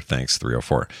better. Thanks,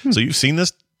 304. So you've seen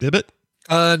this, Dibbit?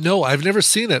 No, I've never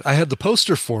seen it. I had the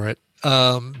poster for it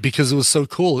because it was so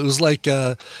cool. It was like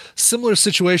a similar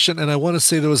situation, and I want to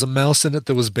say there was a mouse in it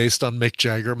that was based on Mick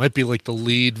Jagger. It might be like the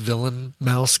lead villain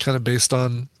mouse, kind of based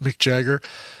on Mick Jagger.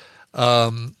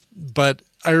 But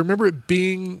I remember it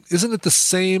being, isn't it the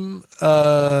same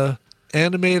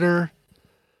animator?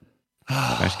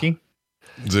 Bakshi?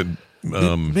 Is it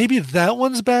maybe that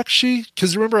one's Bakshi?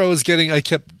 Because remember I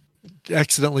kept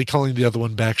accidentally calling the other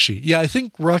one Bakshi. Yeah, I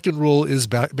think Rock and Roll is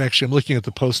Bakshi. I'm looking at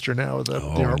the poster now.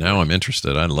 Now I'm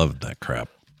interested. I love that crap.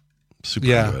 Super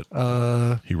into it.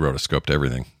 He rotoscoped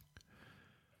everything.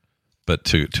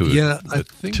 But we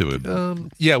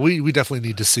definitely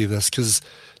need to see this, because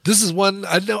this is one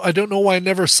I don't know why I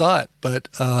never saw it, but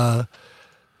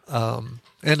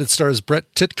and it stars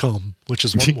Brett Titcomb, which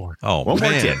is one more. Oh, one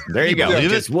man. more tit. There you go.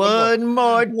 Just one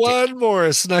more. One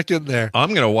more snuck in there.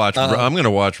 I'm gonna watch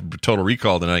Total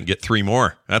Recall tonight and get 3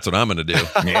 more. That's what I'm gonna do.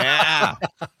 Yeah.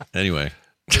 Anyway,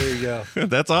 there you go.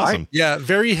 That's awesome. Yeah,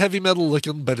 very heavy metal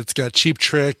looking, but it's got Cheap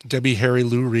Trick, Debbie Harry,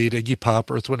 Lou Reed, Iggy Pop,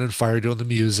 Earth, Wind and Fire doing the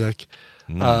music,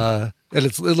 and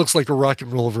it looks like a rock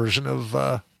and roll version of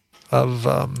heavy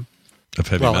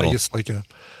metal. I guess like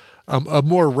a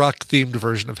more rock themed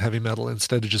version of heavy metal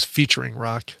instead of just featuring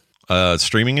rock.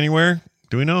 Streaming anywhere?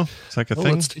 Do we know? It's like a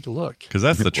thing. Let's take a look. Because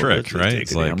that's the trick, right?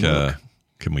 It's like,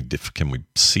 can we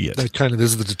see it? That kind of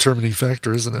is the determining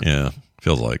factor, isn't it? Yeah,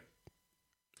 feels like.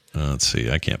 Let's see.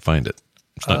 I can't find it.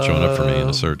 It's not showing up for me in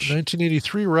a search.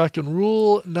 1983 Rock and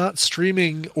Rule, not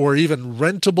streaming or even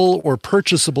rentable or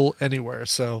purchasable anywhere.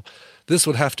 So this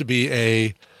would have to be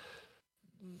a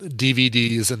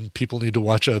DVDs, and people need to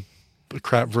watch a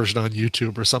crap version on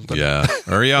YouTube or something. Yeah,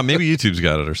 or maybe YouTube's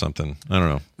got it or something. I don't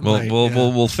know.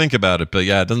 We'll think about it, but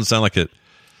yeah, it doesn't sound like it.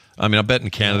 I mean, I bet in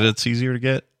Canada it's easier to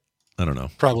get. I don't know.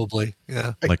 Probably,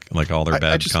 yeah. Like all their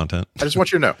bad content. I just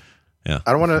want you to know. Yeah.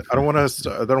 I don't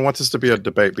want this to be a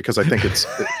debate, because I think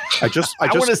I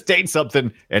want to state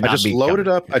something, and I just loaded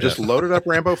up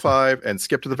Rambo 5 and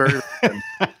skipped to the very end.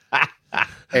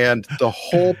 And the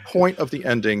whole point of the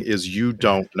ending is you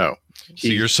don't know. So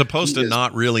you're supposed to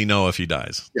not really know if he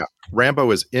dies. Yeah.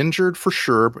 Rambo is injured for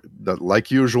sure,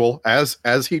 like usual, as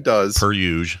he does. Per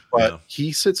usual. But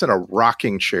he sits in a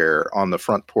rocking chair on the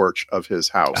front porch of his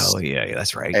house. Oh, yeah,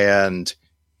 that's right. And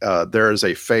there is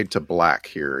a fade to black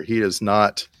here. He is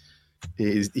not...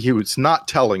 He was not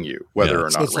telling you whether or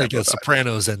not. So it's like a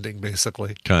Sopranos ending,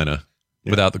 basically. Kind of.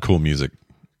 Yeah. Without the cool music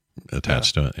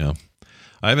attached to it, yeah.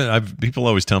 People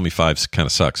always tell me 5 kind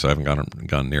of sucks, so I haven't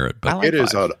gone near it. But it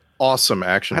is an awesome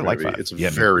action movie. It's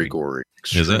very gory.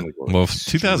 Is it? Gory. Well,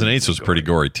 2008 was pretty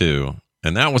gory too,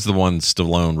 and that was the one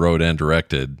Stallone wrote and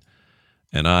directed.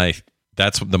 And that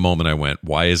that's the moment I went,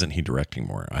 why isn't he directing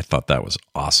more? I thought that was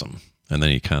awesome. And then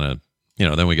he kind of,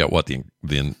 then we got what not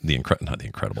the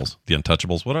Incredibles, the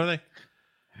Untouchables. What are they?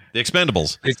 The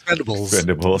Expendables.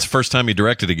 Expendables. It's the first time he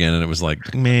directed again, and it was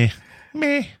like meh.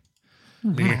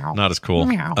 Not as cool.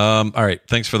 All right.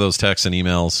 Thanks for those texts and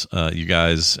emails, you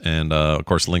guys. And of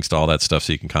course, links to all that stuff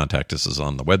so you can contact us is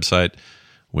on the website,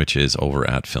 which is over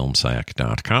at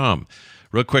filmsack.com.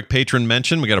 Real quick patron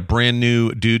mention. We got a brand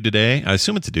new dude today. I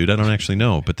assume it's a dude. I don't actually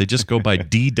know, but they just go by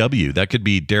DW. That could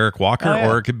be Derek Walker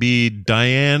or it could be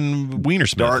Diane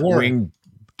Wienersmith. Darkwing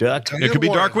Duck. It could be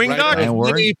Darkwing Duck.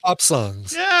 Many pop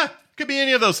songs. Yeah. Could be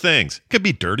any of those things. It could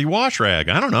be Dirty Wash Rag.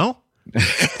 I don't know.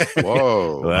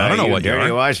 Whoa. I don't know what you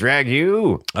Dirty are. Wash Rag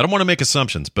you. I don't want to make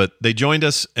assumptions, but they joined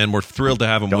us and we're thrilled to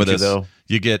have them with us. Though?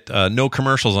 You get no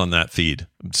commercials on that feed.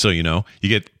 So, you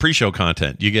get pre-show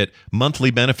content. You get monthly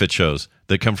benefit shows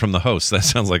that come from the hosts. That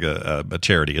sounds like a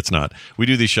charity. It's not. We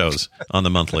do these shows on the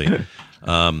monthly.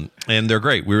 And they're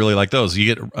great. We really like those.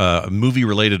 You get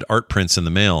movie-related art prints in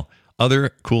the mail.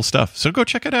 Other cool stuff. So go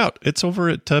check it out. It's over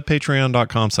at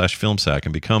patreon.com/filmsack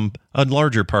and become a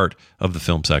larger part of the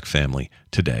FilmSack family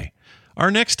today.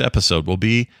 Our next episode will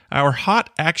be our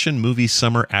Hot Action Movie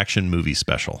Summer Action Movie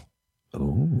Special.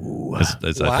 Ooh.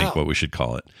 That's I think what we should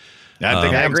call it. I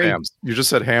think I agree. Hams. You just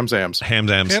said hamzams.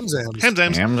 Hamzams.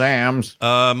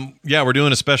 Yeah, we're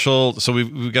doing a special. So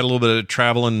we've got a little bit of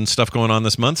travel and stuff going on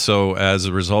this month. So as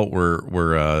a result,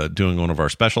 we're doing one of our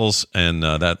specials, and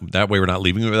that way we're not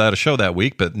leaving you without a show that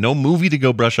week. But no movie to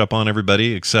go brush up on,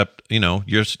 everybody, except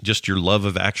your love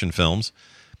of action films,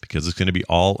 because it's going to be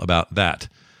all about that.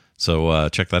 So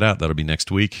check that out. That'll be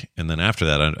next week. And then after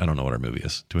that, I don't know what our movie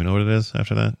is. Do we know what it is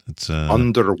after that? It's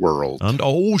Underworld.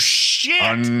 Oh, shit.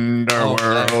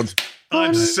 Underworld.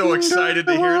 I'm so excited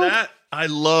to hear that. I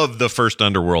love the first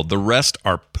Underworld. The rest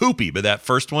are poopy, but that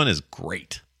first one is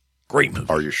great. Great movie.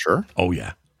 Are you sure? Oh,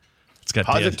 yeah. It's got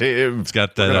positive. It's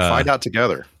got that. We're going to find out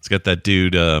together. It's got that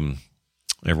dude.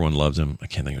 Everyone loves him. I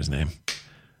can't think of his name.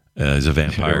 He's a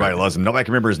vampire. Everybody loves him. Nobody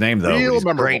can remember his name, though. He's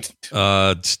great.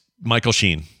 It's Michael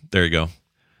Sheen. There you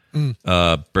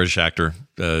go. British actor,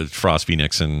 Frost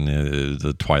Phoenix, and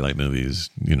the Twilight movies.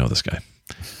 You know this guy.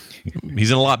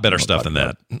 He's in a lot better stuff than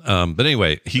that. But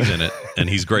anyway, he's in it, and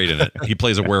he's great in it. He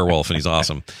plays a werewolf, and he's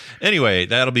awesome. Anyway,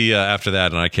 that'll be after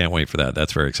that, and I can't wait for that.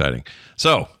 That's very exciting.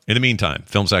 So, in the meantime,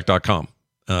 filmsack.com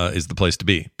is the place to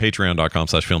be.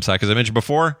 Patreon.com/filmsack, as I mentioned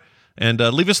before. And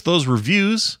leave us those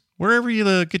reviews wherever you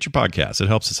get your podcasts. It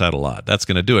helps us out a lot. That's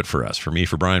going to do it for us. For me,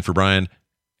 for Brian,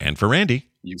 and for Randy.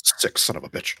 You sick son of a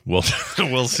bitch.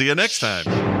 We'll see you next time.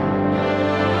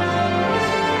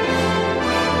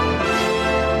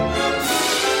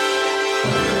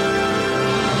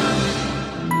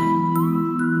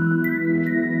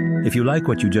 If you like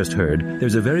what you just heard,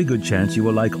 there's a very good chance you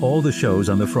will like all the shows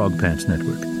on the Frog Pants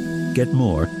Network. Get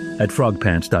more at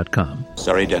frogpants.com.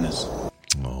 Sorry, Dennis.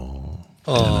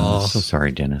 Oh, so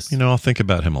sorry, Dennis. I'll think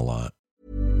about him a lot.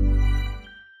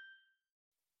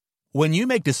 When you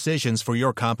make decisions for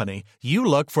your company, you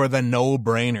look for the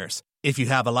no-brainers. If you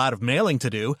have a lot of mailing to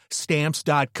do,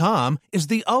 Stamps.com is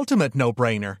the ultimate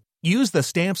no-brainer. Use the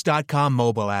Stamps.com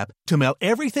mobile app to mail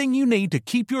everything you need to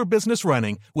keep your business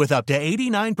running with up to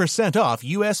 89% off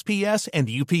USPS and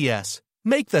UPS.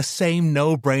 Make the same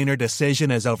no-brainer decision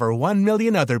as over 1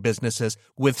 million other businesses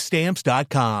with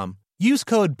Stamps.com. Use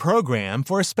code PROGRAM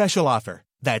for a special offer.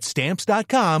 That's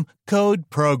Stamps.com, code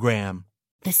PROGRAM.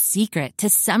 The secret to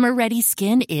summer-ready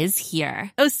skin is here.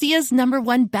 Osea's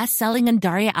 #1 best-selling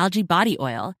Undaria Algae Body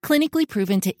Oil, clinically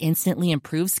proven to instantly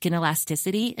improve skin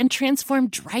elasticity and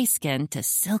transform dry skin to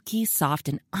silky, soft,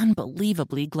 and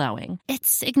unbelievably glowing.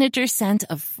 Its signature scent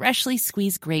of freshly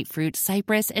squeezed grapefruit,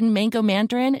 cypress, and mango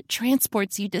mandarin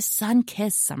transports you to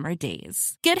sun-kissed summer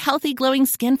days. Get healthy, glowing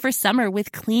skin for summer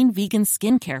with clean, vegan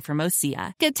skincare from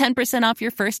Osea. Get 10% off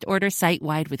your first order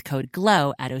site-wide with code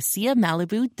GLOW at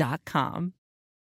OseaMalibu.com.